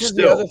perfect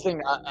still. This is the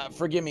other thing.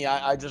 Forgive me.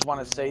 I just want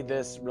to say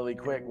this really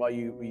quick while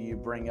you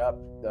bring up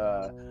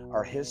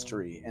our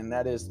history, and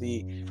that is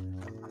the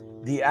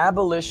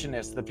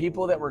abolitionists, the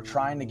people that were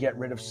trying to get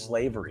rid of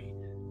slavery.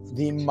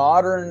 The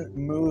modern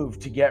move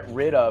to get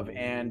rid of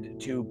and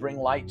to bring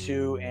light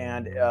to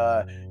and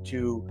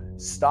to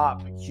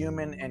stop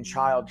human and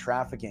child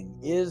trafficking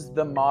is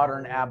the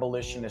modern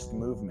abolitionist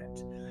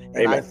movement.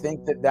 And Amen. I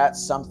think that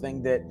that's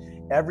something that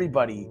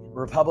everybody,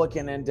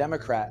 Republican and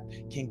Democrat,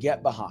 can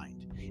get behind.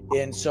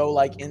 And so,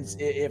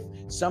 if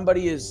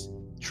somebody is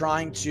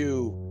trying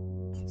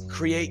to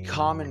create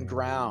common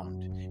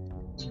ground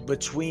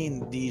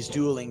between these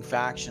dueling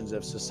factions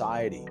of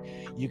society,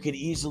 you could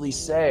easily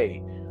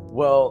say,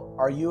 well,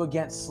 are you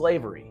against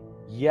slavery?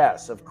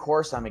 Yes, of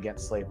course I'm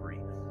against slavery.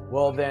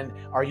 Well, then,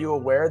 are you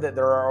aware that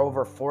there are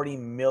over 40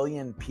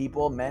 million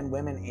people, men,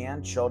 women,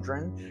 and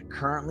children,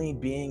 currently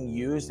being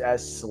used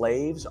as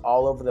slaves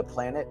all over the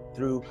planet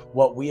through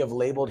what we have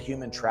labeled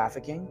human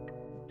trafficking?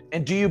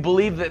 And do you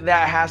believe that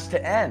that has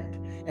to end?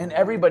 And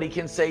everybody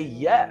can say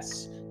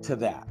yes to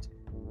that.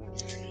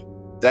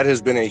 That has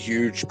been a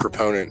huge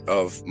proponent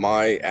of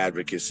my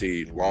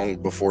advocacy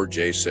long before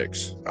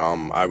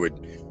J6. I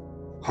would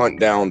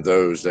hunt down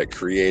those that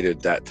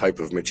created that type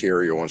of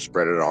material and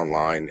spread it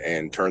online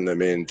and turn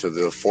them into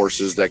the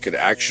forces that could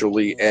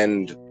actually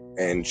end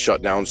and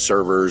shut down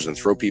servers and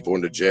throw people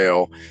into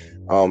jail,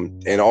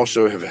 and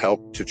also have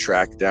helped to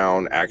track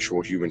down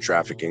actual human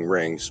trafficking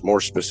rings.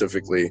 More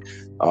specifically,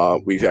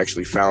 we've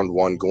actually found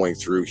one going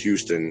through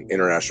Houston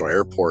International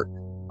Airport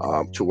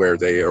to where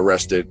they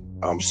arrested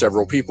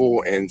several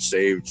people and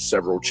saved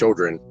several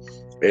children.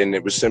 And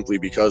it was simply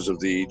because of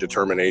the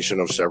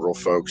determination of several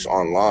folks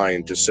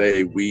online to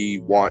say, we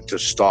want to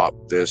stop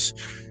this,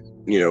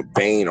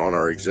 bane on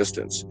our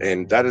existence.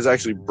 And that is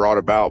actually brought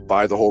about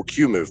by the whole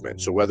Q movement.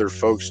 So whether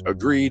folks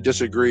agree,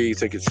 disagree,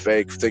 think it's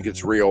fake, think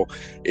it's real,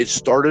 it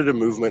started a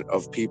movement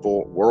of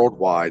people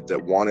worldwide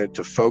that wanted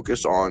to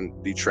focus on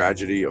the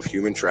tragedy of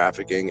human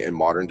trafficking and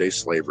modern day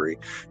slavery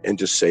and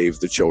to save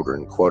the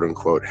children, quote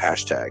unquote,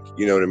 hashtag.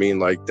 You know what I mean?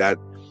 Like that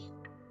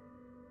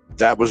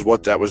was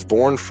what that was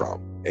born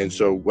from. And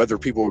so whether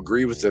people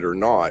agree with it or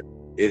not,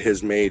 it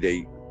has made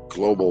a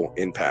global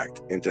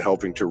impact into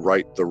helping to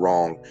right the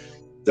wrong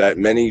that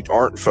many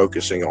aren't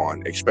focusing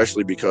on,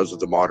 especially because of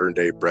the modern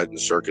day bread and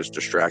circus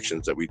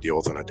distractions that we deal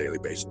with on a daily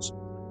basis.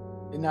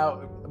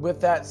 Now, with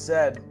that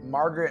said,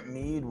 Margaret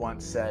Mead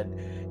once said,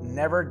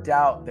 "Never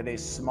doubt that a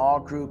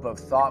small group of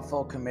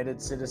thoughtful, committed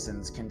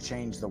citizens can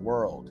change the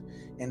world.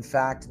 In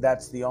fact,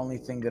 that's the only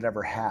thing that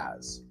ever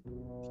has."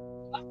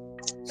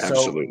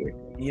 Absolutely.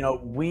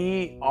 So,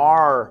 we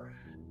are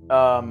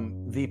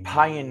the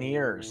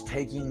pioneers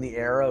taking the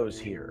arrows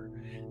here.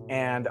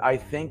 And I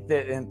think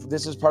that, and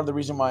this is part of the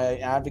reason why I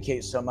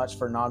advocate so much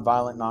for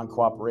nonviolent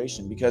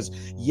non-cooperation, because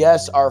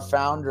yes, our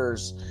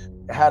founders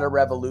had a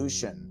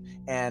revolution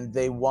and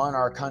they won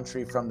our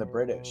country from the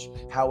British.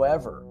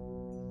 However,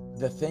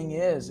 the thing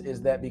is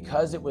that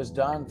because it was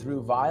done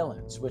through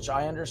violence, which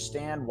I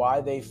understand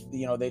why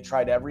they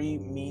tried every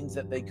means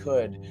that they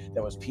could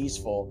that was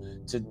peaceful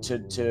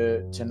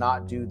to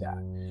not do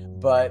that.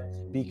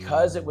 But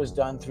because it was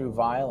done through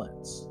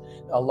violence,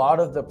 a lot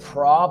of the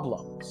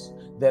problems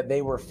that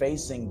they were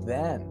facing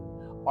then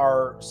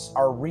are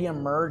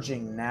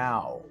reemerging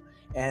now.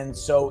 And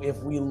so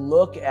if we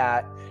look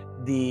at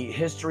the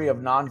history of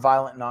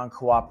nonviolent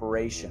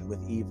non-cooperation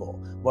with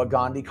evil, what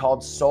Gandhi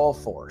called soul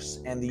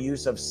force, and the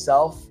use of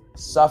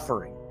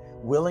self-suffering,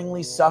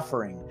 willingly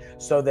suffering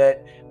so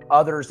that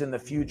others in the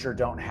future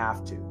don't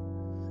have to,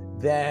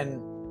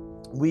 then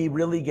we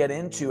really get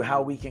into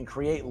how we can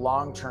create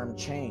long-term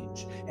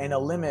change and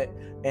limit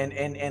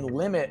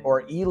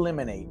or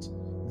eliminate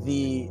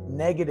the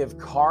negative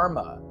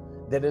karma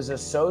that is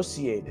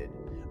associated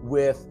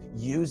with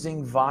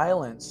using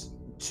violence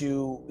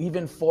to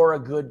even for a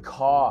good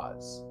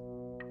cause.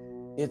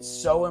 It's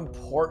so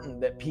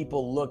important that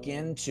people look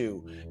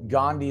into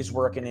Gandhi's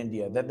work in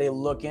India, that they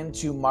look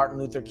into Martin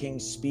Luther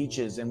King's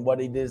speeches and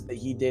what it is that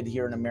he did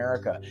here in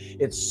America.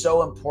 It's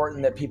so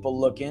important that people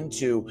look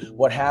into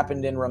what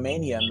happened in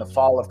Romania and the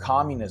fall of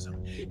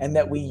communism, and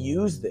that we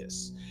use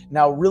this.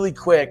 Now, really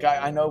quick,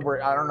 I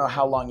don't know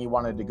how long you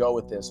wanted to go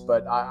with this,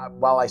 but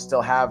while I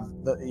still have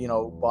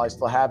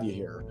you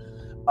here,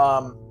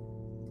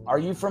 are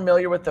you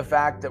familiar with the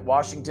fact that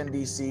Washington,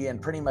 D.C.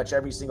 and pretty much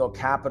every single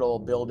Capitol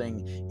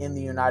building in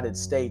the United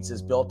States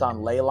is built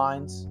on ley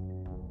lines?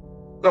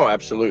 No,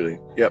 absolutely.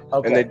 Yep.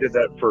 Okay. And they did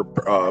that for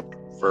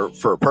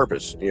a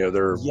purpose.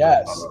 They're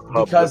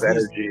hubs of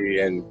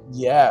energy and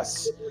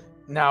yes.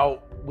 Now,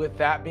 with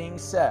that being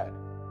said,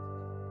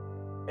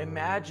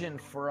 imagine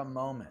for a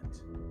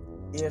moment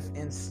if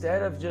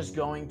instead of just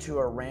going to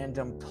a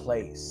random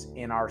place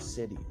in our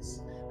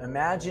cities,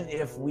 imagine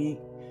if we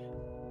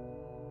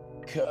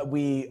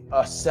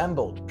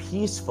assembled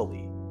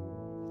peacefully,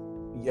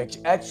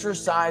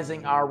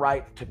 exercising our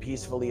right to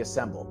peacefully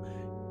assemble,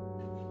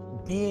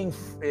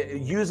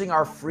 using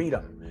our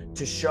freedom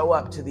to show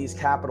up to these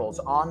capitals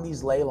on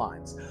these ley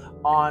lines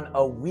on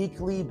a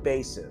weekly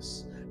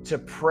basis, to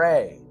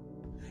pray,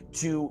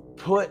 to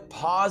put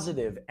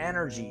positive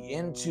energy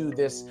into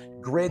this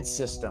grid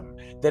system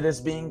that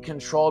is being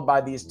controlled by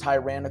these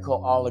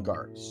tyrannical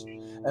oligarchs.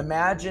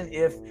 Imagine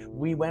if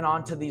we went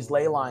onto these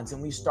ley lines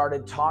and we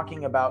started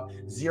talking about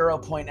 0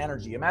 point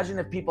energy. Imagine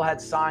if people had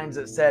signs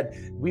that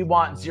said, "We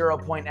want 0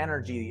 point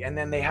energy," and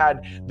then they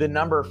had the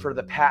number for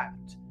the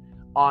patent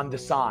on the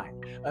sign.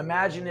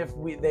 Imagine if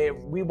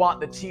we want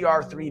the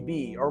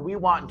TR3B, or we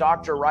want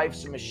Dr.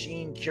 Reif's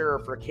machine cure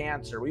for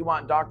cancer. We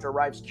want Dr.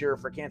 Reif's cure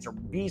for cancer.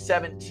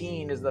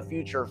 B17 is the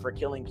future for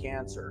killing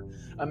cancer.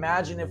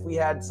 Imagine if we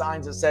had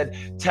signs that said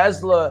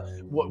Tesla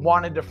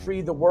wanted to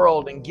free the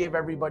world and give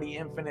everybody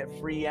infinite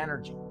free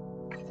energy.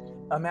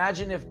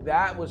 Imagine if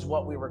that was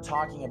what we were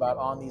talking about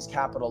on these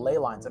Capitol ley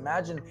lines.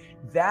 Imagine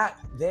that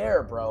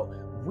there, bro.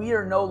 We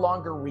are no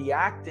longer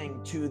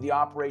reacting to the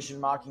Operation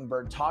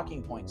Mockingbird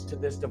talking points, to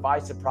this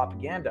divisive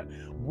propaganda.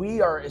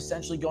 We are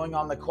essentially going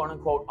on the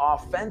quote-unquote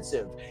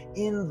offensive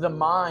in the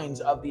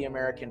minds of the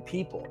American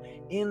people,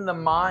 in the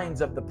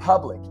minds of the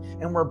public.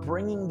 And we're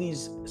bringing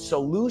these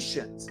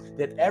solutions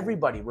that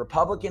everybody,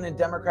 Republican and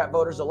Democrat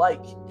voters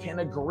alike, can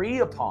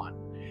agree upon.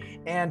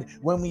 And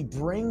when we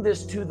bring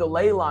this to the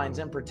ley lines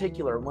in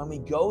particular, when we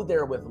go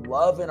there with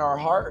love in our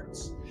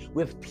hearts,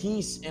 with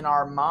peace in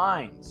our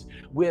minds,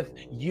 with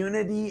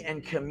unity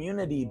and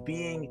community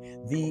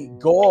being the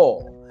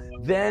goal,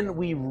 then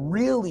we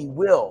really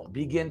will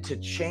begin to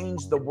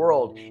change the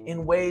world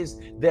in ways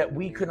that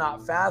we could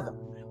not fathom.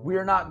 We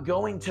are not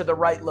going to the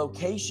right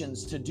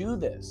locations to do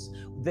this.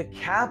 The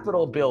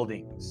Capitol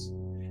buildings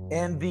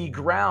And the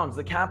grounds,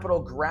 the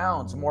Capitol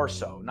grounds more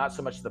so, not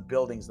so much the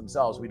buildings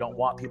themselves. We don't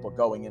want people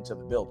going into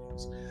the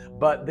buildings,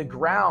 but the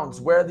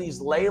grounds where these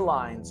ley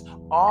lines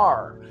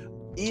are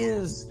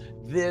is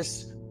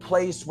this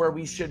place where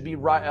we should be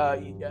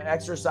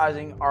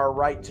exercising our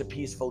right to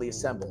peacefully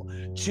assemble,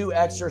 to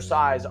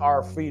exercise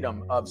our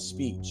freedom of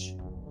speech.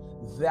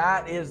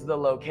 That is the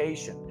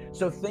location.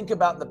 So think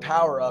about the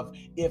power of,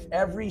 if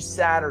every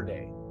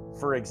Saturday,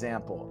 for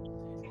example,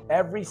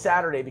 every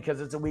Saturday,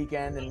 because it's a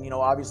weekend and,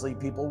 obviously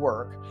people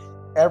work,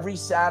 every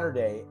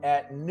Saturday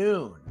at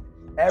noon,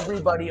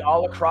 everybody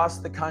all across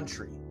the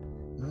country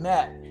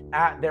met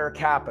at their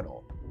capital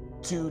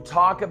to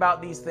talk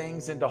about these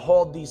things and to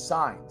hold these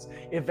signs.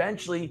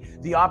 Eventually,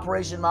 the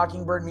Operation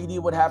Mockingbird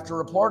media would have to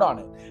report on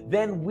it.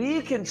 Then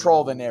we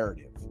control the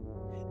narrative.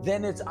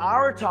 Then it's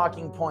our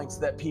talking points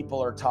that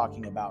people are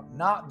talking about,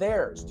 not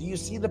theirs. Do you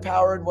see the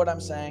power in what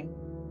I'm saying?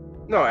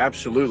 No,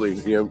 absolutely.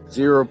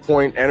 0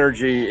 point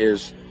energy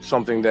is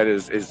something that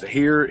is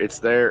here. It's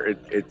there.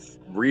 It's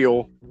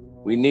real.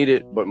 We need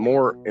it. But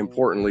more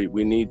importantly,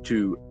 we need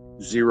to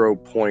 0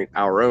 point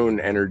our own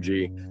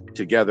energy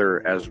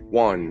together as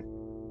one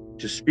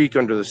to speak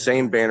under the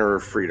same banner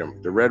of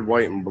freedom, the red,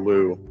 white, and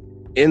blue,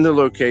 in the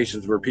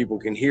locations where people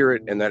can hear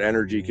it, and that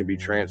energy can be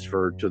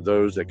transferred to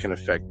those that can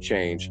affect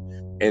change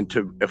and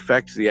to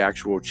affect the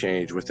actual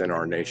change within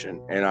our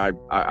nation. And I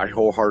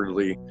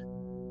wholeheartedly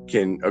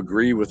can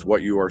agree with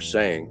what you are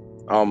saying.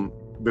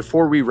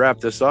 Before we wrap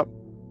this up,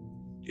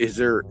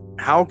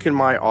 how can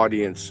my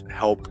audience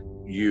help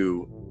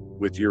you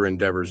with your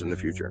endeavors in the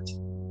future?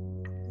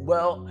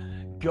 Well,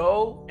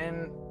 go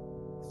and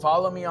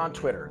follow me on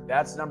Twitter.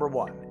 That's number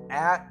one,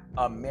 at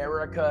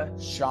America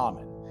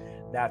Shaman.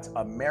 That's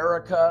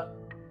America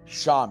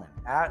Shaman,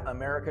 at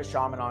America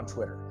Shaman on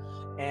Twitter.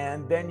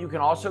 And then you can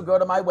also go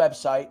to my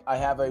website. I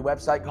have a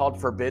website called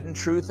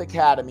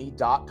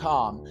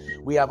ForbiddenTruthAcademy.com.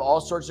 We have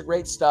all sorts of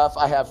great stuff.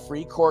 I have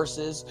free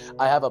courses.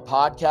 I have a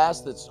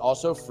podcast that's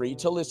also free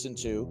to listen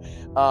to.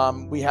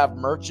 We have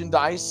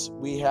merchandise.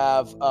 We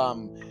have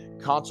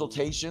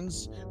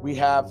consultations. We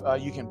have,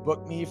 you can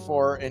book me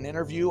for an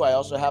interview. I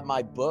also have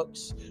my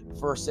books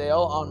for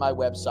sale on my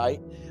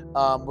website.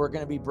 We're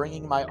going to be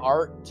bringing my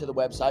art to the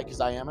website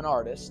because I am an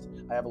artist.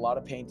 I have a lot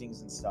of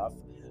paintings and stuff.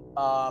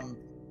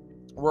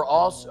 We're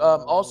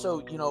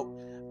also,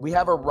 we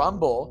have a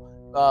Rumble,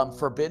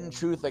 Forbidden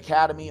Truth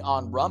Academy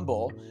on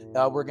Rumble.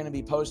 We're going to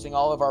be posting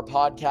all of our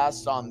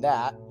podcasts on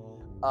that.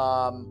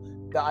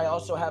 I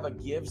also have a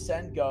Give,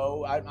 Send,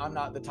 Go. I'm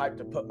not the type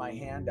to put my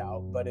hand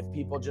out, but if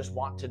people just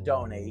want to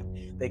donate,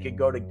 they could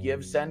go to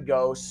Give, Send,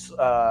 Go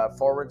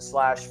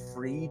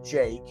 /free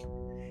Jake,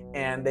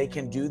 and they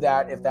can do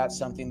that if that's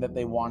something that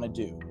they want to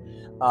do.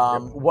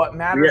 What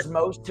matters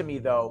most to me,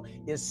 though,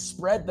 is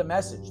spread the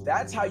message.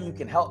 That's how you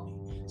can help me.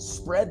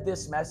 Spread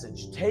this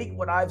message. Take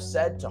what I've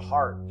said to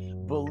heart.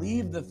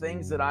 Believe the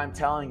things that I'm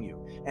telling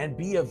you, and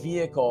be a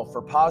vehicle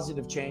for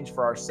positive change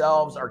for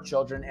ourselves, our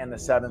children, and the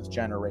seventh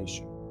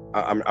generation.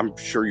 I'm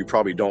sure you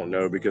probably don't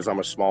know because I'm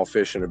a small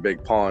fish in a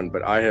big pond,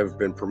 but I have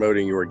been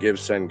promoting your Give,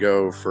 Send,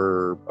 Go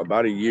for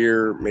about a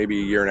year, maybe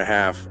a year and a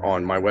half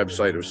on my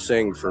website of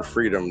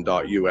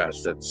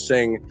singforfreedom.us. That's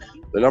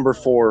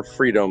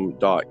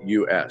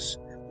sing4freedom.us.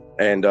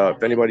 And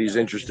if anybody's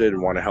interested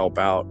and want to help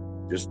out,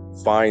 just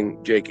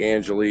find Jake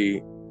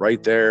Angeli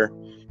right there.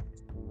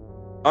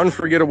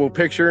 Unforgettable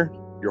picture.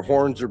 Your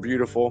horns are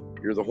beautiful.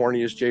 You're the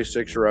horniest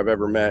J6er I've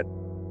ever met.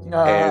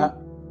 And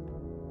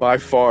by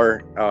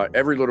far,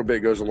 every little bit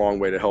goes a long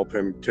way to help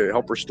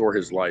restore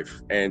his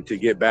life and to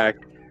get back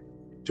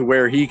to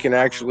where he can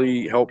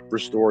actually help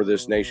restore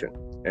this nation.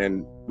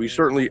 And we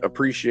certainly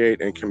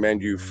appreciate and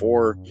commend you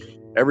for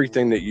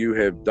everything that you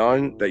have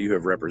done, that you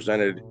have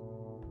represented.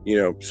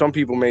 Some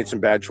people made some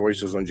bad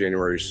choices on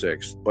January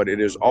 6th, but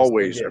it is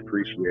always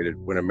appreciated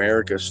when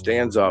America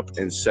stands up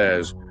and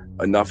says,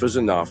 enough is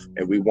enough.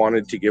 And we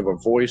wanted to give a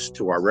voice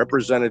to our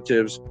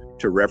representatives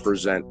to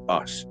represent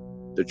us.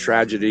 The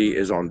tragedy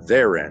is on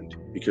their end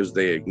because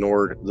they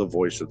ignored the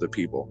voice of the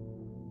people.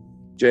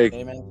 Jake,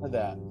 amen to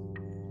that.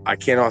 I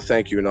cannot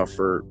thank you enough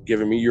for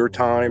giving me your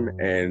time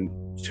and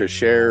to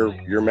share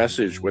your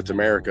message with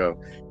America.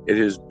 It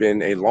has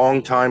been a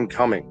long time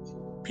coming.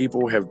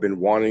 People have been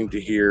wanting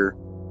to hear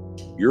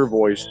your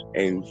voice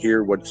and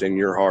hear what's in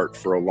your heart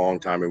for a long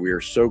time. And we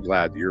are so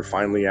glad that you're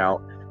finally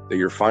out, that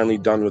you're finally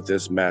done with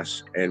this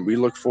mess. And we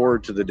look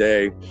forward to the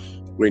day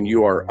when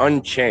you are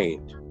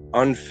unchained,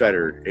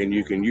 unfettered, and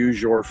you can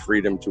use your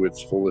freedom to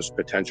its fullest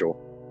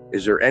potential.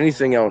 Is there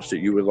anything else that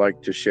you would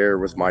like to share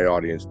with my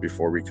audience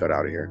before we cut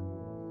out of here?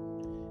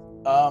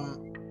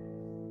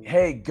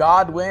 Hey,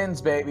 God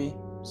wins, baby.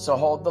 So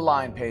hold the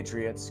line,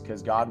 patriots,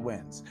 because God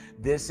wins.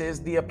 This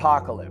is the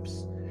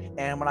apocalypse.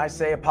 And when I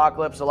say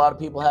apocalypse, a lot of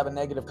people have a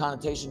negative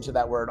connotation to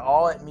that word.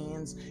 All it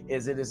means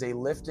is it is a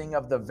lifting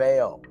of the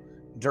veil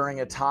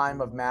during a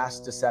time of mass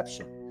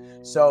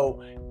deception.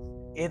 So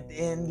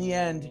in the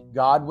end,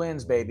 God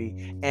wins,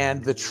 baby.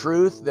 And the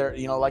truth, there,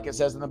 like it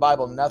says in the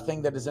Bible,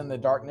 nothing that is in the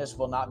darkness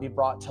will not be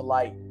brought to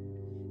light.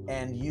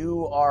 And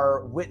you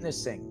are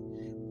witnessing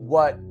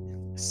what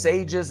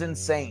sages and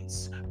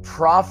saints,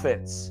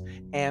 prophets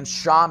and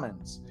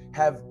shamans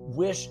have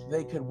wished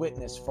they could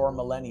witness for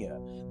millennia.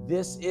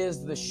 This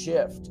is the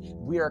shift.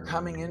 We are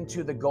coming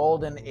into the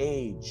golden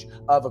age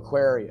of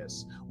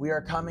Aquarius. We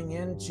are coming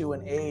into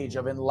an age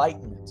of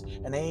enlightenment,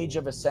 an age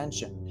of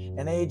ascension,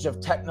 an age of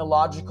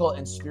technological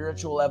and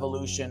spiritual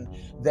evolution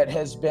that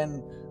has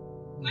been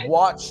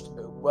watched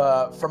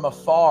from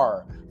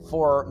afar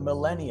for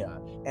millennia,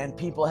 and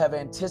people have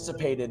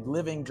anticipated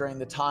living during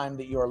the time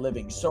that you are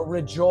living. So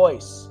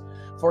rejoice,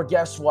 for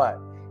guess what?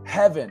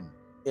 Heaven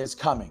is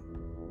coming,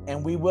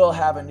 and we will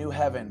have a new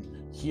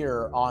heaven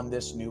here on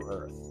this new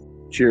earth.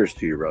 Cheers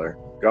to you, brother.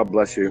 God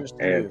bless you,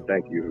 and you.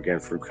 thank you again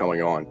for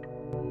coming on.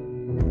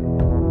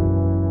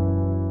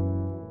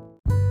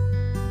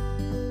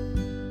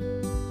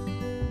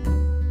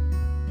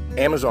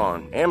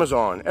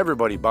 Amazon.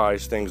 Everybody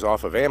buys things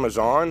off of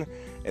Amazon,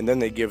 and then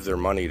they give their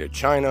money to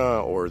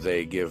China, or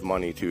they give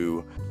money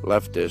to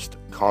leftist,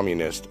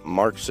 communist,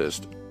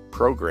 Marxist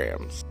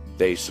programs.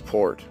 They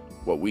support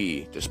what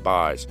we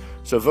despise.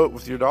 So vote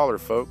with your dollar,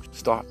 folks.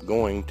 Stop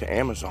going to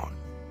Amazon.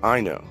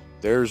 I know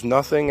there's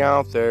nothing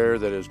out there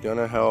that is going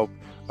to help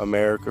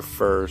America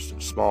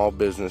first, small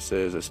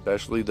businesses,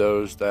 especially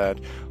those that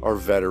are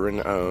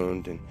veteran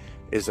owned, and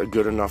is a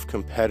good enough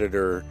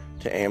competitor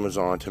to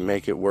Amazon to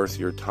make it worth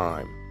your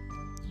time.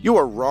 You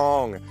are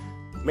wrong.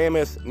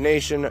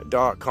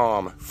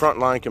 MammothNation.com,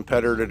 frontline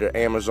competitor to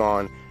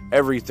Amazon.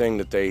 Everything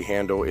that they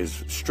handle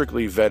is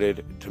strictly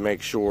vetted to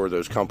make sure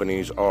those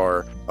companies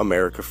are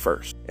America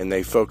first. And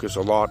they focus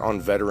a lot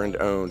on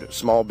veteran-owned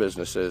small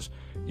businesses.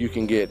 You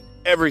can get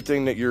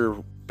everything that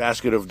your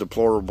basket of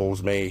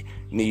deplorables may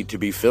need to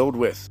be filled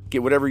with.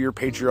 Get whatever your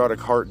patriotic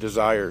heart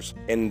desires.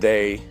 And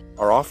they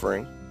are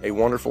offering a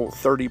wonderful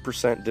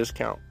 30%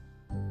 discount.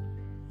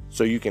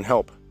 So you can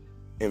help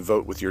and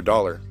vote with your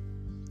dollar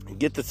and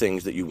get the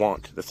things that you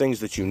want, the things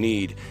that you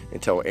need,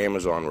 and tell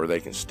Amazon where they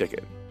can stick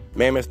it.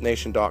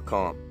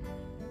 MammothNation.com.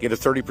 Get a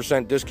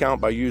 30% discount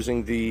by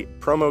using the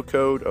promo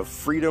code of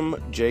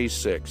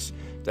FreedomJ6.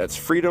 That's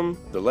Freedom,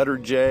 the letter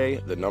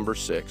J, the number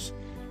 6.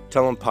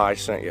 Tell them Pi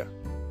sent you.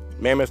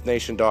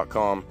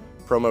 MammothNation.com,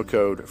 promo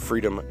code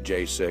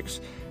FreedomJ6.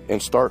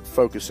 And start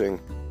focusing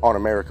on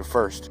America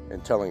first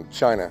and telling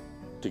China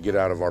to get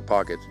out of our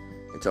pockets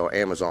and tell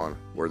Amazon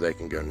where they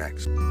can go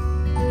next.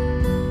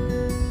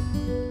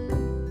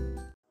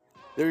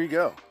 There you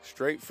go.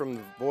 Straight from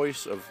the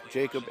voice of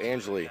Jacob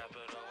Angeli.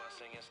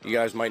 You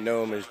guys might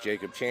know him as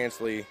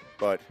Angeli-Chansley,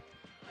 but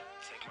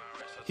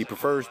he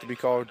prefers to be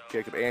called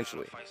Jacob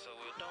Angeli,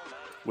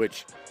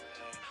 which,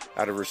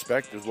 out of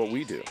respect, is what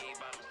we do.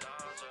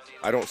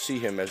 I don't see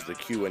him as the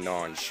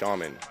QAnon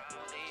shaman.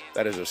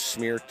 That is a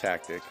smear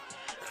tactic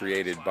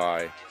created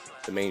by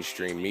the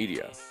mainstream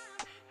media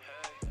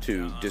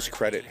to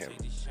discredit him.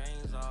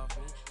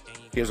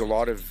 He has a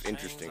lot of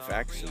interesting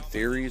facts and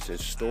theories.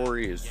 His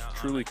story is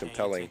truly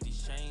compelling.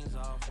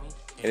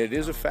 And it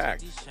is a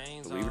fact,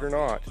 believe it or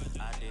not,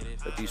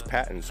 that these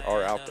patents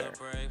are out there.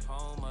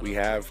 We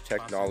have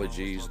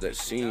technologies that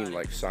seem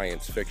like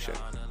science fiction.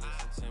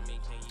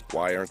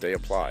 Why aren't they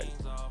applied?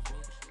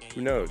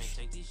 Who knows?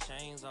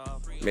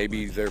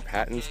 Maybe they're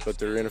patents, but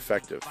they're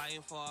ineffective.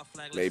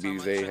 Maybe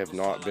they have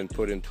not been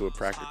put into a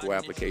practical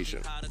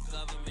application.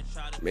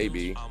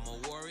 Maybe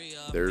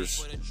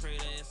there's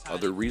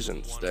other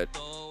reasons that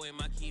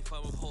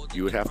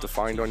you would have to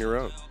find on your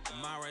own.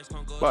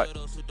 But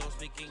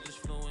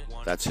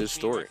that's his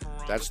story.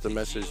 That's the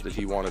message that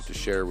he wanted to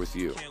share with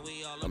you,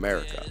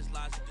 America.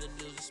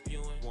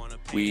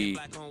 We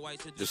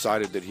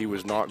decided that he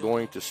was not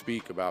going to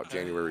speak about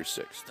January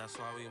 6th.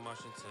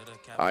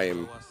 I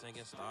am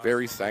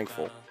very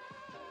thankful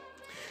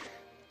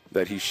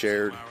that he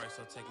shared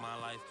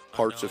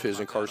parts of his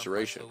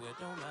incarceration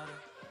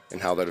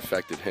and how that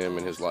affected him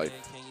and his life.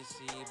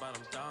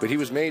 But he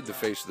was made the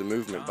face of the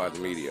movement by the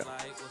media,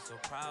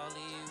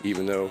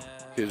 even though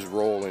his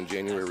role in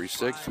January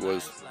 6th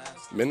was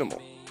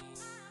minimal.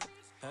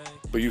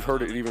 But you've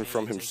heard it even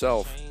from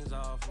himself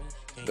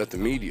that the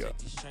media,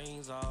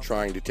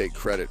 trying to take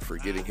credit for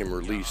getting him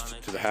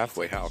released to the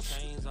halfway house,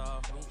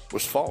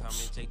 was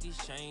false.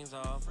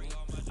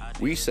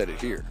 We said it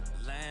here.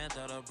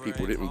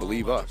 People didn't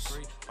believe us.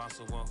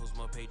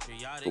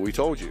 But we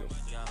told you.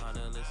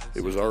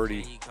 It was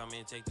already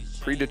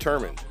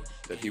predetermined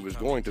that he was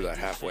going to that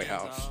halfway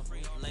house.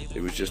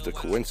 It was just a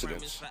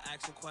coincidence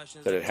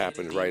that it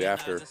happened right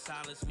after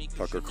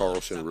Tucker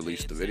Carlson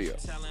released the video.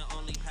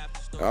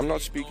 Now, I'm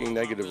not speaking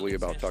negatively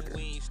about Tucker.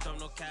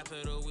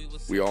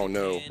 We all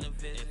know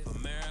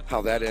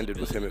how that ended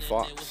with him at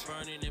Fox.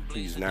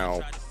 He's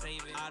now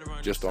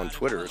just on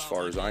Twitter, as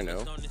far as I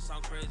know,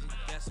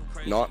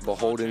 not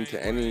beholden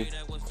to any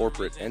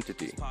corporate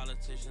entity.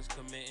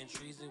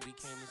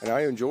 And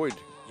I enjoyed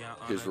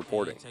his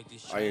reporting.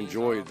 I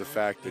enjoyed the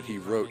fact that he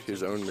wrote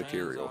his own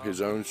material, his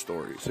own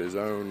stories, his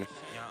own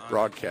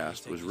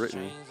broadcast was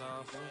written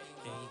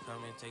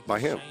by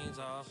him.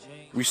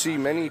 We see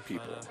many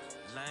people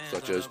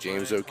such as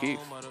James O'Keefe,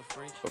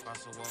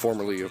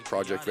 formerly of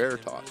Project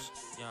Veritas,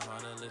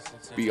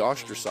 be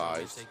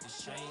ostracized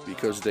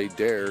because they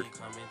dared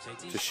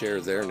to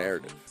share their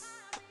narrative.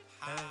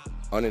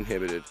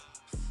 Uninhibited,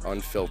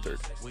 unfiltered.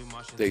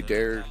 They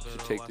dared to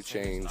take the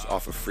chains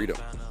off of freedom.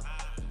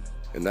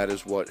 And that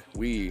is what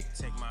we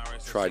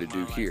try to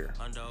do here.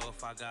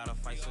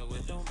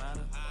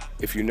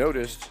 If you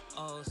noticed,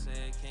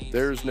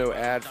 there's no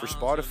ad for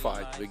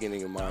Spotify at the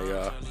beginning of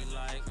my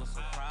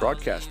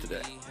broadcast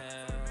today.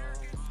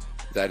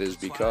 That is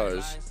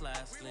because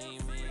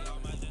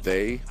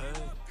they,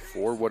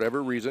 for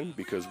whatever reason,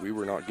 because we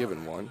were not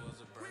given one,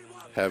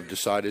 have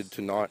decided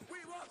to not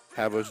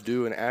have us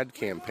do an ad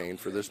campaign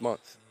for this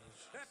month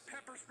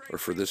or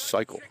for this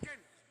cycle.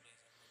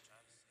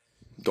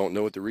 Don't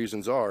know what the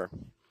reasons are,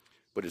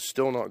 but it's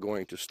still not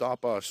going to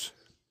stop us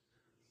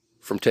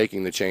from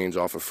taking the chains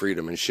off of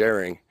freedom and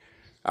sharing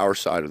our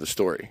side of the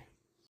story.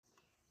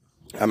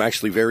 I'm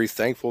actually very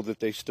thankful that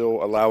they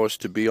still allow us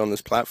to be on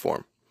this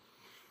platform.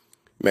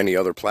 Many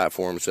other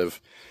platforms have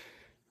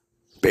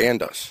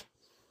banned us,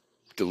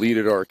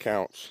 deleted our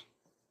accounts.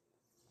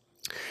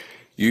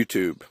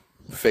 YouTube,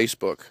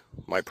 Facebook,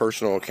 my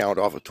personal account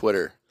off of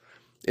Twitter,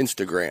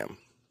 Instagram,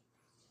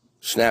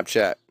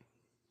 Snapchat,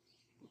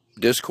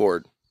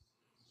 Discord.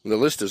 The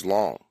list is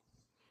long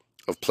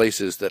of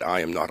places that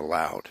I am not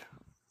allowed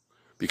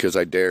because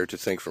I dare to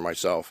think for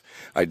myself.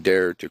 I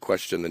dare to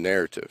question the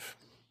narrative.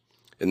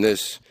 And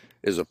this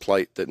is a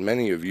plight that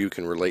many of you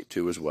can relate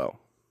to as well.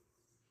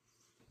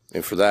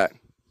 And for that,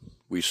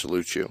 we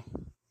salute you.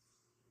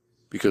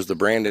 Because the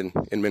Brandon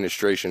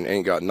administration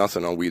ain't got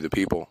nothing on we the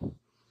people,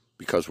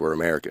 because we're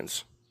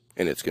Americans.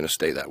 And it's going to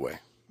stay that way.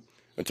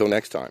 Until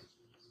next time.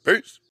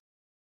 Peace.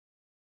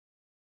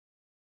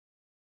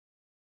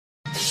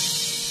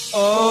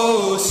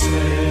 Oh,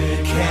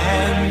 say,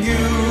 can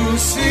you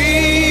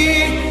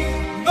see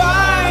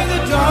by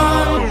the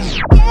dawn?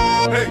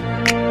 Hey!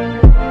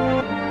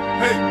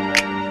 Hey!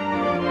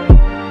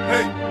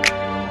 Hey!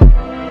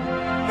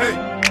 Hey!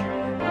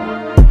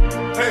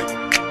 Hey!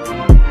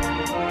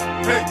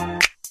 Hey!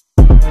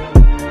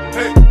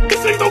 Hey!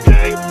 This ain't no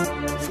game!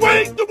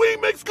 Swing the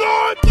remix,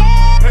 God!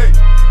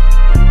 Hey!